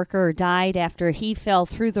construction worker died after he fell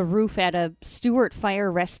through the roof at a Stewart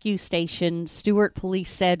Fire Rescue Station. Stewart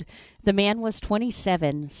police said the man was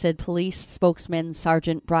 27, said police spokesman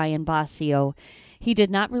Sergeant Brian Bossio. He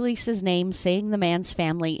did not release his name, saying the man's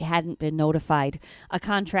family hadn't been notified. A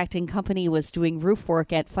contracting company was doing roof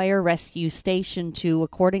work at Fire Rescue Station 2,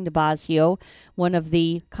 according to Basio. One of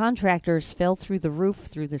the contractors fell through the roof,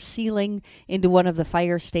 through the ceiling, into one of the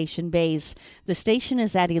fire station bays. The station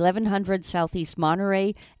is at 1100 Southeast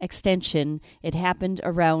Monterey Extension. It happened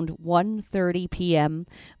around 1:30 p.m.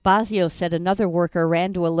 Basio said another worker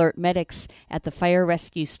ran to alert medics at the fire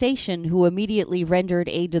rescue station, who immediately rendered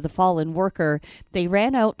aid to the fallen worker. They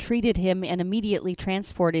ran out, treated him, and immediately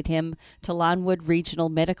transported him to Lawnwood Regional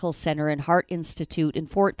Medical Center and Heart Institute in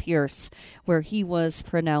Fort Pierce, where he was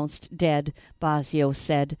pronounced dead, Basio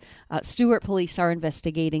said. Stewart police are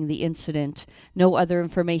investigating the incident. No other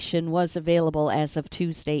information was available as of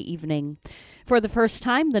Tuesday evening. For the first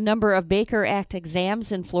time, the number of Baker Act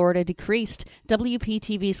exams in Florida decreased.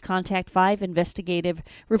 WPTV's Contact 5 investigative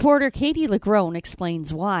reporter Katie Legrone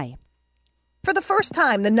explains why. For the first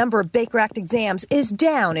time, the number of Baker Act exams is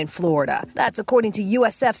down in Florida. That's according to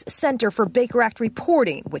USF's Center for Baker Act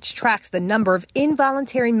Reporting, which tracks the number of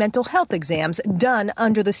involuntary mental health exams done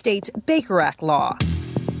under the state's Baker Act law.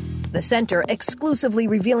 The center exclusively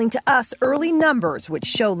revealing to us early numbers which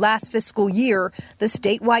show last fiscal year the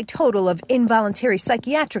statewide total of involuntary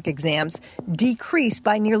psychiatric exams decreased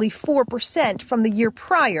by nearly 4% from the year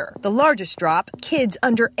prior. The largest drop, kids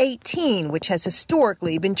under 18, which has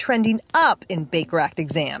historically been trending up in Baker Act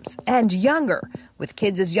exams, and younger, with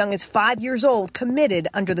kids as young as 5 years old committed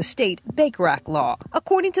under the state Baker Act law.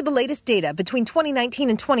 According to the latest data, between 2019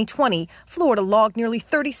 and 2020, Florida logged nearly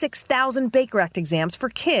 36,000 Baker Act exams for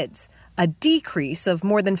kids, a decrease of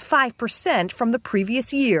more than 5% from the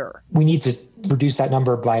previous year. We need to reduce that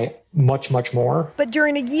number by much, much more. But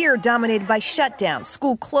during a year dominated by shutdowns,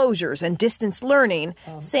 school closures, and distance learning,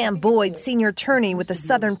 Sam Boyd, senior attorney with the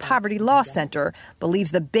Southern Poverty Law Center,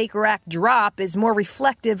 believes the Baker Act drop is more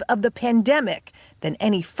reflective of the pandemic than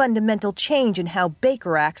any fundamental change in how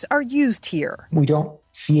Baker Acts are used here. We don't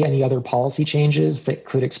see any other policy changes that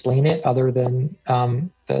could explain it other than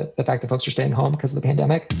the fact that folks are staying home because of the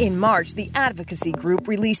pandemic. In March, the advocacy group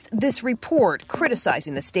released this report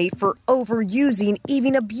criticizing the state for overusing,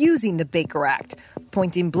 even abusing the Baker Act,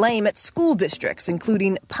 pointing blame at school districts,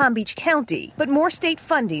 including Palm Beach County. But more state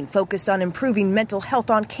funding focused on improving mental health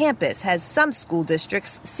on campus has some school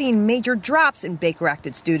districts seen major drops in Baker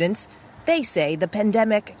Acted students. They say the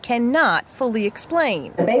pandemic cannot fully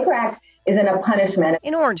explain. The Baker Act isn't a punishment.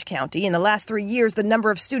 In Orange County, in the last 3 years, the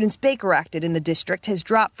number of students Baker Acted in the district has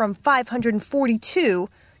dropped from 542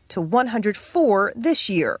 to 104 this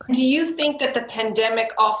year. Do you think that the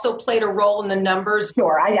pandemic also played a role in the numbers?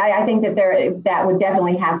 Sure. I think that that would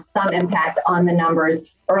definitely have some impact on the numbers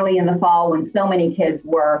early in the fall when so many kids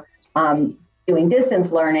were doing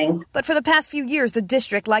distance learning. But for the past few years, the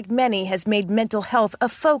district, like many, has made mental health a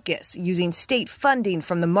focus, using state funding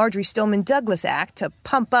from the Marjorie Stoneman Douglas Act to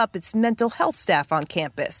pump up its mental health staff on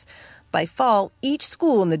campus. By fall, each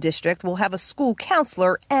school in the district will have a school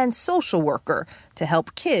counselor and social worker to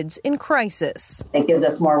help kids in crisis. It gives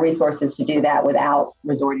us more resources to do that without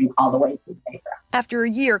resorting all the way to the Baker Act. After a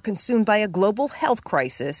year consumed by a global health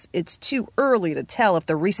crisis, it's too early to tell if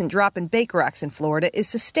the recent drop in Baker Acts in Florida is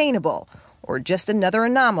sustainable or just another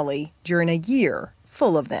anomaly during a year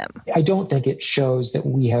full of them. I don't think it shows that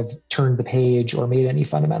we have turned the page or made any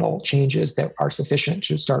fundamental changes that are sufficient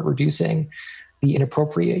to start reducing the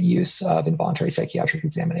inappropriate use of involuntary psychiatric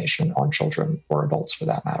examination on children or adults for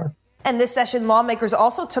that matter. And this session, lawmakers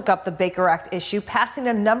also took up the Baker Act issue, passing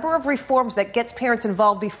a number of reforms that gets parents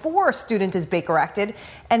involved before a student is Baker Acted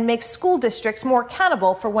and makes school districts more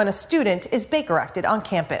accountable for when a student is Baker Acted on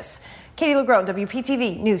campus. Katie Legrone,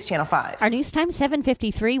 WPTV News Channel 5. Our news time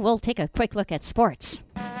 7:53. We'll take a quick look at sports.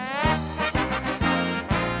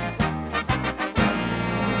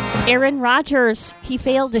 Aaron Rodgers, he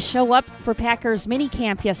failed to show up for Packers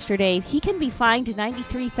minicamp yesterday. He can be fined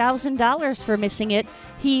 $93,000 for missing it.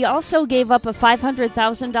 He also gave up a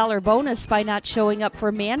 $500,000 bonus by not showing up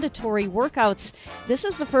for mandatory workouts. This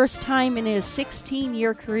is the first time in his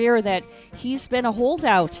 16-year career that he's been a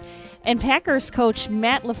holdout. And Packers coach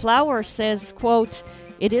Matt LaFleur says, quote,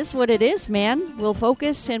 "It is what it is, man. We'll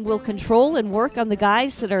focus and we'll control and work on the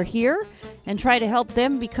guys that are here and try to help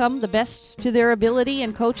them become the best to their ability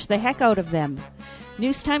and coach the heck out of them."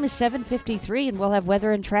 News time is 7:53, and we'll have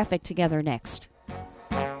weather and traffic together next.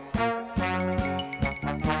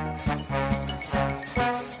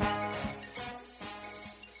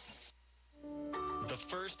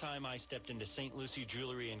 I stepped into St. Lucie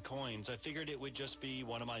Jewelry and Coins, I figured it would just be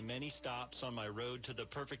one of my many stops on my road to the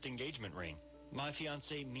perfect engagement ring. My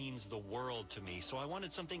fiancée means the world to me, so I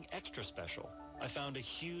wanted something extra special. I found a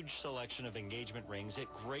huge selection of engagement rings at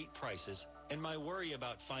great prices, and my worry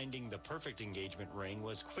about finding the perfect engagement ring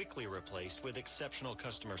was quickly replaced with exceptional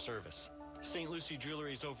customer service. St. Lucie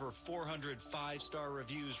Jewelry's over 400 5-star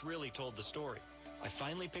reviews really told the story. I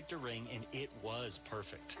finally picked a ring, and it was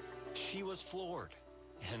perfect. She was floored.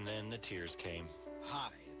 And then the tears came. Hi,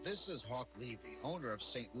 this is Hawk Levy, owner of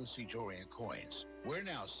St. Lucie Jewelry and Coins. We're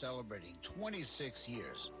now celebrating 26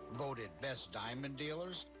 years, voted best diamond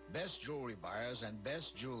dealers, best jewelry buyers, and best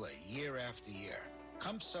jeweler year after year.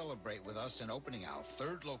 Come celebrate with us in opening our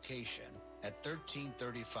third location at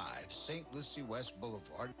 1335 St. Lucie West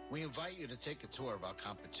Boulevard. We invite you to take a tour of our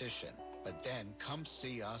competition, but then come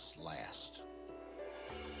see us last.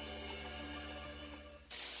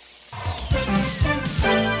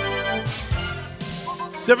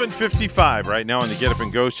 7:55 right now on the Get Up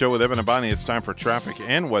and Go show with Evan and Bonnie. It's time for traffic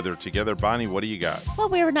and weather together. Bonnie, what do you got? Well,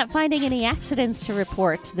 we were not finding any accidents to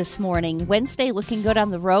report this morning. Wednesday looking good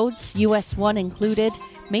on the roads, US 1 included.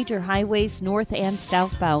 Major highways north and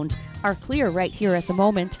southbound are clear right here at the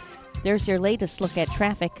moment. There's your latest look at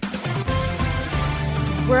traffic.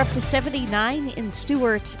 We're up to 79 in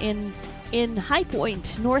Stuart. In High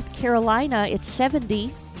Point, North Carolina, it's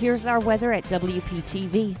 70. Here's our weather at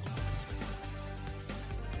WPTV.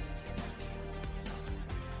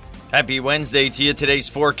 Happy Wednesday to you. Today's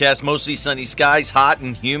forecast, mostly sunny skies, hot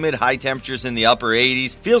and humid, high temperatures in the upper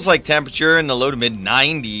 80s. Feels like temperature in the low to mid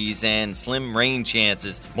 90s and slim rain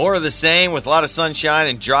chances. More of the same with a lot of sunshine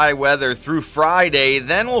and dry weather through Friday.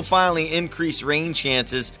 Then we'll finally increase rain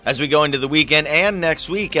chances as we go into the weekend and next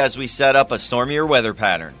week as we set up a stormier weather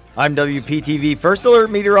pattern. I'm WPTV First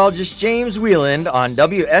Alert Meteorologist James Wheeland on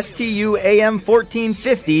WSTU AM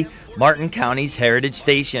 1450, Martin County's Heritage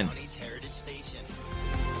Station.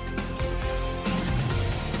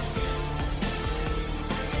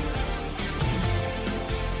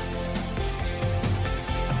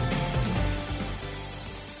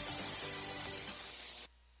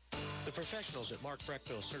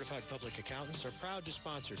 Certified Public Accountants are proud to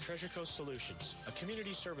sponsor Treasure Coast Solutions, a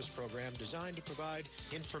community service program designed to provide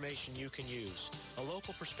information you can use, a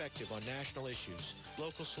local perspective on national issues,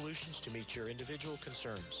 local solutions to meet your individual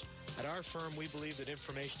concerns. At our firm, we believe that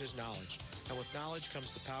information is knowledge, and with knowledge comes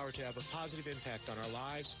the power to have a positive impact on our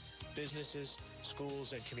lives, businesses,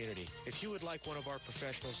 schools, and community. If you would like one of our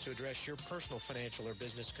professionals to address your personal financial or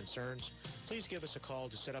business concerns, please give us a call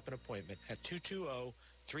to set up an appointment at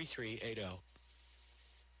 220-3380.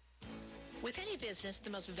 With any business, the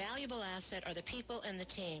most valuable asset are the people and the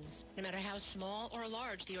teams, no matter how small or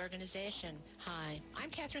large the organization. Hi, I'm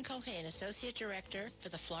Catherine Culhane, Associate Director for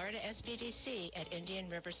the Florida SBDC at Indian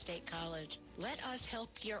River State College. Let us help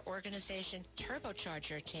your organization turbocharge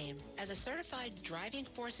your team. As a certified driving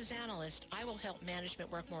forces analyst, I will help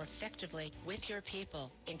management work more effectively with your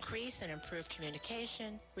people, increase and improve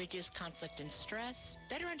communication, reduce conflict and stress,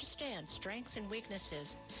 better understand strengths and weaknesses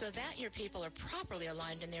so that your people are properly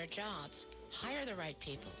aligned in their jobs. Hire the right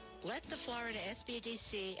people. Let the Florida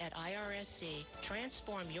SBDC at IRSC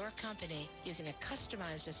transform your company using a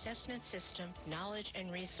customized assessment system, knowledge,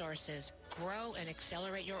 and resources. Grow and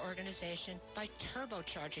accelerate your organization by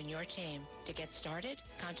turbocharging your team. To get started,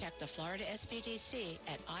 contact the Florida SBDC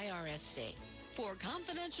at IRSC. For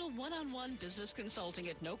confidential one-on-one business consulting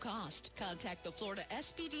at no cost, contact the Florida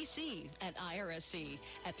SBDC at IRSC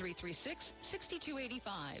at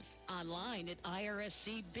 336-6285. Online at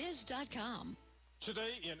irscbiz.com.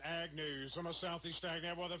 Today in Ag News, I'm a Southeast Ag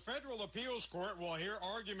Now. Well, the Federal Appeals Court will hear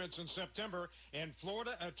arguments in September in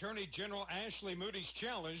Florida Attorney General Ashley Moody's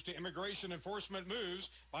challenge to immigration enforcement moves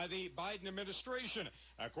by the Biden administration.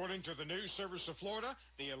 According to the News Service of Florida,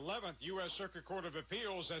 the 11th U.S. Circuit Court of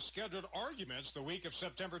Appeals has scheduled arguments the week of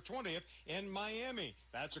September 20th in Miami.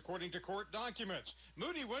 That's according to court documents.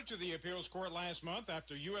 Moody went to the appeals court last month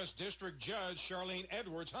after U.S. District Judge Charlene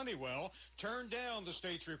Edwards Honeywell turned down the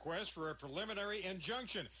state's request for a preliminary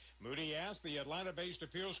injunction. Moody asked the Atlanta-based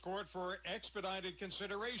appeals court for expedited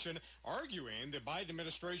consideration, arguing the Biden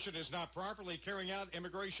administration is not properly carrying out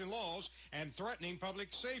immigration laws and threatening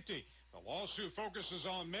public safety. The lawsuit focuses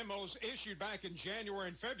on memos issued back in January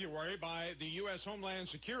and February by the U.S. Homeland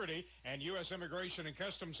Security and U.S. Immigration and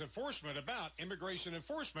Customs Enforcement about immigration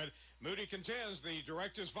enforcement. Moody contends the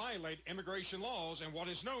directives violate immigration laws and what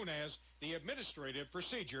is known as the Administrative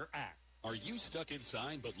Procedure Act. Are you stuck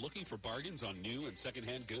inside but looking for bargains on new and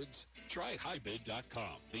secondhand goods? Try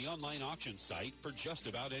HighBid.com, the online auction site for just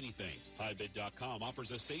about anything. HighBid.com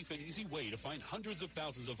offers a safe and easy way to find hundreds of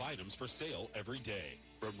thousands of items for sale every day.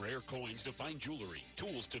 From rare coins to fine jewelry,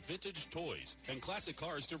 tools to vintage toys, and classic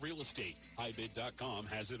cars to real estate, HighBid.com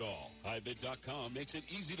has it all. HighBid.com makes it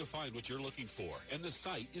easy to find what you're looking for, and the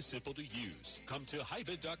site is simple to use. Come to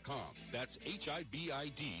HighBid.com, that's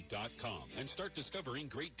HIBID.com, and start discovering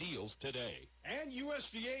great deals today. And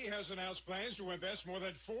USDA has announced plans to invest more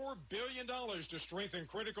than $4 billion to strengthen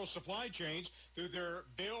critical supply chains through their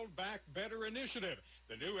Build Back Better initiative.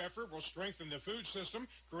 The new effort will strengthen the food system,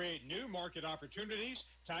 create new market opportunities,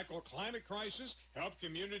 tackle climate crisis, help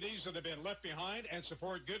communities that have been left behind, and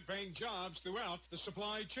support good-paying jobs throughout the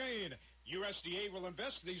supply chain. USDA will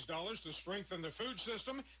invest these dollars to strengthen the food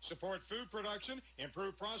system, support food production,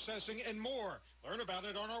 improve processing, and more. Learn about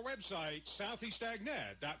it on our website,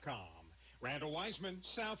 southeastagnet.com. Randall Wiseman,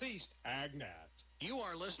 Southeast AgNet. You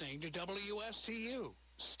are listening to WSTU,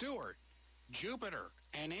 Stewart, Jupiter,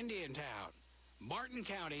 and Indiantown, Martin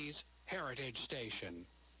County's Heritage Station.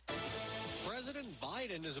 President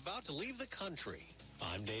Biden is about to leave the country.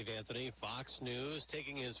 I'm Dave Anthony, Fox News,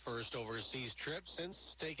 taking his first overseas trip since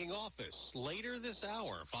taking office. Later this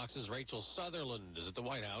hour, Fox's Rachel Sutherland is at the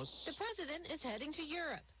White House. The president is heading to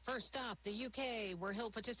Europe. First stop, the UK, where he'll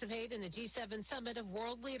participate in the G7 Summit of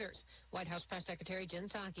World Leaders. White House Press Secretary Jen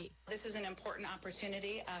Psaki. This is an important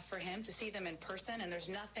opportunity for him to see them in person, and there's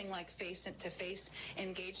nothing like face-to-face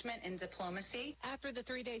engagement and diplomacy. After the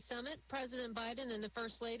three-day summit, President Biden and the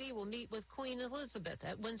First Lady will meet with Queen Elizabeth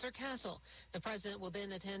at Windsor Castle. The president will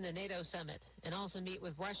then attend the NATO summit and also meet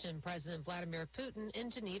with Russian President Vladimir Putin in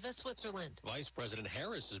Geneva, Switzerland. Vice President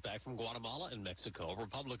Harris is back from Guatemala and Mexico.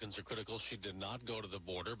 Republicans are critical she did not go to the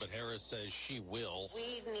border, but Harris says she will.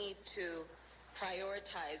 We need to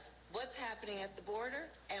prioritize what's happening at the border,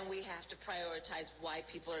 and we have to prioritize why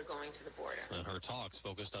people are going to the border. And her talks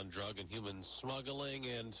focused on drug and human smuggling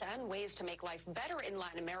and ways to make life better in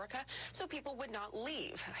Latin America so people would not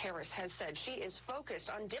leave. Harris has said she is focused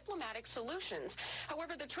on diplomatic solutions.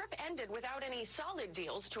 However, the trip ended without any solid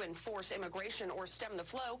deals to enforce immigration or stem the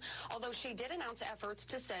flow, although she did announce efforts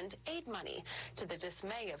to send aid money. To the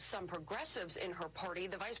dismay of some progressives in her party,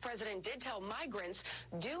 the vice president did tell migrants,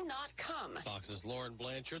 do not come. Fox's Lauren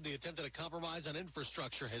Blanchard, the attempt at a compromise on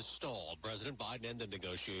infrastructure has stalled. President Biden ended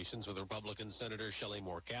negotiations with Republican Senator Shelley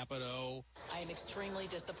Moore Capito. I am extremely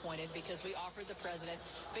disappointed because we offered the president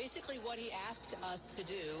basically what he asked us to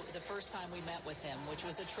do the first time we met with him, which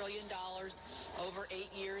was $1 trillion over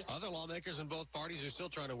 8 years. Other lawmakers in both parties are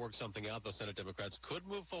still trying to work something out. The Senate Democrats could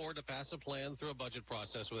move forward to pass a plan through a budget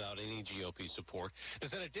process without any GOP support.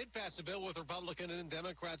 The Senate did pass a bill with Republican and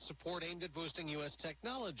Democrat support aimed at boosting U.S.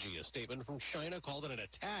 technology. A statement from China called it an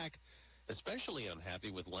attack. Especially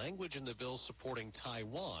unhappy with language in the bill supporting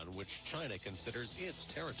Taiwan, which China considers its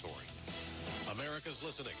territory. America's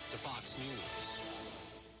listening to Fox News.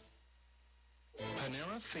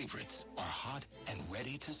 Panera favorites are hot and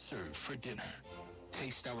ready to serve for dinner.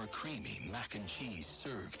 Taste our creamy mac and cheese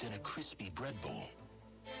served in a crispy bread bowl.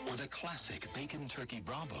 Or the classic bacon turkey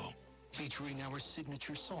bravo featuring our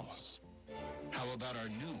signature sauce. How about our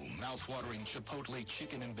new mouth-watering Chipotle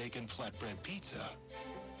chicken and bacon flatbread pizza?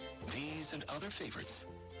 These and other favorites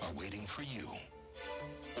are waiting for you.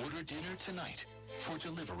 Order dinner tonight for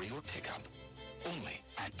delivery or pickup. Only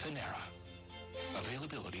at Panera.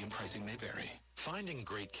 Availability and pricing may vary. Finding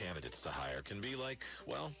great candidates to hire can be like,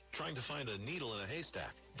 well, trying to find a needle in a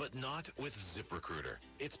haystack, but not with ZipRecruiter.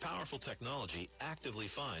 Its powerful technology actively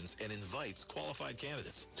finds and invites qualified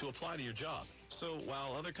candidates to apply to your job. So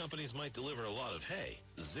while other companies might deliver a lot of hay,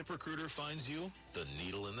 ZipRecruiter finds you the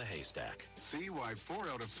needle in the haystack. See why 4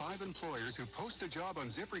 out of 5 employers who post a job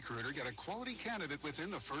on ZipRecruiter get a quality candidate within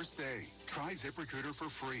the first day. Try ZipRecruiter for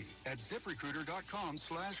free at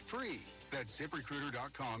ZipRecruiter.com/free. That's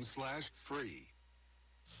ZipRecruiter.com/free.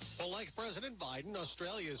 Well, like President Biden,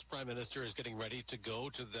 Australia's Prime Minister is getting ready to go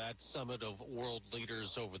to that summit of world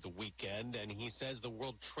leaders over the weekend, and he says the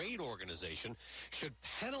World Trade Organization should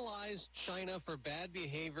penalize China for bad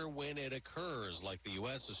behavior when it occurs. Like the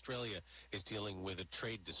U.S., Australia is dealing with a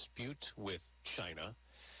trade dispute with China.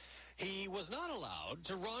 He was not allowed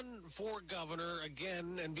to run for governor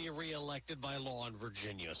again and be reelected by law in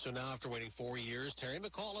Virginia. So now, after waiting 4 years, Terry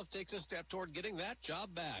McAuliffe takes a step toward getting that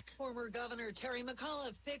job back. Former Governor Terry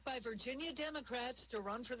McAuliffe picked by Virginia Democrats to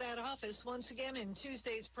run for that office once again in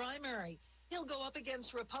Tuesday's primary. He'll go up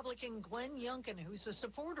against Republican Glenn Youngkin, who's a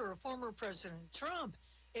supporter of former President Trump.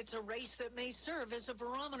 It's a race that may serve as a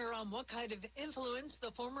barometer on what kind of influence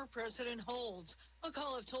the former president holds.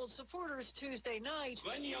 McAuliffe told supporters Tuesday night,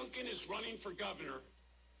 Glenn Youngkin is running for governor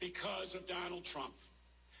because of Donald Trump.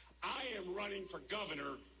 I am running for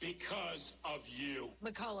governor because of you.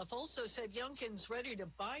 McAuliffe also said Youngkin's ready to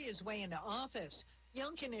buy his way into office.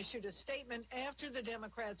 Youngkin issued a statement after the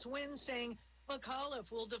Democrats' win saying McAuliffe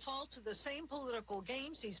will default to the same political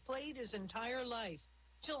games he's played his entire life.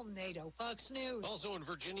 Jill Nato, Fox News. Also in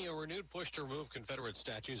Virginia, a renewed push to remove Confederate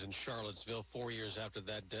statues in Charlottesville 4 years after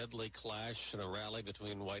that deadly clash in a rally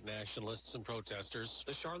between white nationalists and protesters.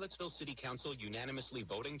 The Charlottesville City Council unanimously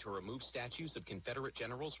voting to remove statues of Confederate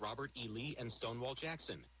generals Robert E. Lee and Stonewall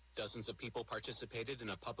Jackson. Dozens of people participated in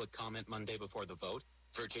a public comment Monday before the vote.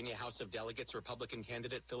 Virginia House of Delegates Republican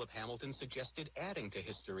candidate Philip Hamilton suggested adding to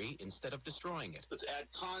history instead of destroying it. Let's add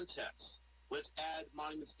context. Let's add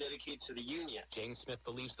monuments dedicated to the Union. Jane Smith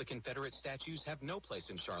believes the Confederate statues have no place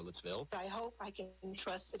in Charlottesville. I hope I can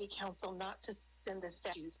trust City Council not to send the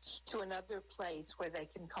statues to another place where they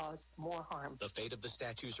can cause more harm. The fate of the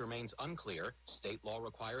statues remains unclear. State law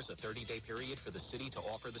requires a 30-day period for the city to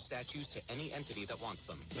offer the statues to any entity that wants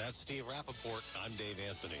them. That's Steve Rappaport. I'm Dave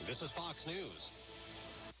Anthony. This is Fox News.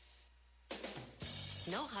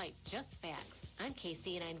 No hype, just facts. I'm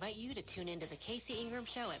Casey, and I invite you to tune into the Casey Ingram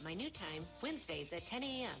Show at my new time, Wednesdays at 10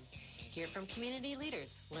 a.m. Hear from community leaders,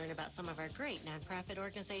 learn about some of our great nonprofit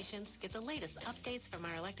organizations, get the latest updates from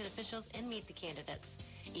our elected officials, and meet the candidates.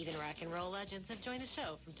 Even rock and roll legends have joined the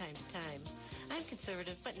show from time to time. I'm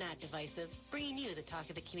conservative but not divisive, bringing you the talk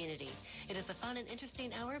of the community. It is a fun and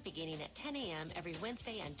interesting hour beginning at 10 a.m. every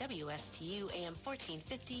Wednesday on WSTU AM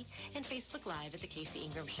 1450 and Facebook Live at the Casey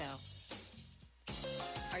Ingram Show.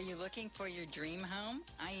 Are you looking for your dream home?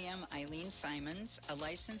 I am Eileen Simons, a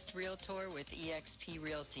licensed realtor with eXp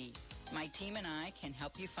Realty. My team and I can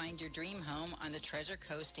help you find your dream home on the Treasure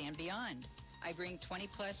Coast and beyond. I bring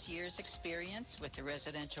 20-plus years experience with the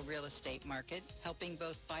residential real estate market, helping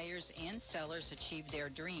both buyers and sellers achieve their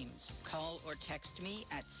dreams. Call or text me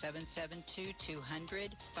at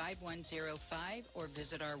 772-200-5105 or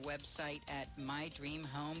visit our website at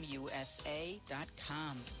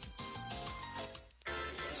mydreamhomeusa.com.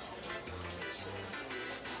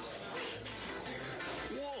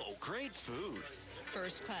 Whoa, great food.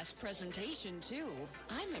 First-class presentation, too.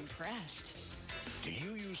 I'm impressed. Do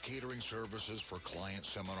you use catering services for client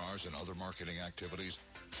seminars and other marketing activities?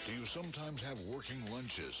 Do you sometimes have working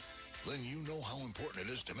lunches? Then you know how important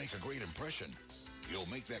it is to make a great impression. You'll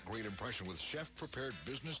make that great impression with chef-prepared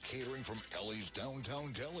business catering from Ellie's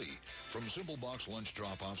Downtown Deli. From simple box lunch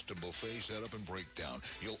drop-offs to buffet setup and breakdown,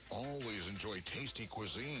 you'll always enjoy tasty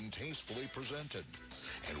cuisine tastefully presented.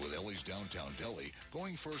 And with Ellie's Downtown Deli,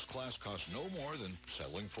 going first class costs no more than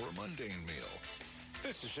settling for a mundane meal.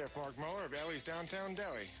 This is Chef Mark Muller of Ellie's Downtown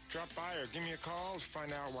Deli. Drop by or give me a call to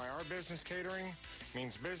find out why our business catering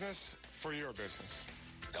means business for your business.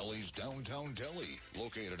 Ellie's Downtown Deli,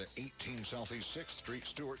 located at 18 Southeast 6th Street,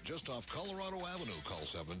 Stewart, just off Colorado Avenue. Call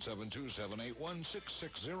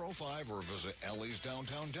 772-781-6605 or visit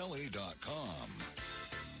elliesdowntowndeli.com.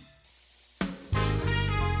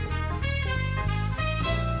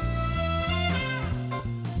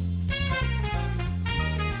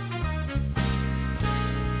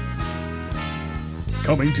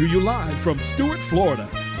 Coming to you live from Stewart, Florida,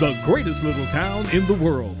 the greatest little town in the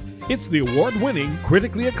world. It's the award-winning,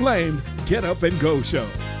 critically acclaimed Get Up and Go show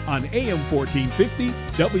on AM 1450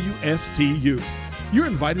 WSTU. You're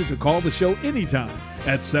invited to call the show anytime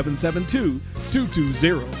at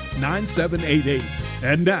 772-220-9788.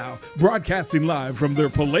 And now, broadcasting live from their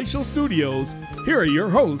palatial studios, here are your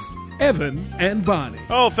hosts, Evan and Bonnie.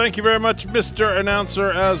 Oh, thank you very much, Mr.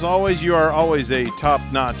 Announcer. As always, you are always a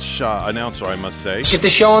top-notch announcer, I must say. Get the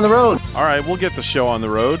show on the road. All right, we'll get the show on the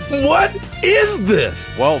road. What is this?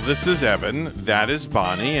 Well, this is Evan, that is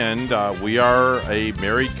Bonnie, and we are a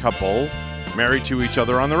married couple married to each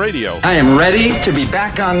other on the radio. I am ready to be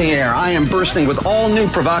back on the air. I am bursting with all new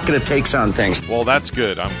provocative takes on things. Well, that's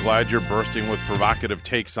good. I'm glad you're bursting with provocative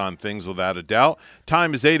takes on things, without a doubt.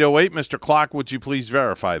 Time is 8:08. Mr. Clock, would you please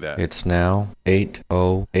verify that? It's now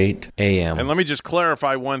 8:08 a.m. And let me just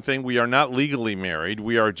clarify one thing. We are not legally married.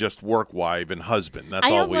 We are just work wife and husband. That's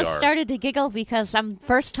all we are. I almost started to giggle because some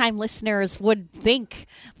first-time listeners would think,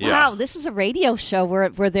 wow, this is a radio show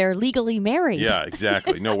where they're legally married. Yeah,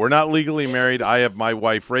 exactly. No, we're not legally married. I have my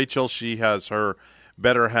wife, Rachel. She has her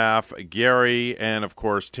better half, Gary, and, of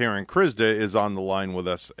course, Taryn Kryzda is on the line with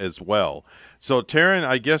us as well. So, Taryn,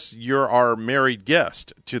 I guess you're our married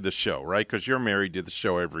guest to the show, right? Because you're married to the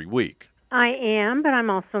show every week. I am, but I'm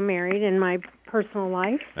also married, and my personal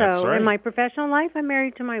life. That's So right. in my professional life, I'm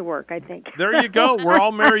married to my work, I think. There you go. We're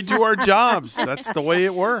all married to our jobs. That's the way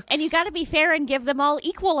it works. And you got to be fair and give them all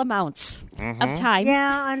equal amounts of time.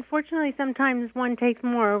 Yeah, unfortunately, sometimes one takes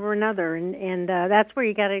more over another, and that's where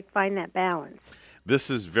you got to find that balance. This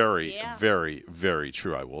is very, very, very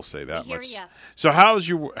true. I will say that much. ya. So,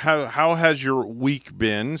 how has your week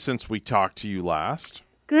been since we talked to you last?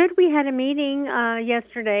 Good. We had a meeting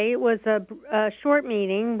yesterday. It was a short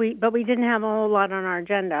meeting, but we didn't have a whole lot on our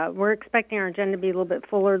agenda. We're expecting our agenda to be a little bit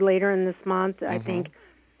fuller later in this month. I think,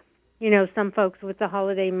 some folks with the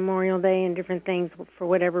holiday, Memorial Day, and different things, for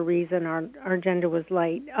whatever reason, our agenda was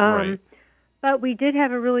light. Right. But we did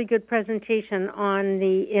have a really good presentation on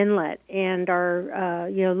the inlet and our,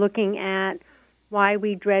 looking at why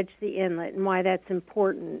we dredge the inlet and why that's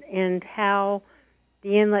important and how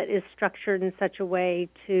the inlet is structured in such a way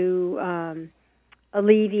to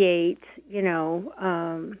alleviate,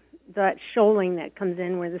 that shoaling that comes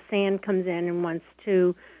in where the sand comes in and wants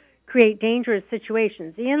to create dangerous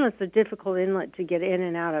situations. The inlet's a difficult inlet to get in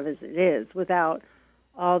and out of as it is without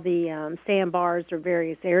all the sandbars or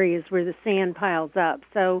various areas where the sand piles up.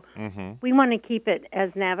 So we want to keep it as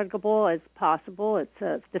navigable as possible. It's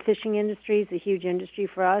the fishing industry is a huge industry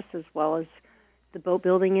for us, as well as the boat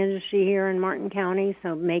building industry here in Martin County.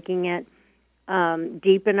 So making it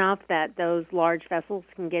deep enough that those large vessels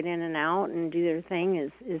can get in and out and do their thing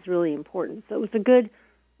is really important. So it was a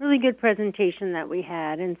really good presentation that we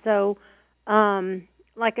had. And so,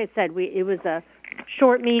 like I said, it was a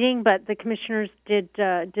short meeting, but the commissioners did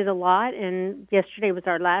a lot. And yesterday was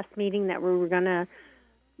our last meeting that we were going to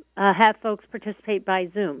have folks participate by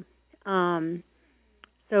Zoom.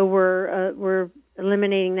 So we're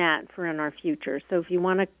eliminating that for in our future. So if you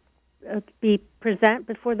want to be present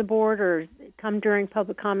before the board or come during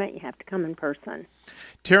public comment, you have to come in person.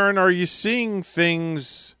 Taryn, are you seeing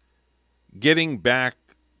things getting back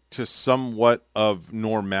to somewhat of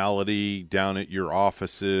normality down at your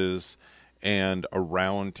offices and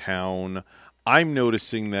around town? I'm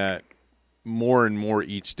noticing that more and more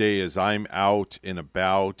each day as I'm out and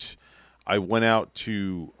about. I went out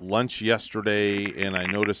to lunch yesterday, and I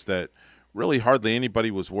noticed that really hardly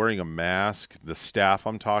anybody was wearing a mask, the staff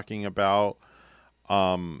I'm talking about.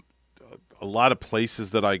 A lot of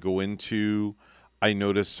places that I go into, I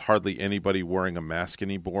notice hardly anybody wearing a mask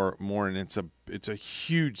anymore, and it's a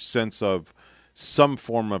huge sense of some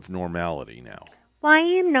form of normality now. Well, I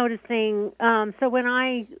am noticing, so when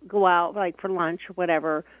I go out, like for lunch or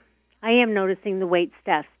whatever, I am noticing the wait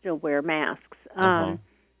staff still wear masks.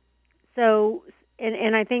 So,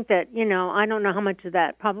 and I think that, I don't know how much of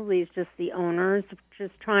that probably is just the owners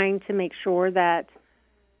just trying to make sure that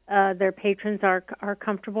their patrons are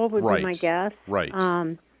comfortable would be my guess. Right.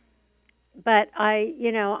 But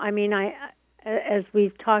as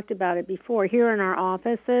we've talked about it before, here in our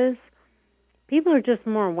offices, people are just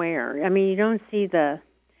more aware. I mean, you don't see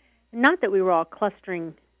not that we were all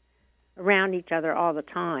clustering around each other all the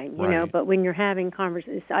time, but when you're having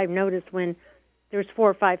conversations, I've noticed when there's 4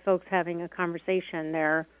 or 5 folks having a conversation,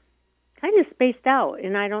 they're kind of spaced out.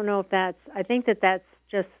 And I don't know if I think that's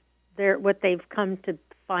just what they've come to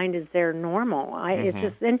find is their normal. It's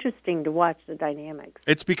just interesting to watch the dynamics.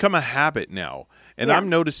 It's become a habit now. And I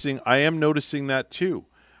am noticing that too.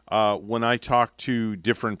 When I talk to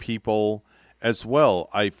different people as well,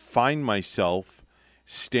 I find myself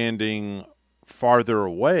standing farther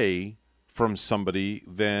away from somebody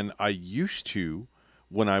than I used to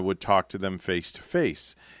when I would talk to them face to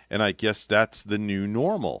face. And I guess that's the new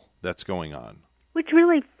normal that's going on. Which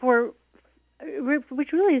really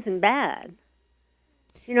isn't bad.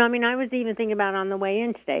 I was even thinking about on the way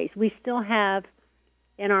in today, we still have,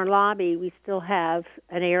 in our lobby, an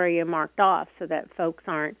area marked off so that folks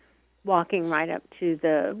aren't walking right up to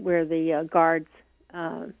where the guard's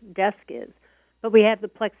desk is. But we have the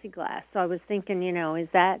plexiglass. So I was thinking, is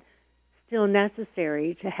that still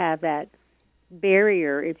necessary to have that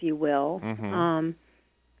barrier, if you will?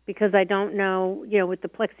 Because I don't know, with the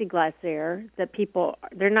plexiglass there, that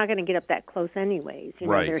they're not going to get up that close anyways.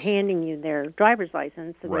 They're handing you their driver's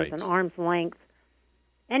license, so there's an arm's length.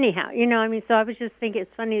 Anyhow, so I was just thinking,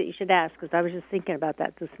 it's funny that you should ask, because I was just thinking about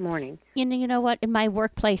that this morning. You know what? In my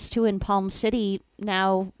workplace, too, in Palm City,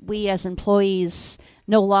 now we as employees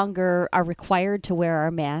no longer are required to wear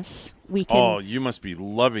our masks. We can, oh, you must be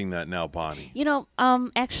loving that now, Bonnie.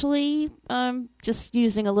 Actually, just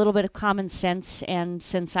using a little bit of common sense, and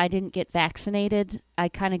since I didn't get vaccinated, I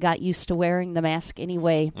kind of got used to wearing the mask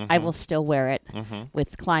anyway. I will still wear it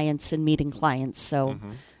with clients and meeting clients, so...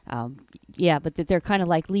 but they're kind of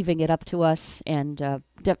like leaving it up to us, and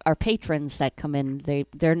our patrons that come in,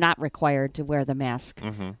 they're not required to wear the mask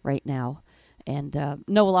right now. And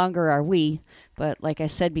no longer are we. But like I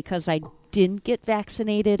said, because I didn't get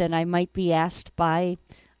vaccinated and I might be asked by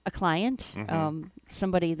a client,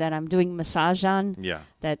 somebody that I'm doing massage on,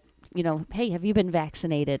 that, hey, have you been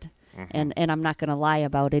vaccinated? And I'm not going to lie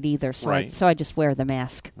about it either. So, so I just wear the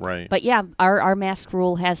mask. Right. But yeah, our mask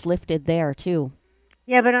rule has lifted there too.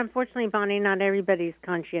 Yeah, but unfortunately, Bonnie, not everybody's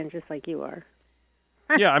conscientious like you are.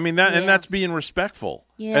 Yeah, I mean that, and that's being respectful.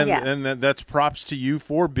 Yeah. And that's props to you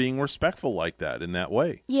for being respectful like that in that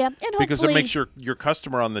way. Yeah, and because it makes your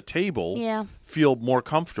customer on the table feel more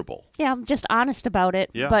comfortable. Yeah, I'm just honest about it.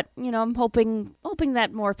 Yeah. But I'm hoping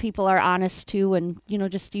that more people are honest too, and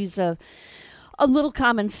just use a little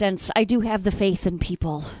common sense. I do have the faith in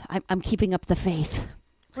people. I'm keeping up the faith.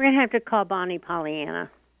 We're gonna have to call Bonnie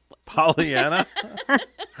Pollyanna. Pollyanna?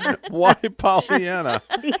 Why Pollyanna?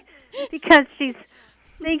 Because she's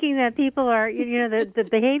thinking that people are, the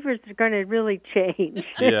behaviors are going to really change.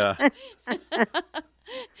 Yeah.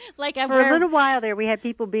 For a little while there, we had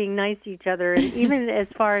people being nice to each other, and even as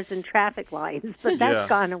far as in traffic lines, but that's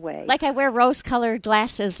gone away. Like I wear rose-colored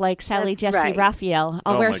glasses like Sally Jesse Raphael.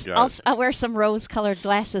 I'll wear some rose-colored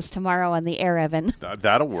glasses tomorrow on the air, Evan.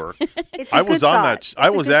 That'll work. I was on that.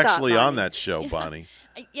 I was actually on that show, Bonnie.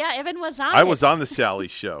 Yeah, Evan was on I was on the Sally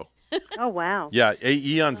show. Oh, wow. Yeah,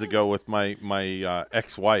 eons ago with my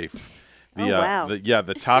ex-wife.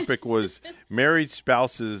 The topic was married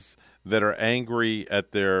spouses that are angry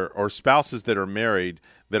at or spouses that are married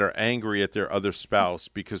that are angry at their other spouse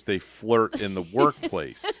because they flirt in the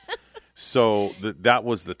workplace. So that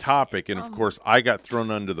was the topic. And, of course, I got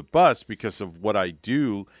thrown under the bus because of what I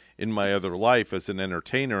do in my other life as an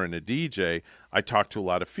entertainer and a DJ. I talk to a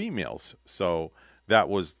lot of females. So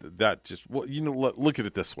look at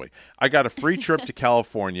it this way. I got a free trip to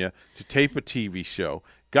California to tape a TV show,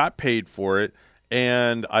 got paid for it,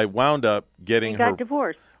 and I wound up getting her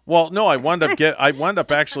divorced. Well, no, I wound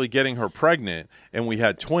up actually getting her pregnant, and we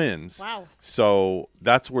had twins. Wow. So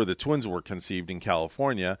that's where the twins were conceived in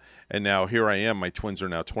California, and now here I am. My twins are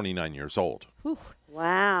now 29 years old. Whew.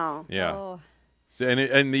 Wow. Yeah. Oh.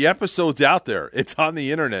 And the episode's out there. It's on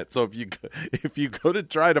the internet. So if you go to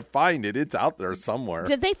try to find it, it's out there somewhere.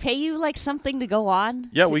 Did they pay you like something to go on?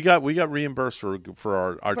 Yeah, we got reimbursed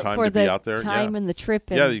for our time to be out there. Time and the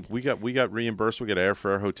trip. And we got reimbursed. We got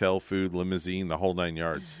airfare, hotel, food, limousine, the whole 9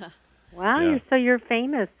 yards. Wow, so you're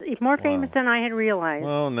famous. More famous than I had realized.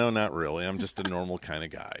 Well, no, not really. I'm just a normal kind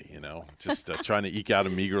of guy, just trying to eke out a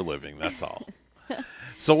meager living. That's all.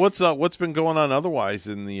 So what's been going on otherwise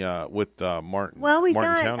in the with Martin? Well, we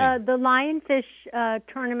Martin got County? The Lionfish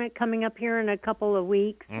tournament coming up here in a couple of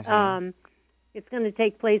weeks. It's going to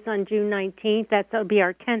take place on June 19th. That'll be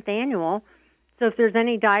our 10th annual. So if there's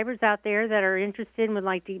any divers out there that are interested and would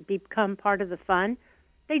like to become part of the fun,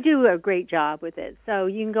 they do a great job with it. So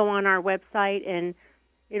you can go on our website, and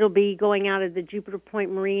it'll be going out of the Jupiter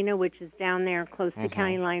Point Marina, which is down there close to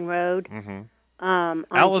County Line Road.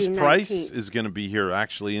 Alice Price is going to be here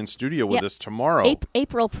actually in studio with us tomorrow.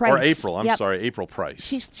 April Price. Or April, I'm sorry, April Price.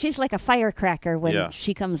 She's like a firecracker when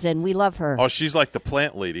she comes in. We love her. Oh, she's like the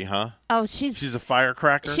plant lady, huh? Oh, she's a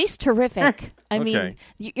firecracker? She's terrific. I mean,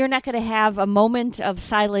 you're not going to have a moment of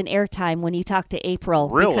silent airtime when you talk to April.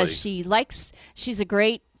 Really? Because she's a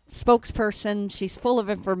great spokesperson. She's full of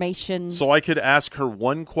information. So I could ask her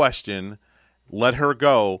one question, let her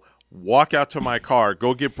go, walk out to my car,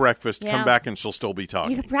 go get breakfast, come back, and she'll still be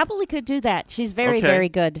talking. You probably could do that. She's very, very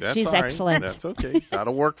good. That's She's all right. excellent. That's okay.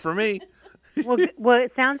 That'll work for me. Well,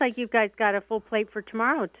 it sounds like you guys got a full plate for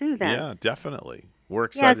tomorrow, too, then. Yeah, definitely. We're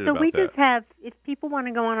excited about that. Yeah, so we just have, if people want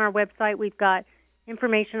to go on our website, we've got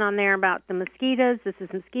information on there about the mosquitoes. This is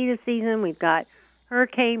mosquito season. We've got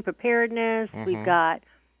hurricane preparedness. We've got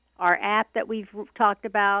our app that we've talked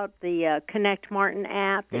about, the Connect Martin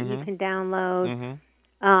app that you can download.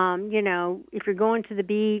 If you're going to the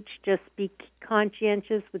beach, just be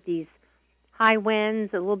conscientious with these high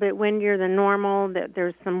winds, a little bit windier than normal.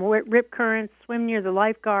 There's some rip currents. Swim near the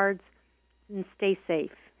lifeguards and stay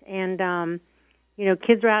safe. And,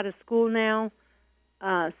 kids are out of school now,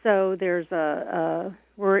 so there's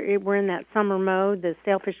we're in that summer mode. The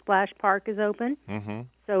Sailfish Splash Park is open.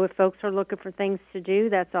 So if folks are looking for things to do,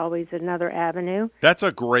 that's always another avenue. That's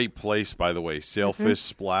a great place, by the way, Sailfish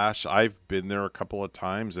Splash. I've been there a couple of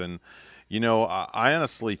times, and, I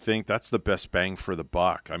honestly think that's the best bang for the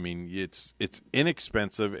buck. I mean, it's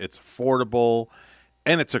inexpensive, it's affordable,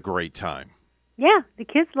 and it's a great time. Yeah, the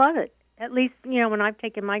kids love it. At least, when I've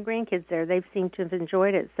taken my grandkids there, they've seemed to have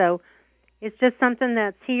enjoyed it. So it's just something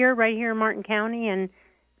that's right here in Martin County, and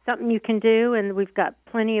something you can do, and we've got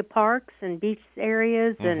plenty of parks and beach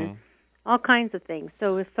areas and all kinds of things.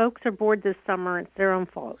 So if folks are bored this summer, it's their own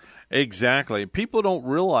fault. Exactly. People don't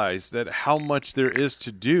realize that how much there is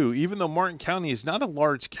to do. Even though Martin County is not a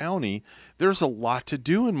large county, there's a lot to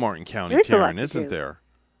do in Martin County, Taryn, isn't there?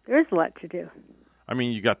 There's a lot to do. I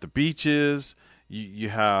mean, you got the beaches, you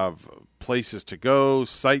have places to go,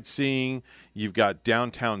 sightseeing. You've got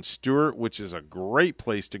downtown Stuart, which is a great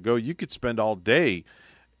place to go. You could spend all day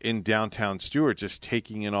in downtown Stuart just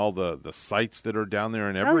taking in all the sights that are down there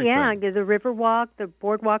and everything. Oh, yeah. The river walk, the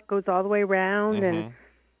boardwalk goes all the way around, and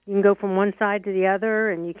you can go from one side to the other,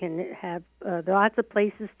 and you can have lots of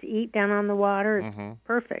places to eat down on the water. It's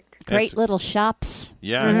perfect. Great little shops.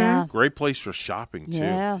 Yeah, great place for shopping, too.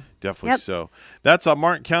 Yeah. Definitely so. That's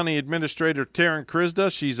Martin County Administrator Taryn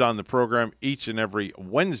Kryzda. She's on the program each and every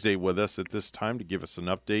Wednesday with us at this time to give us an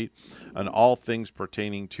update on all things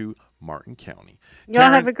pertaining to Martin County. Y'all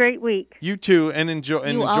Taryn, have a great week. You too, and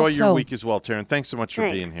enjoy your week as well, Taryn. Thanks so much for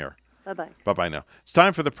being here. Bye-bye. Bye-bye now. It's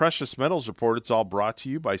time for the Precious Metals Report. It's all brought to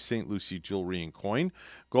you by St. Lucie Jewelry and Coin.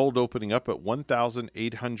 Gold opening up at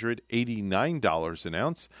 $1,889 an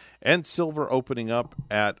ounce, and silver opening up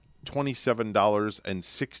at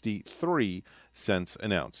 $27.63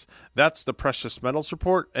 an ounce. That's the Precious Metals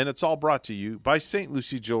Report, and it's all brought to you by St.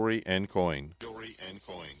 Lucie Jewelry and Coin.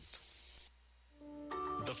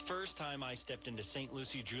 The first time I stepped into St.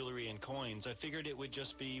 Lucie Jewelry and Coins, I figured it would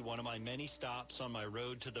just be one of my many stops on my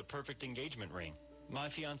road to the perfect engagement ring. My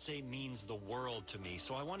fiancée means the world to me,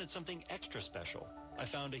 so I wanted something extra special. I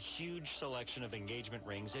found a huge selection of engagement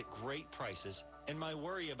rings at great prices, and my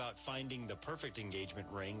worry about finding the perfect engagement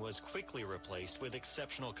ring was quickly replaced with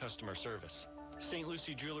exceptional customer service. St.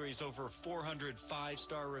 Lucie Jewelry's over 400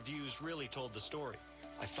 five-star reviews really told the story.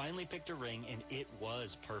 I finally picked a ring, and it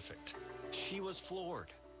was perfect. She was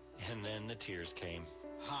floored. And then the tears came.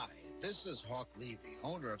 Hi, this is Hawk Levy,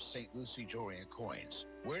 owner of St. Lucie Jewelry and Coins.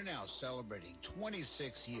 We're now celebrating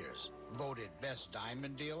 26 years, voted best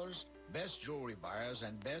diamond dealers, best jewelry buyers,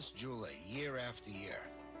 and best jeweler year after year.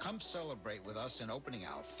 Come celebrate with us in opening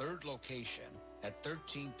our third location at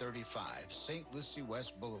 1335 St. Lucie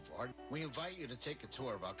West Boulevard. We invite you to take a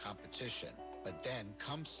tour of our competition, but then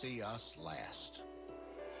come see us last.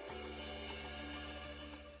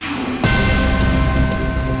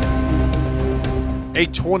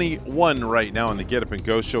 8:21 right now on the Get Up and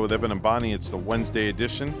Go Show with Evan and Bonnie. It's the Wednesday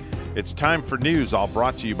edition. It's time for news, all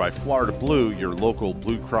brought to you by Florida Blue, your local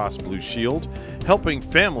Blue Cross Blue Shield, helping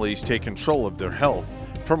families take control of their health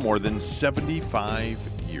for more than 75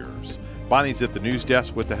 years. Bonnie's at the news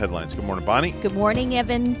desk with the headlines. Good morning, Bonnie. Good morning,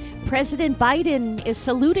 Evan. President Biden is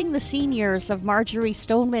saluting the seniors of Marjorie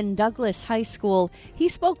Stoneman Douglas High School. He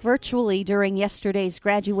spoke virtually during yesterday's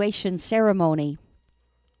graduation ceremony.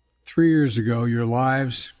 3 years ago, your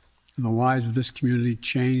lives and the lives of this community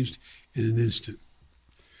changed in an instant.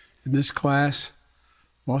 And this class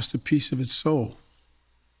lost a piece of its soul.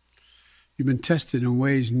 You've been tested in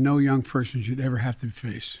ways no young person should ever have to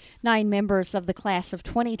face. 9 members of the class of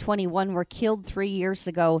 2021 were killed 3 years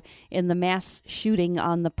ago in the mass shooting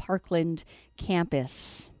on the Parkland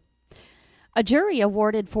campus. A jury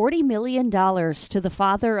awarded $40 million to the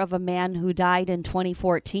father of a man who died in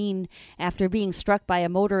 2014 after being struck by a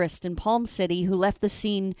motorist in Palm City who left the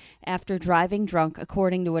scene after driving drunk,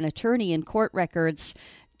 according to an attorney in court records.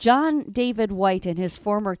 John David White and his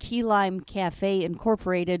former Key Lime Cafe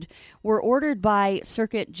Incorporated were ordered by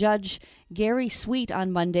Circuit Judge Gary Sweet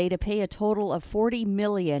on Monday to pay a total of $40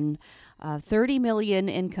 million. $30 million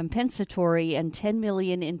in compensatory and $10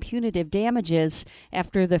 million in punitive damages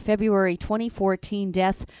after the February 2014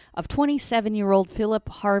 death of 27-year-old Philip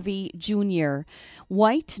Harvey Jr.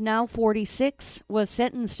 White, now 46, was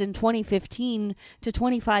sentenced in 2015 to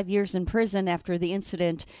 25 years in prison after the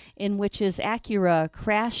incident in which his Acura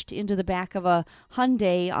crashed into the back of a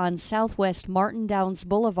Hyundai on Southwest Martin Downs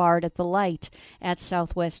Boulevard at the light at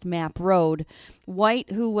Southwest Map Road.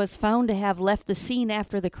 White, who was found to have left the scene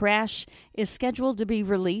after the crash, is scheduled to be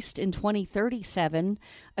released in 2037.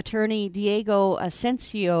 Attorney Diego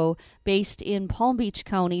Asensio, based in Palm Beach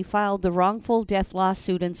County, filed the wrongful death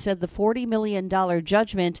lawsuit and said the $40 million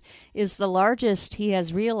judgment is the largest he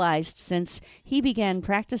has realized since he began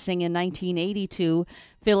practicing in 1982.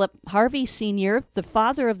 Philip Harvey Sr., the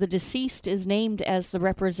father of the deceased, is named as the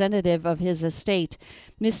representative of his estate.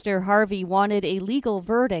 Mr. Harvey wanted a legal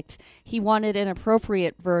verdict. He wanted an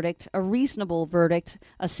appropriate verdict, a reasonable verdict,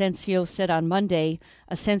 Asensio said on Monday.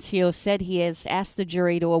 Asensio said he has asked the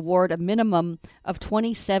jury to award a minimum of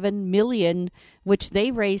 $27 million, which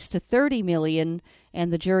they raised to $30 million,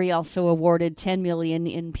 and the jury also awarded $10 million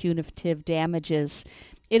in punitive damages.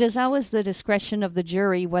 It is always the discretion of the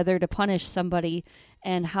jury whether to punish somebody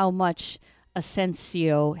and how much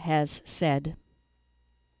Asensio has said.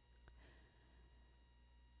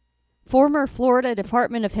 Former Florida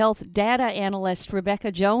Department of Health data analyst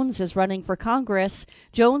Rebecca Jones is running for Congress.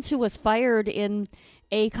 Jones, who was fired in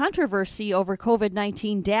a controversy over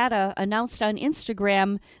COVID-19 data, announced on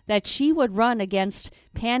Instagram that she would run against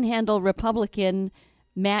Panhandle Republican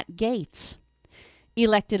Matt Gaetz.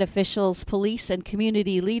 Elected officials, police, and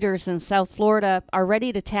community leaders in South Florida are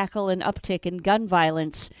ready to tackle an uptick in gun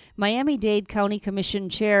violence. Miami-Dade County Commission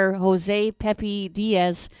Chair Jose Pepe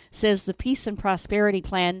Diaz says the Peace and Prosperity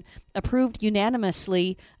Plan, approved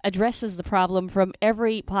unanimously, addresses the problem from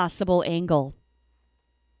every possible angle.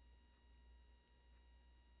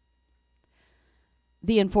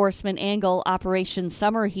 The enforcement angle, Operation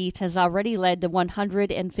Summer Heat, has already led to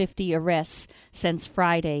 150 arrests since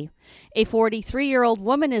Friday. A 43-year-old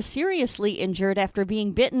woman is seriously injured after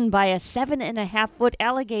being bitten by a 7.5-foot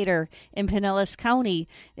alligator in Pinellas County.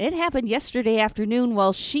 It happened yesterday afternoon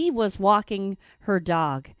while she was walking her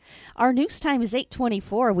dog. Our news time is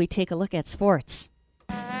 8:24. We take a look at sports.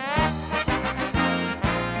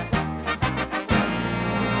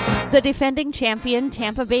 The defending champion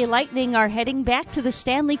Tampa Bay Lightning are heading back to the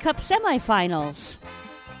Stanley Cup semifinals.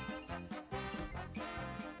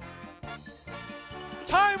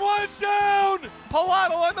 Time winds down!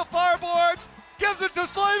 Pilato on the far boards, gives it to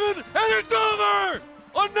Slavin, and it's over!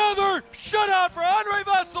 Another shutout for Andrei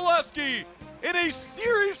Vasilevsky in a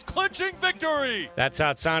series-clinching victory. That's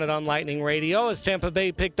how it sounded on Lightning Radio as Tampa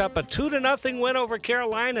Bay picked up a 2-0 win over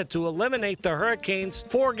Carolina to eliminate the Hurricanes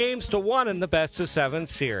 4-1 in the best-of-7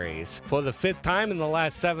 series. For the 5th time in the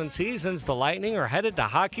last 7 seasons, the Lightning are headed to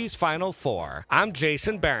hockey's Final Four. I'm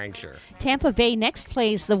Jason Barringer. Tampa Bay next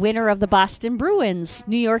plays the winner of the Boston Bruins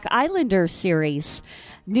New York Islanders series.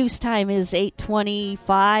 News time is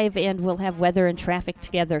 8:25, and we'll have weather and traffic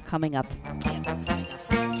together coming up.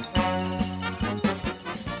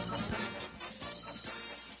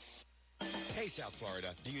 South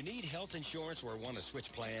Florida. Do you need health insurance or want to switch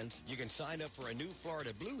plans? You can sign up for a new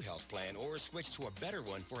Florida Blue health plan or switch to a better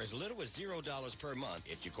one for as little as $0 per month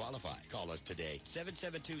if you qualify. Call us today,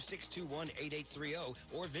 772-621-8830,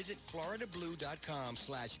 or visit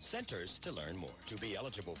floridablue.com/centers to learn more. To be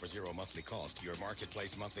eligible for zero monthly cost, your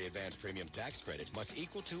marketplace monthly advance premium tax credit must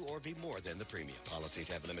equal to or be more than the premium. Policies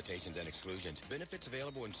have limitations and exclusions. Benefits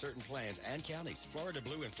available in certain plans and counties. Florida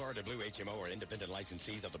Blue and Florida Blue HMO are independent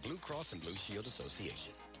licensees of the Blue Cross and Blue Shield Association.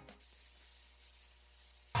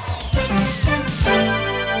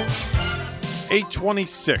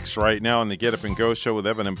 8:26 right now on the Get Up and Go show with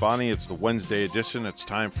Evan and Bonnie. It's the Wednesday edition. It's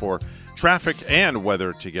time for traffic and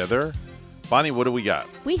weather together. Bonnie, what do we got?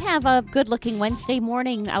 We have a good-looking Wednesday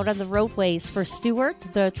morning out on the roadways for Stewart.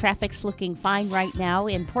 The traffic's looking fine right now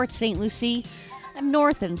in Port St. Lucie.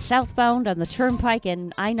 North and southbound on the Turnpike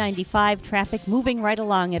and I-95 traffic moving right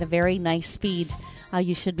along at a very nice speed.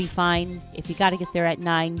 You should be fine. If you got to get there at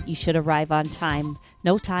 9, you should arrive on time.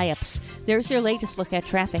 No tie-ups. There's your latest look at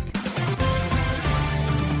traffic.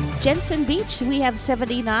 Jensen Beach, we have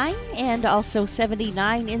 79 and also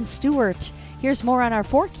 79 in Stewart. Here's more on our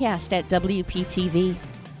forecast at WPTV.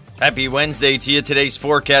 Happy Wednesday to you. Today's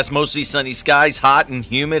forecast, mostly sunny skies, hot and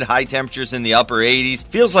humid, high temperatures in the upper 80s.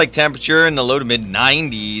 Feels like temperature in the low to mid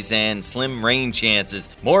 90s and slim rain chances.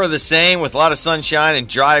 More of the same with a lot of sunshine and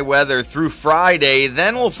dry weather through Friday.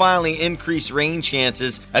 Then we'll finally increase rain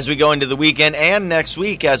chances as we go into the weekend and next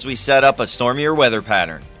week as we set up a stormier weather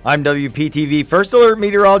pattern. I'm WPTV First Alert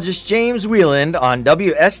Meteorologist James Wieland on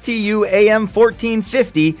WSTU AM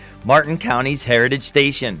 1450, Martin County's Heritage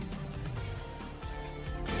Station.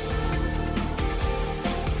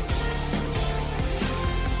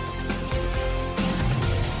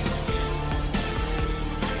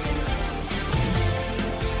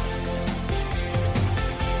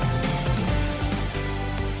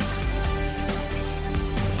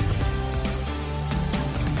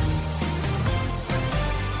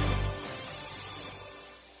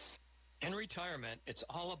 It's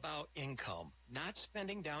all about income, not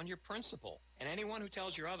spending down your principal. And anyone who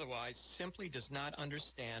tells you otherwise simply does not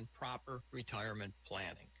understand proper retirement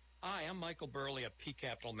planning. Hi, I'm Michael Burley of P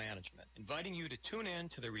Capital Management, inviting you to tune in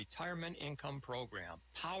to the Retirement Income Program.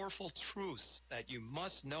 Powerful truths that you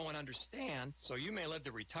must know and understand so you may live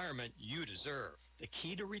the retirement you deserve. The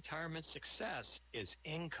key to retirement success is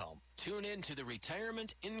income. Tune in to the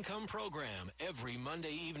Retirement Income Program every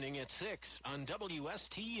Monday evening at 6 on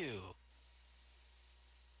WSTU.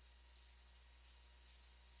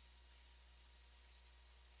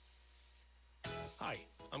 Hi,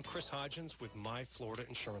 I'm Chris Hodgins with My Florida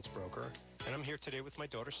Insurance Broker, and I'm here today with my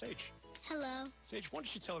daughter, Sage. Hello. Sage, why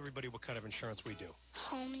don't you tell everybody what kind of insurance we do?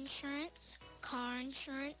 Home insurance. car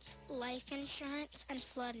insurance, life insurance, and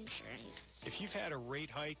flood insurance. If you've had a rate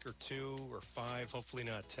hike or 2 or 5, hopefully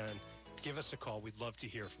not 10, give us a call. We'd love to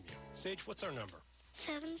hear from you. Sage, what's our number?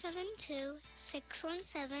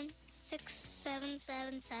 772-617-6777.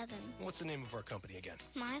 What's the name of our company again?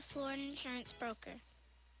 My Florida Insurance Broker.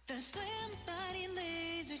 The Slim Body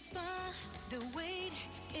Laser Spa, the wait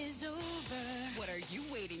is over. What are you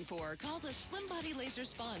waiting for? Call the Slim Body Laser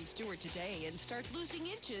Spa in Stewart today and start losing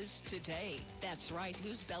inches today. That's right,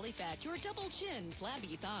 lose belly fat, your double chin,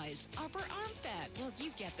 flabby thighs, upper arm fat. Well,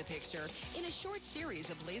 you get the picture. In a short series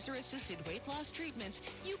of laser-assisted weight loss treatments,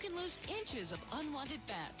 you can lose inches of unwanted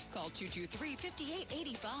fat. Call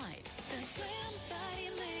 223-5885. The Slim Body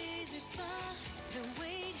Laser Spa, the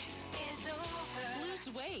wait is over. Lose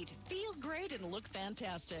weight, feel great, and look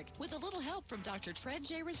fantastic with a little help from Dr. Tred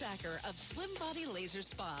J. Rizacker of Slim Body Laser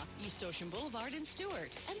Spa, East Ocean Boulevard in Stewart.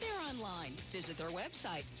 And they're online. Visit their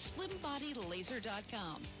website,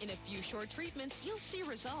 slimbodylaser.com. In a few short treatments, you'll see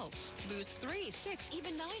results. Lose 3, 6,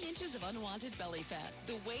 even 9 inches of unwanted belly fat.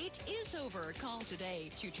 The wait is over. Call today,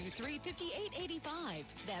 223-5885.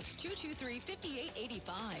 That's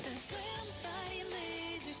 223-5885. The Slim Body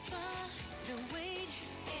Laser Spa, the wait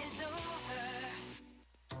is over.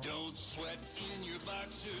 Don't sweat in your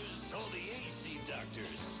boxers. Call the AC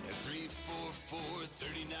Doctors at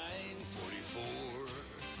 344-3944.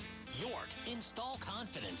 York, install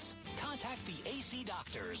confidence. Contact the AC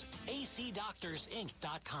Doctors,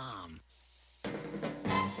 acdoctorsinc.com.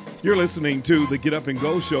 You're listening to the Get Up and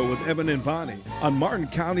Go Show with Evan and Bonnie on Martin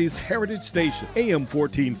County's Heritage Station, AM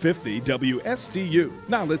 1450 WSTU.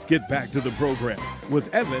 Now let's get back to the program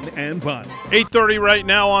with Evan and Bonnie. 8:30 right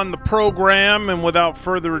now on the program, and without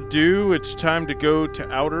further ado, it's time to go to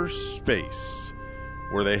outer space,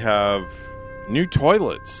 where they have new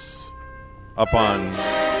toilets up on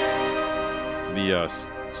the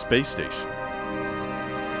space station.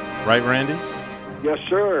 Right, Randy? Yes,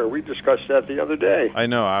 sir. We discussed that the other day. I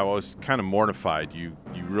know. I was kind of mortified. You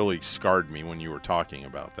really scarred me when you were talking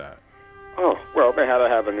about that. Oh, well, they had to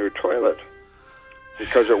have a new toilet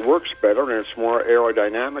because it works better and it's more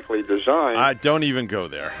aerodynamically designed. Don't even go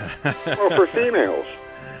there. Well, for females.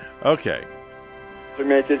 Okay. To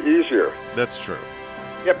make it easier. That's true.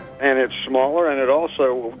 Yep, and it's smaller and it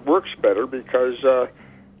also works better because,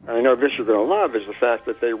 I know this you're going to love, is the fact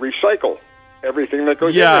that they recycle everything that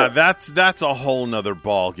goes in there. that's a whole nother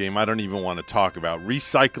ball game. I don't even want to talk about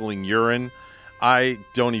recycling urine. I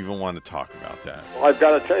don't even want to talk about that. Well, I've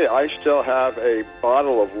got to tell you, I still have a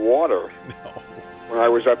bottle of water when I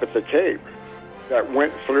was up at the Cape that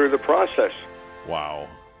went through the process. Wow.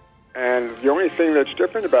 And the only thing that's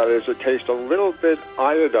different about it is it tastes a little bit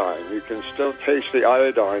iodine. You can still taste the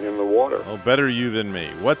iodine in the water. Well, better you than me.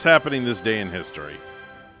 What's happening this day in history?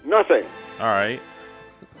 Nothing. All right.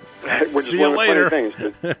 Which See is you one later. of the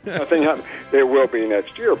funny things. Nothing happened. It will be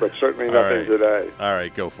next year, but certainly nothing today. All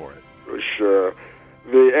right, go for it. Sure.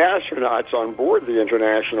 The astronauts on board the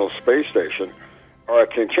International Space Station are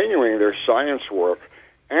continuing their science work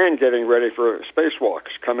and getting ready for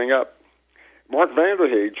spacewalks coming up. Mark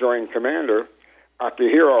Vanderhee joined Commander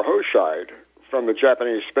Akihiro Hoshide from the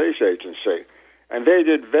Japanese Space Agency, and they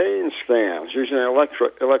did vein scans using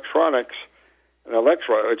electronics and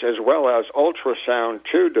electrodes as well as ultrasound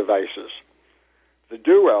 2 devices. The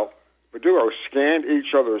duo scanned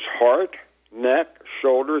each other's heart, neck,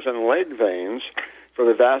 shoulders, and leg veins for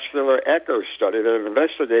the vascular echo study that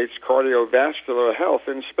investigates cardiovascular health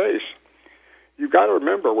in space. You've got to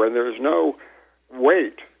remember, when there's no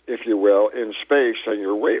weight, if you will, in space and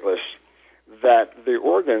you're weightless, that the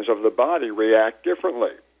organs of the body react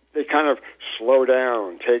differently. They kind of slow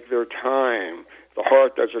down, take their time. The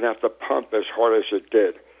heart doesn't have to pump as hard as it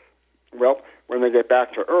did. Well, when they get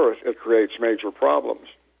back to Earth, it creates major problems.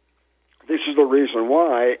 This is the reason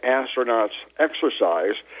why astronauts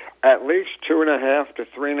exercise at least 2.5 to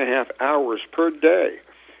 3.5 hours per day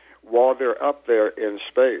while they're up there in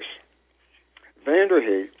space.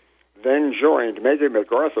 Vanderhee then joined Megan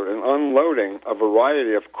MacArthur in unloading a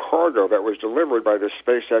variety of cargo that was delivered by the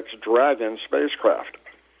SpaceX Dragon spacecraft.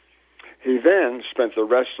 He then spent the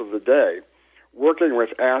rest of the day working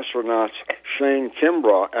with astronauts Shane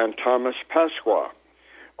Kimbrough and Thomas Pasqua,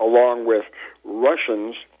 along with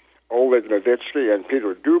Russians Oleg Novitsky and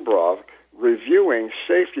Peter Dubrov, reviewing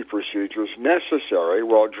safety procedures necessary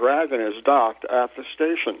while Dragon is docked at the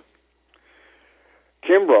station.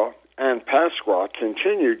 Kimbrough and Pasqua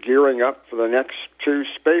continued gearing up for the next 2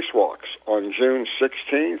 spacewalks on June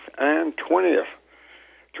 16th and 20th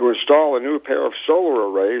to install a new pair of solar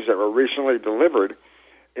arrays that were recently delivered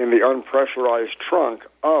in the unpressurized trunk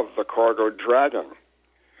of the cargo Dragon.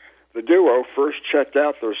 The duo first checked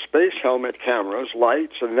out their space helmet cameras,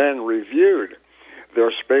 lights, and then reviewed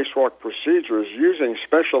their spacewalk procedures using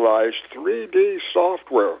specialized 3D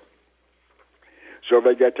software. So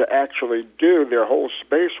they get to actually do their whole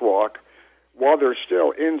spacewalk while they're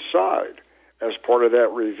still inside as part of that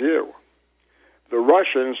review. The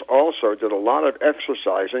Russians also did a lot of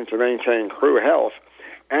exercising to maintain crew health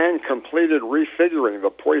and completed refiguring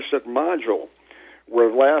the Poisat module,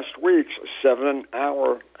 where last week's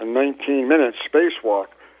 7-hour and 19-minute spacewalk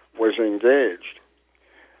was engaged.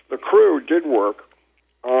 The crew did work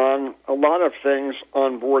on a lot of things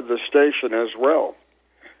on board the station as well.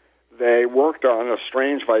 They worked on a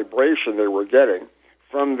strange vibration they were getting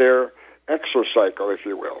from their exocycle, if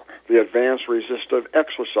you will, the Advanced Resistive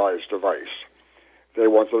Exercise Device. They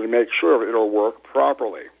wanted to make sure it'll work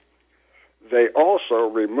properly. They also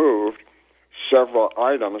removed several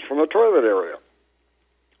items from the toilet area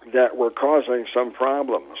that were causing some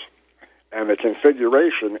problems. And the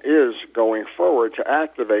configuration is going forward to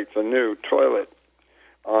activate the new toilet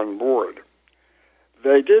on board.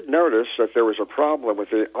 They did notice that there was a problem with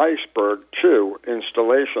the Iceberg 2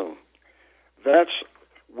 installation. That's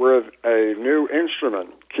where a new instrument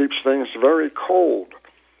keeps things very cold,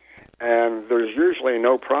 and there's usually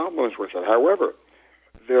no problems with it. However,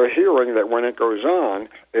 they're hearing that when it goes on,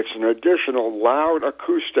 it's an additional loud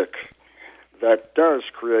acoustic that does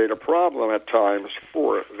create a problem at times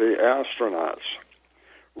for the astronauts.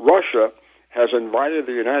 Russia has invited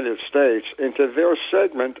the United States into their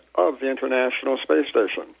segment of the International Space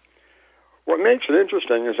Station. What makes it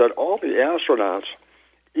interesting is that all the astronauts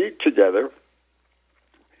eat together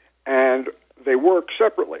and they work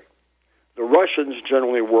separately. The Russians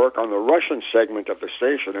generally work on the Russian segment of the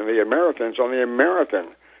station and the Americans on the American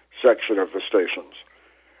section of the stations.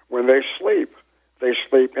 When they sleep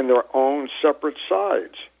in their own separate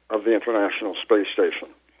sides of the International Space Station.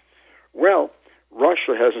 Well,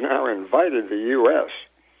 Russia has now invited the U.S.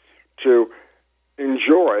 to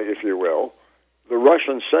enjoy, if you will, the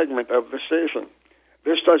Russian segment of the station.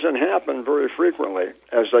 This doesn't happen very frequently,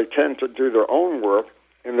 as they tend to do their own work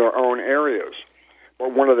in their own areas.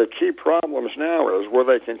 But one of the key problems now is will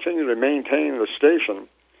they continue to maintain the station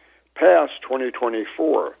past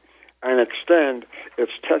 2024 and extend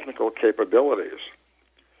its technical capabilities.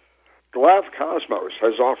 Glave-Cosmos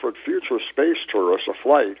has offered future space tourists a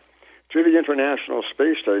flight to the International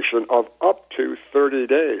Space Station of up to 30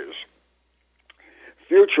 days.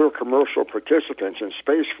 Future commercial participants in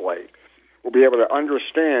spaceflight will be able to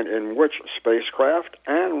understand in which spacecraft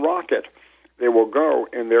and rocket they will go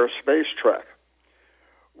in their space trek,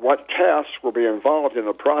 what tasks will be involved in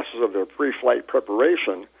the process of their pre-flight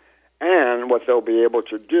preparation, and what they'll be able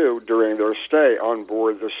to do during their stay on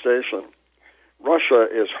board the station. Russia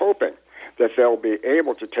is hoping that they'll be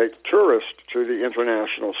able to take tourists to the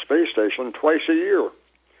International Space Station twice a year,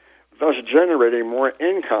 thus generating more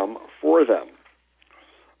income for them.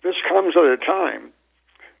 This comes at a time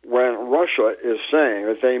when Russia is saying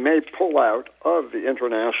that they may pull out of the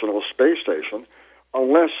International Space Station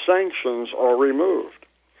unless sanctions are removed.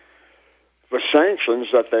 The sanctions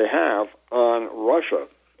that they have on Russia,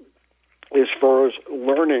 as far as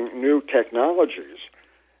learning new technologies,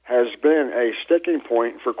 has been a sticking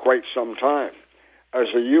point for quite some time. As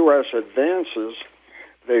the U.S. advances,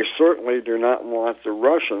 they certainly do not want the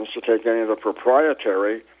Russians to take any of the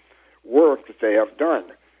proprietary work that they have done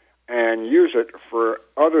and use it for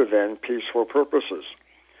other than peaceful purposes.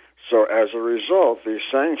 So as a result, these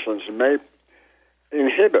sanctions may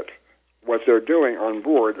inhibit what they're doing on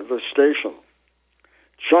board the station.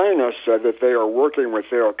 China said that they are working with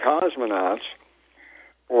their cosmonauts,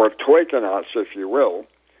 or toyconauts, if you will,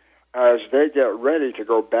 as they get ready to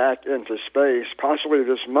go back into space, possibly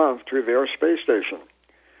this month, to their space station.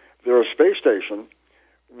 Their space station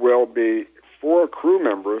will be 4 crew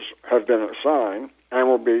members have been assigned and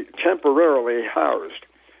will be temporarily housed.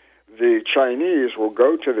 The Chinese will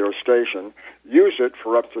go to their station, use it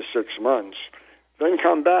for up to 6 months, then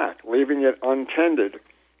come back, leaving it untended,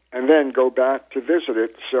 and then go back to visit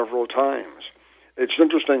it several times. It's an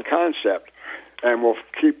interesting concept, and we'll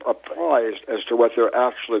keep apprised as to what they're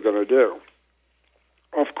actually going to do.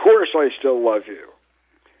 Of course, I Still Love You.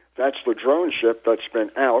 That's the drone ship that's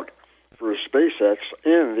been out for SpaceX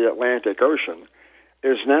in the Atlantic Ocean,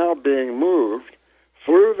 is now being moved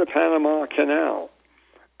through the Panama Canal,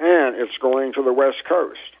 and it's going to the West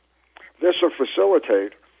Coast. This will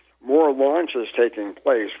facilitate more launches taking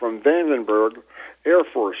place from Vandenberg Air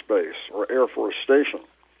Force Base or Air Force Station.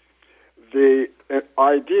 The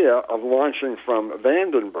idea of launching from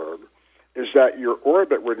Vandenberg is that your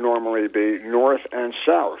orbit would normally be north and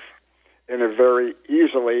south in a very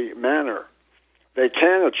easily manner. They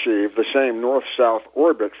can achieve the same north-south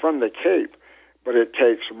orbit from the Cape, but it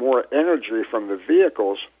takes more energy from the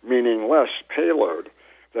vehicles, meaning less payload,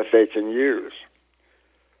 that they can use.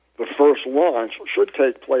 The first launch should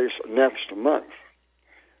take place next month.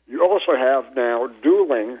 You also have now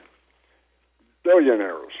dueling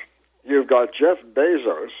billionaires. You've got Jeff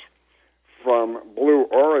Bezos from Blue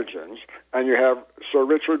Origins, and you have Sir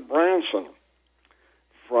Richard Branson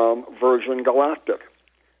from Virgin Galactic.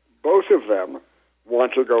 Both of them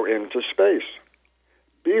want to go into space.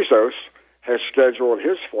 Bezos has scheduled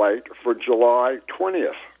his flight for July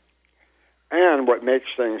 20th. And what makes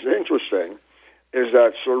things interesting is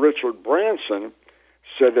that Sir Richard Branson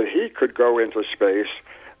said that he could go into space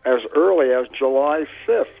as early as July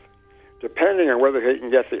 5th, depending on whether he can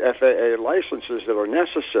get the FAA licenses that are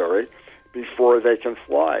necessary before they can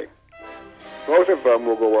fly. Both of them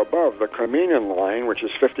will go above the Kaminan line, which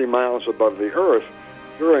is 50 miles above the Earth,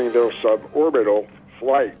 during their suborbital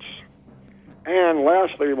flights. And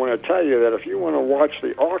lastly, we want to tell you that if you want to watch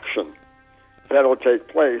the auction that'll take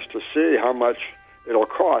place to see how much it'll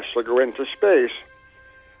cost to go into space,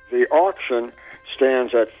 the auction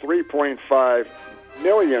stands at $3.5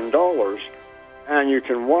 million, and you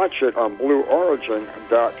can watch it on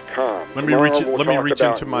BlueOrigin.com. Let me reach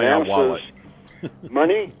into my NASA's wallet.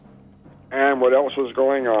 money and what else is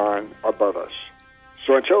going on above us.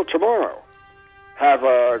 So until tomorrow, have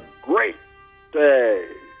a great day,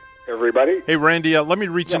 everybody. Hey, Randy, let me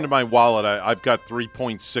reach into my wallet. I've got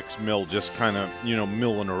 3.6 mil just kind of,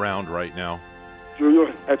 milling around right now.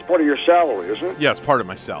 That's part of your salary, isn't it? Yeah, it's part of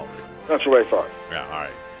my salary. That's what I thought. Yeah, all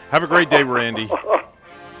right. Have a great day, Randy.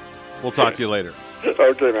 We'll talk to you later.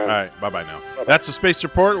 Okay, man. All right, bye-bye now. Bye-bye. That's the Space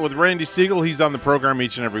Report with Randy Segal. He's on the program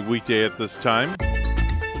each and every weekday at this time.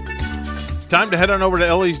 Time to head on over to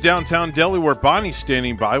Ellie's Downtown Deli, where Bonnie's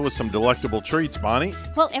standing by with some delectable treats. Bonnie?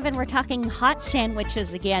 Well, Evan, we're talking hot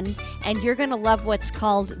sandwiches again, and you're going to love what's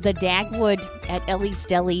called the Dagwood at Ellie's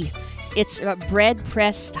Deli. It's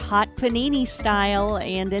bread-pressed hot panini style,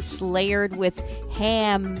 and it's layered with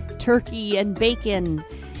ham, turkey, and bacon,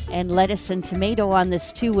 and lettuce and tomato on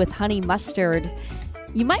this, too, with honey mustard.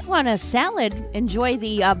 You might want a salad. Enjoy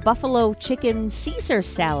the buffalo chicken Caesar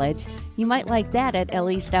salad. You might like that at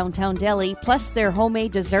Ellie's Downtown Deli. Plus their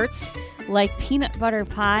homemade desserts like peanut butter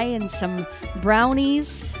pie and some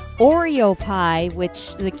brownies, Oreo pie,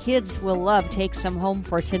 which the kids will love. Take some home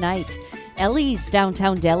for tonight. Ellie's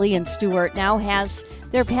Downtown Deli in Stuart now has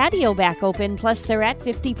their patio back open, plus they're at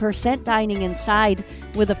 50% dining inside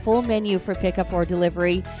with a full menu for pickup or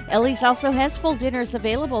delivery. Ellie's also has full dinners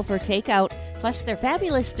available for takeout, plus their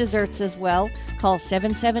fabulous desserts as well. Call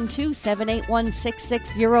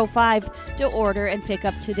 772-781-6605 to order and pick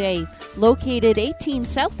up today. Located 18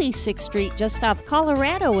 Southeast 6th Street, just off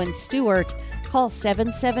Colorado in Stuart. Call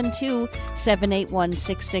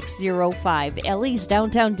 772-781-6605. Ellie's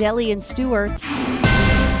Downtown Deli in Stuart.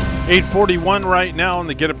 8:41 right now on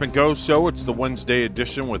the Get Up and Go show. It's the Wednesday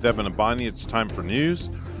edition with Evan and Bonnie. It's time for news.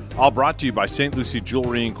 All brought to you by St. Lucie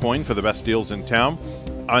Jewelry and Coin for the best deals in town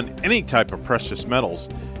on any type of precious metals.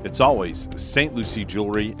 It's always St. Lucie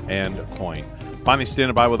Jewelry and Coin. Bonnie's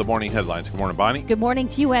standing by with the morning headlines. Good morning, Bonnie. Good morning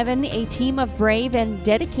to you, Evan. A team of brave and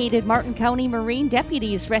dedicated Martin County Marine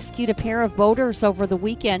deputies rescued a pair of boaters over the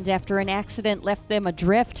weekend after an accident left them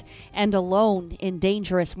adrift and alone in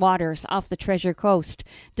dangerous waters off the Treasure Coast.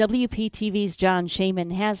 WPTV's John Shaman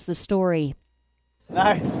has the story.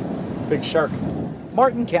 Nice. Big shark.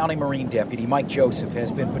 Martin County Marine Deputy Mike Joseph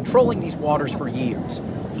has been patrolling these waters for years.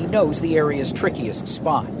 He knows the area's trickiest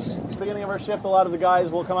spots. At the beginning of our shift, a lot of the guys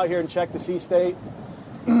will come out here and check the sea state,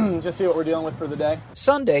 just see what we're dealing with for the day.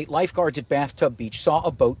 Sunday, lifeguards at Bathtub Beach saw a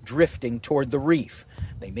boat drifting toward the reef.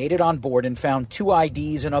 They made it on board and found 2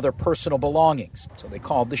 IDs and other personal belongings, so they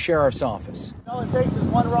called the sheriff's office. All it takes is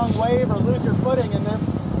one wrong wave or lose your footing in this,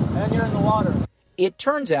 and you're in the water. It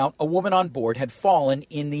turns out a woman on board had fallen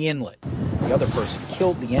in the inlet. The other person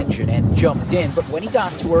killed the engine and jumped in, but when he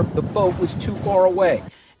got to her, the boat was too far away,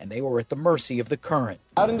 and they were at the mercy of the current.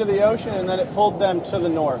 Out into the ocean, and then it pulled them to the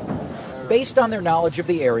north. Based on their knowledge of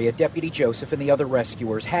the area, Deputy Joseph and the other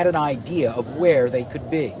rescuers had an idea of where they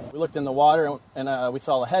could be. We looked in the water, and we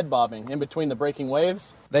saw a head bobbing in between the breaking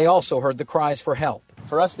waves. They also heard the cries for help.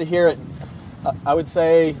 For us to hear it, I would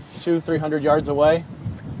say 200-300 yards away,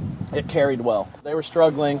 it carried well. They were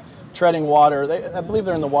struggling, treading water. I believe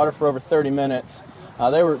they're in the water for over 30 minutes.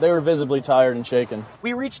 They were visibly tired and shaken.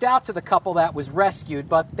 We reached out to the couple that was rescued,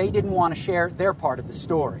 but they didn't want to share their part of the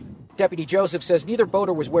story. Deputy Joseph says neither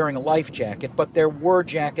boater was wearing a life jacket, but there were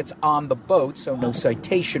jackets on the boat, so no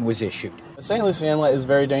citation was issued. St. Lucie Inlet is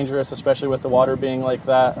very dangerous, especially with the water being like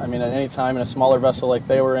that. I mean, at any time in a smaller vessel like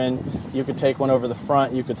they were in, you could take one over the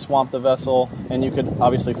front, you could swamp the vessel, and you could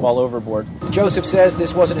obviously fall overboard. Joseph says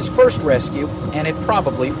this wasn't his first rescue, and it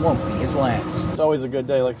probably won't be his last. It's always a good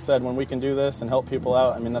day, like I said, when we can do this and help people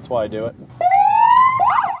out. I mean, that's why I do it.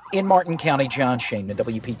 In Martin County, John Shaneman,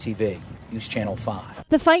 WPTV, News Channel 5.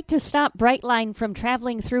 The fight to stop Brightline from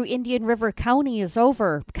traveling through Indian River County is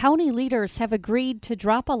over. County leaders have agreed to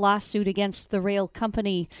drop a lawsuit against the rail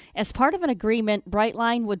company. As part of an agreement,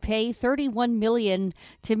 Brightline would pay $31 million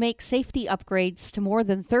to make safety upgrades to more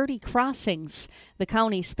than 30 crossings. The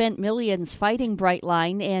county spent millions fighting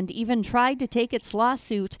Brightline and even tried to take its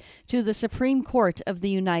lawsuit to the Supreme Court of the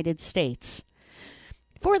United States.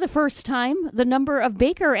 For the first time, the number of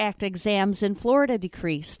Baker Act exams in Florida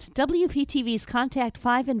decreased. WPTV's Contact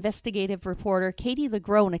 5 investigative reporter Katie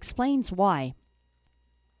LeGrone explains why.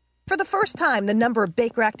 For the first time, the number of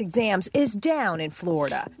Baker Act exams is down in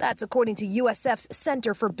Florida. That's according to USF's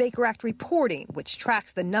Center for Baker Act Reporting, which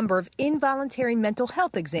tracks the number of involuntary mental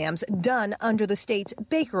health exams done under the state's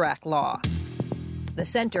Baker Act law. The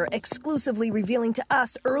center exclusively revealing to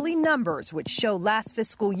us early numbers which show last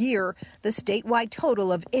fiscal year the statewide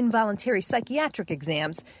total of involuntary psychiatric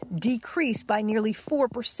exams decreased by nearly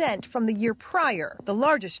 4% from the year prior. The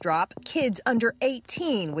largest drop, kids under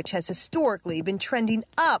 18, which has historically been trending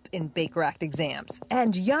up in Baker Act exams,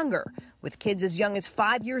 and younger, with kids as young as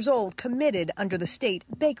 5 years old committed under the state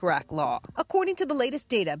Baker Act law. According to the latest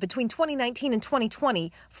data, between 2019 and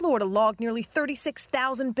 2020, Florida logged nearly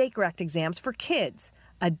 36,000 Baker Act exams for kids,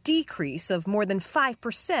 a decrease of more than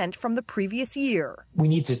 5% from the previous year. We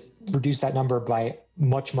need to reduce that number by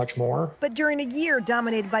much, much more. But during a year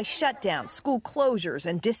dominated by shutdowns, school closures,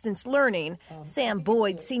 and distance learning, Sam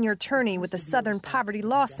Boyd, senior attorney with the Southern Poverty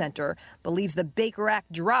Law Center, believes the Baker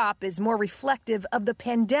Act drop is more reflective of the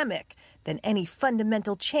pandemic than any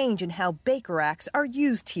fundamental change in how Baker Acts are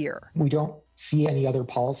used here. We don't see any other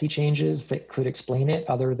policy changes that could explain it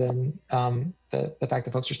other than the fact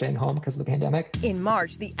that folks are staying home because of the pandemic. In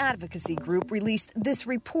March, the advocacy group released this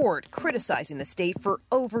report criticizing the state for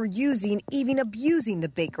overusing, even abusing the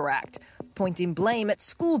Baker Act, pointing blame at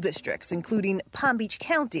school districts, including Palm Beach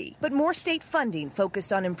County. But more state funding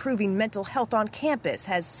focused on improving mental health on campus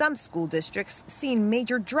has some school districts seen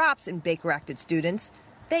major drops in Baker Acted students.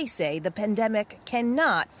 They say the pandemic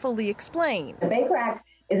cannot fully explain. The Baker Act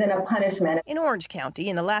isn't a punishment. In Orange County,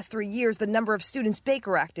 in the last 3 years, the number of students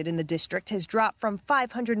Baker Acted in the district has dropped from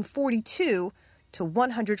 542 to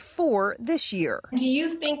 104 this year. Do you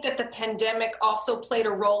think that the pandemic also played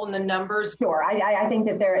a role in the numbers? Sure. I think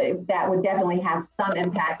that that would definitely have some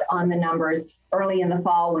impact on the numbers early in the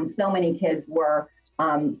fall when so many kids were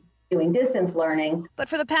doing distance learning. But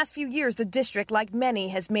for the past few years, the district, like many,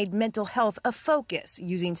 has made mental health a focus,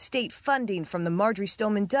 using state funding from the Marjorie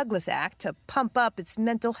Stoneman Douglas Act to pump up its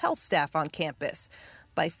mental health staff on campus.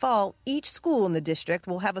 By fall, each school in the district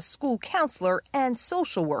will have a school counselor and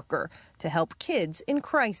social worker to help kids in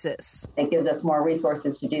crisis. It gives us more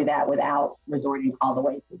resources to do that without resorting all the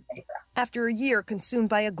way to Baker. After a year consumed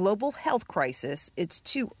by a global health crisis, it's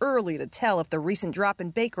too early to tell if the recent drop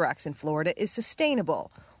in Baker Acts in Florida is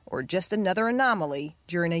sustainable or just another anomaly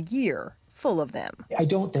during a year full of them. I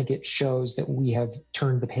don't think it shows that we have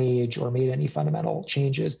turned the page or made any fundamental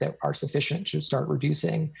changes that are sufficient to start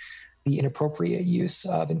reducing the inappropriate use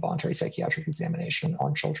of involuntary psychiatric examination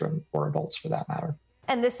on children or adults for that matter.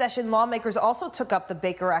 And this session, lawmakers also took up the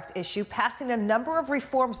Baker Act issue, passing a number of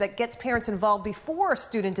reforms that gets parents involved before a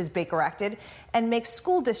student is Baker Acted and makes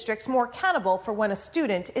school districts more accountable for when a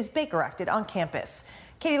student is Baker Acted on campus.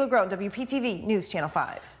 Katie LeGrone, WPTV News Channel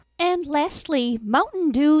 5. And lastly,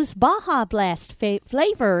 Mountain Dew's Baja Blast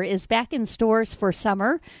flavor is back in stores for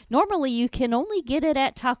summer. Normally, you can only get it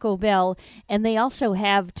at Taco Bell, and they also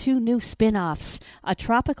have 2 new spin-offs, a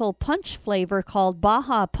tropical punch flavor called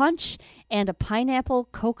Baja Punch and a pineapple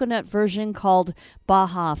coconut version called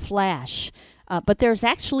Baja Flash. But there's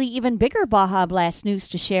actually even bigger Baja Blast news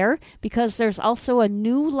to share because there's also a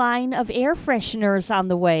new line of air fresheners on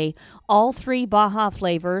the way. All 3 Baja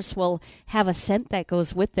flavors will have a scent that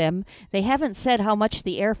goes with them. They haven't said how much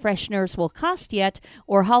the air fresheners will cost yet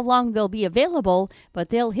or how long they'll be available,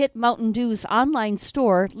 but they'll hit Mountain Dew's online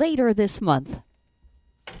store later this month.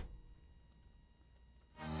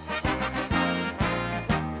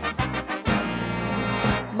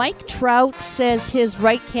 Mike Trout says his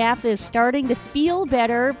right calf is starting to feel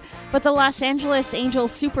better, but the Los Angeles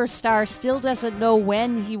Angels superstar still doesn't know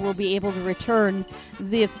when he will be able to return.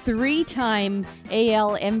 The three-time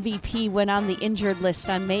AL MVP went on the injured list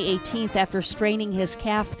on May 18th after straining his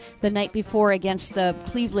calf the night before against the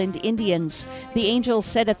Cleveland Indians. The Angels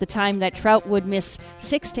said at the time that Trout would miss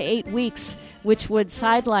 6 to 8 weeks, which would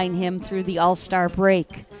sideline him through the All-Star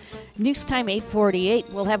break. News time 8:48.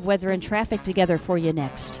 We'll have weather and traffic together for you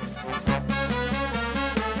next.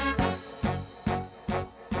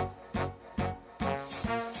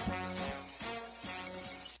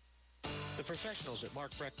 The professionals at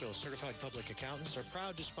Mark Breckville Certified Public Accountants are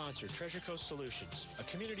proud to sponsor Treasure Coast Solutions, a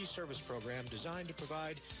community service program designed to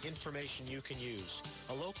provide information you can use,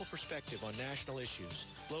 a local perspective on national issues,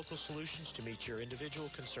 local solutions to meet your individual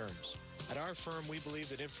concerns. At our firm, we believe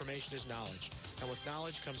that information is knowledge, and with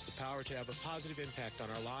knowledge comes the power to have a positive impact on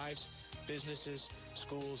our lives, businesses,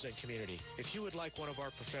 schools, and community. If you would like one of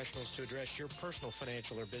our professionals to address your personal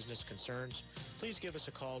financial or business concerns, please give us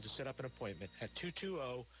a call to set up an appointment at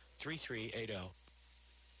 220-3380.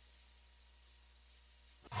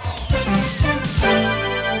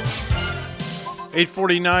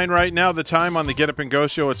 8:49 right now, the time on the Get Up and Go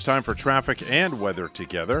show. It's time for traffic and weather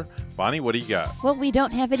together. Bonnie, what do you got? Well, we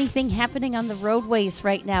don't have anything happening on the roadways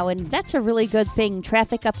right now, and that's a really good thing.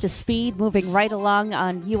 Traffic up to speed, moving right along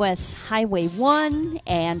on U.S. Highway 1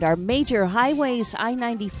 and our major highways,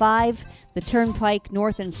 I-95, the Turnpike,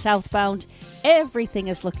 north and southbound. Everything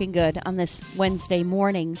is looking good on this Wednesday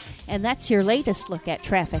morning, and that's your latest look at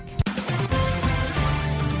traffic.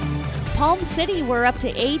 Palm City, we're up to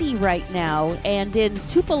 80 right now, and in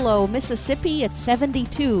Tupelo, Mississippi, it's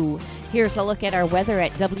 72. Here's a look at our weather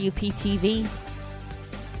at WPTV.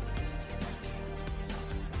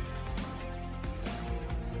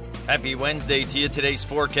 Happy Wednesday to you. Today's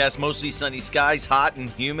forecast, mostly sunny skies, hot and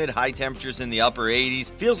humid, high temperatures in the upper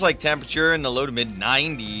 80s. Feels like temperature in the low to mid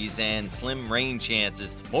 90s and slim rain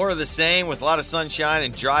chances. More of the same with a lot of sunshine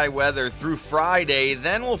and dry weather through Friday.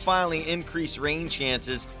 Then we'll finally increase rain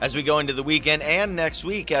chances as we go into the weekend and next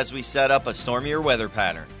week as we set up a stormier weather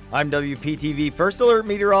pattern. I'm WPTV First Alert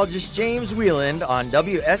Meteorologist James Wheeland on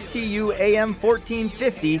WSTU AM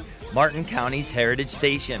 1450, Martin County's Heritage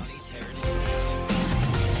Station.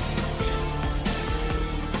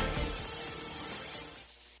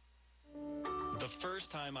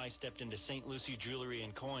 I stepped into St. Lucie Jewelry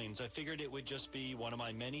and Coins, I figured it would just be one of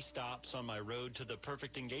my many stops on my road to the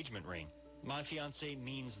perfect engagement ring. My fiancé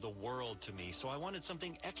means the world to me, so I wanted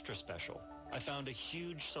something extra special. I found a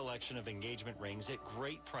huge selection of engagement rings at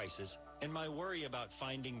great prices, and my worry about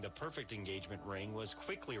finding the perfect engagement ring was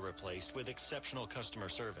quickly replaced with exceptional customer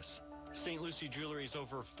service. St. Lucie Jewelry's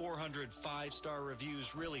over 400 five-star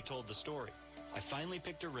reviews really told the story. I finally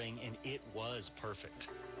picked a ring, and it was perfect.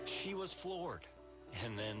 She was floored.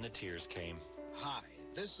 And then the tears came. Hi,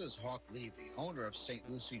 this is Hawk Levy, owner of St.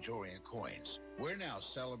 Lucie Jewelry and Coins. We're now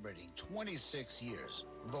celebrating 26 years,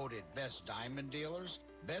 voted best diamond dealers,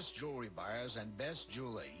 best jewelry buyers, and best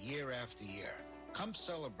jeweler year after year. Come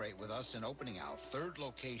celebrate with us in opening our third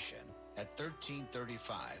location at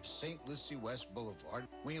 1335 St. Lucie West Boulevard.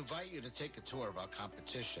 We invite you to take a tour of our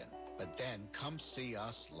competition, but then come see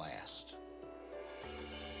us last.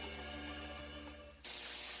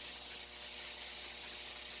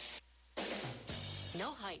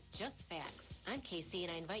 No hype, just facts. I'm Casey,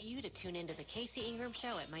 and I invite you to tune into the Casey Ingram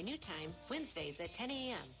Show at my new time, Wednesdays at 10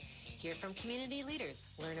 a.m. Hear from community leaders,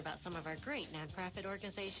 learn about some of our great nonprofit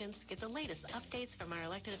organizations, get the latest updates from our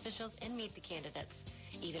elected officials, and meet the candidates.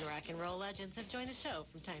 Even rock and roll legends have joined the show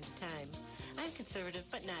from time to time. I'm conservative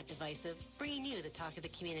but not divisive, bringing you the talk of the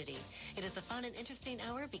community. It is a fun and interesting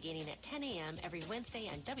hour beginning at 10 a.m. every Wednesday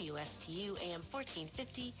on WSTU AM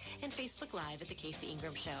 1450 and Facebook Live at the Casey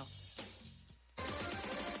Ingram Show.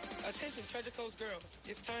 Attention Treasure Coast girls,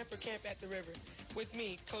 it's time for Camp at the River. With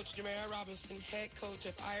me, Coach Jamara Robinson, head coach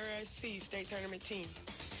of IRSC State Tournament Team.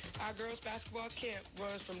 Our girls basketball camp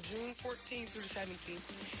runs from June 14th through 17th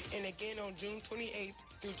and again on June 28th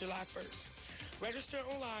through July 1st. Register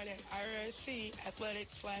online at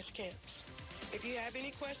IRSC-athletics/camps. If you have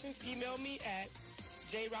any questions, email me at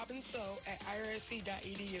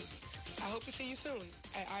jrobinso@irsc.edu. I hope to see you soon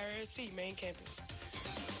at IRSC main campus.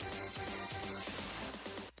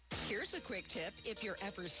 Here's a quick tip. If you're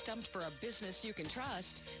ever stumped for a business you can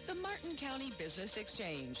trust, the Martin County Business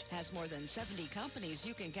Exchange has more than 70 companies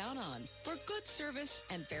you can count on for good service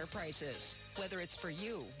and fair prices. Whether it's for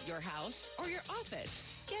you, your house, or your office,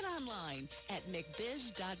 get online at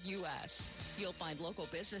mcbiz.us. You'll find local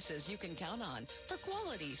businesses you can count on for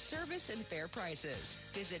quality, service, and fair prices.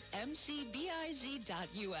 Visit mcbiz.us.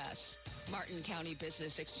 Martin County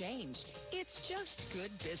Business Exchange. It's just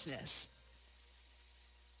good business.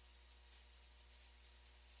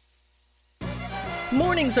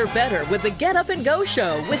 Mornings are better with the Get Up and Go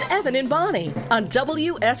Show with Evan and Bonnie on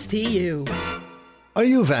WSTU. Are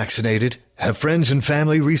you vaccinated? Have friends and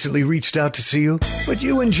family recently reached out to see you? But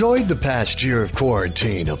you enjoyed the past year of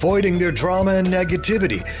quarantine, avoiding their drama and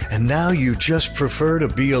negativity, and now you just prefer to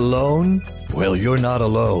be alone? Well, you're not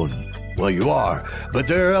alone. Well, you are, but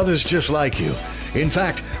there are others just like you. In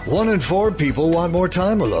fact, 1 in 4 people want more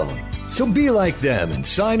time alone. So be like them and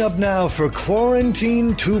sign up now for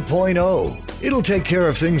Quarantine 2.0. It'll take care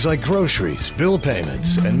of things like groceries, bill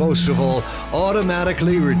payments, and most of all,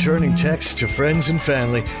 automatically returning texts to friends and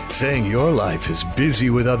family saying your life is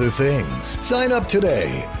busy with other things. Sign up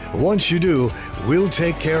today. Once you do, we'll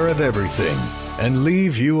take care of everything and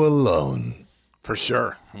leave you alone. For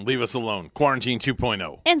sure. Leave us alone. Quarantine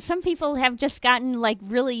 2.0. And some people have just gotten,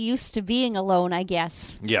 really used to being alone, I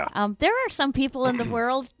guess. Yeah. There are some people in the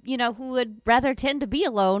world, who would rather tend to be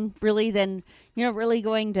alone, really, than, really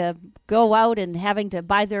going to go out and having to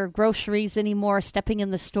buy their groceries anymore, stepping in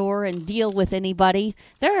the store and deal with anybody.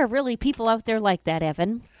 There are really people out there like that,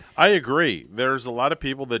 Evan. I agree. There's a lot of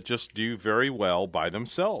people that just do very well by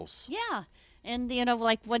themselves. Yeah. And,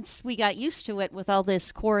 once we got used to it with all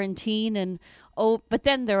this quarantine but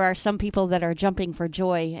then there are some people that are jumping for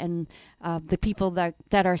joy, and the people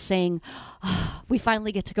that are saying, we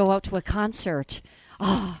finally get to go out to a concert.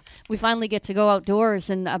 We finally get to go outdoors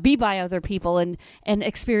and be by other people and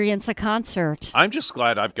experience a concert. I'm just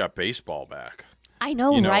glad I've got baseball back. I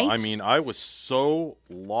know, right? I mean, I was so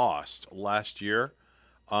lost last year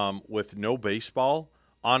with no baseball.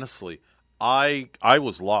 Honestly, I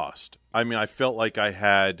was lost. I mean, I felt like I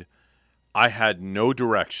had no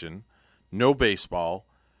direction, no baseball.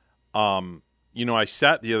 I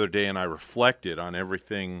sat the other day and I reflected on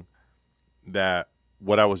everything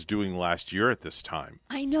what I was doing last year at this time.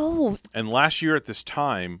 I know. And last year at this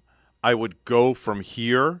time, I would go from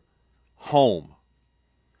here home,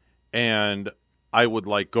 and I would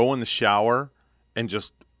go in the shower and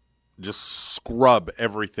just scrub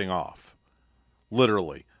everything off.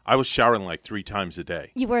 Literally. I was showering 3 times a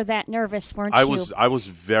day. You were that nervous, weren't you? I was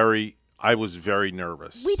very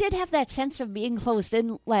nervous. We did have that sense of being closed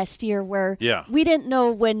in last year where yeah. we didn't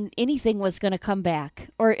know when anything was going to come back,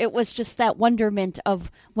 or it was just that wonderment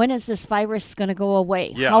of when is this virus going to go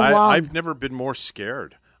away? Yeah, how long? I've never been more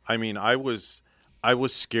scared. I mean, I was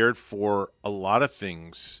scared for a lot of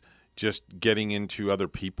things, just getting into other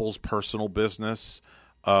people's personal business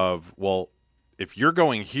of, well, if you're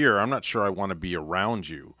going here, I'm not sure I want to be around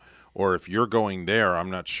you. Or if you're going there, I'm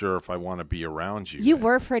not sure if I want to be around you. You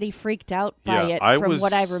were pretty freaked out by it from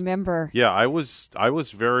what I remember. Yeah, I was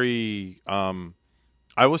very,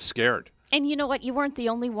 I was scared. And you know what? You weren't the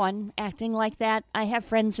only one acting like that. I have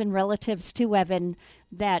friends and relatives too, Evan,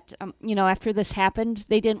 that, after this happened,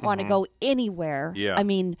 they didn't want to go anywhere. Yeah. I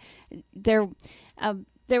mean, there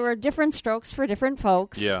were different strokes for different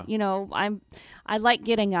folks. Yeah. I like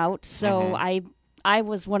getting out, so I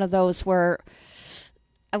was one of those where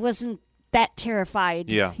I wasn't that terrified,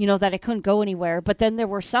 that I couldn't go anywhere. But then there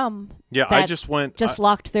were some that I just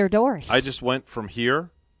locked their doors. I just went from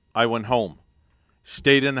here. I went home,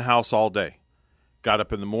 stayed in the house all day, got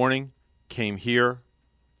up in the morning, came here,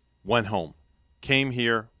 went home, came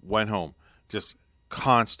here, went home. Just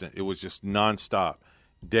constant. It was just nonstop,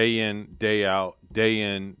 day in, day out, day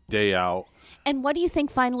in, day out. And what do you think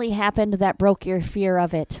finally happened that broke your fear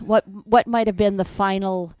of it? What might have been the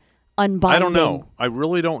final unbinding? I don't know. I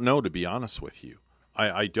really don't know, to be honest with you.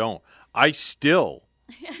 I don't. I still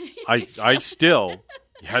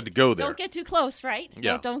had to go there. Don't get too close, right?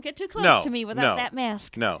 Yeah. Don't get too close to me without that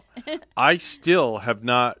mask. No. I still have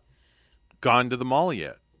not gone to the mall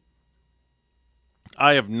yet.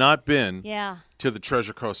 I have not been to the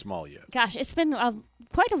Treasure Coast Mall yet. Gosh, it's been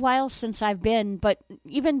quite a while since I've been, but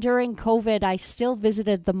even during COVID, I still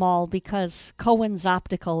visited the mall because Cohen's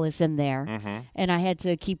Optical is in there, and I had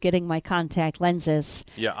to keep getting my contact lenses.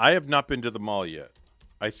 Yeah, I have not been to the mall yet.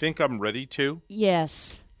 I think I'm ready to.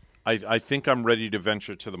 Yes. I think I'm ready to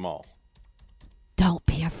venture to the mall. Don't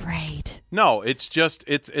be afraid. No, it's just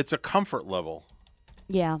it's a comfort level.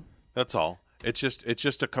 Yeah. That's all. It's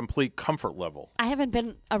just a complete comfort level. I haven't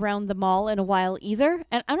been around the mall in a while either,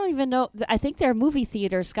 and I don't even know. I think their movie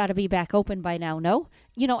theaters got to be back open by now. No,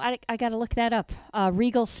 I got to look that up.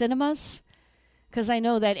 Regal Cinemas, because I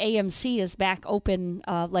know that AMC is back open,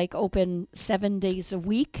 open 7 days a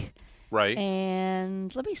week. Right.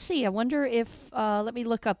 And let me see. I wonder if, let me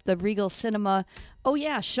look up the Regal Cinema. Oh,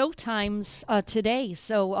 yeah, showtimes today.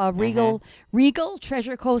 So Regal,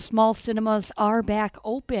 Treasure Coast Mall Cinemas are back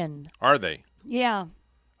open. Are they? Yeah.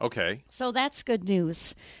 Okay. So that's good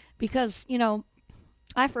news because,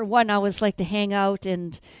 I, for one, always like to hang out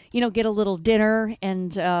and, get a little dinner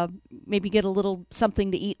and maybe get a little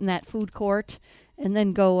something to eat in that food court and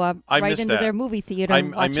then go right into their movie theater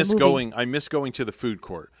and watch a movie. I miss going to the food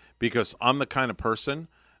court because I'm the kind of person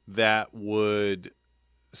that would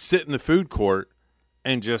sit in the food court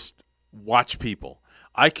and just watch people.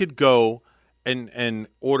 I could go and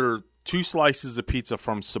order 2 slices of pizza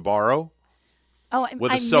from Sbarro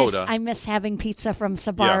with a soda. I miss having pizza from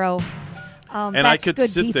Sbarro. Yeah. And that's I could good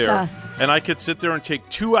sit pizza. there and take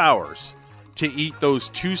 2 hours to eat those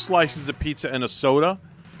 2 slices of pizza and a soda,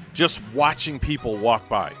 just watching people walk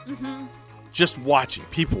by. Mm-hmm. Just watching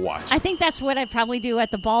people watch. I think that's what I'd probably do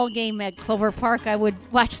at the ball game at Clover Park. I would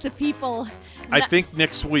watch the people. I think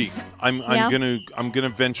next week I'm gonna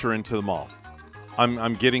venture into the mall.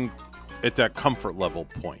 I'm getting at that comfort level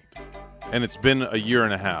point. And it's been a year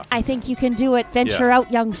and a half. I think you can do it. Venture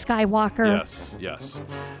out, young Skywalker. Yes.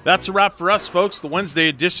 That's a wrap for us, folks. The Wednesday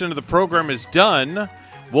edition of the program is done.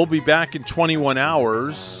 We'll be back in 21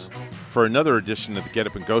 hours for another edition of the Get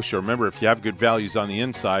Up and Go Show. Remember, if you have good values on the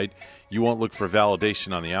inside, you won't look for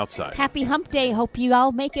validation on the outside. Happy Hump Day. Hope you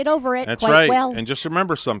all make it over it That's quite right. well. And just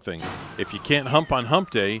remember something. If you can't hump on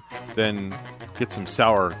Hump Day, then get some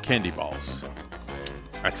sour candy balls.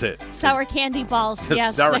 That's it. Sour candy balls,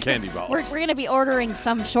 yes. Sour candy balls. We're going to be ordering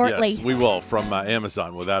some shortly. Yes, we will, from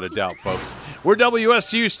Amazon, without a doubt, folks. We're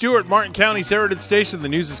WSTU, Stewart, Martin County's Heritage Station. The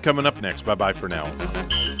news is coming up next. Bye-bye for now.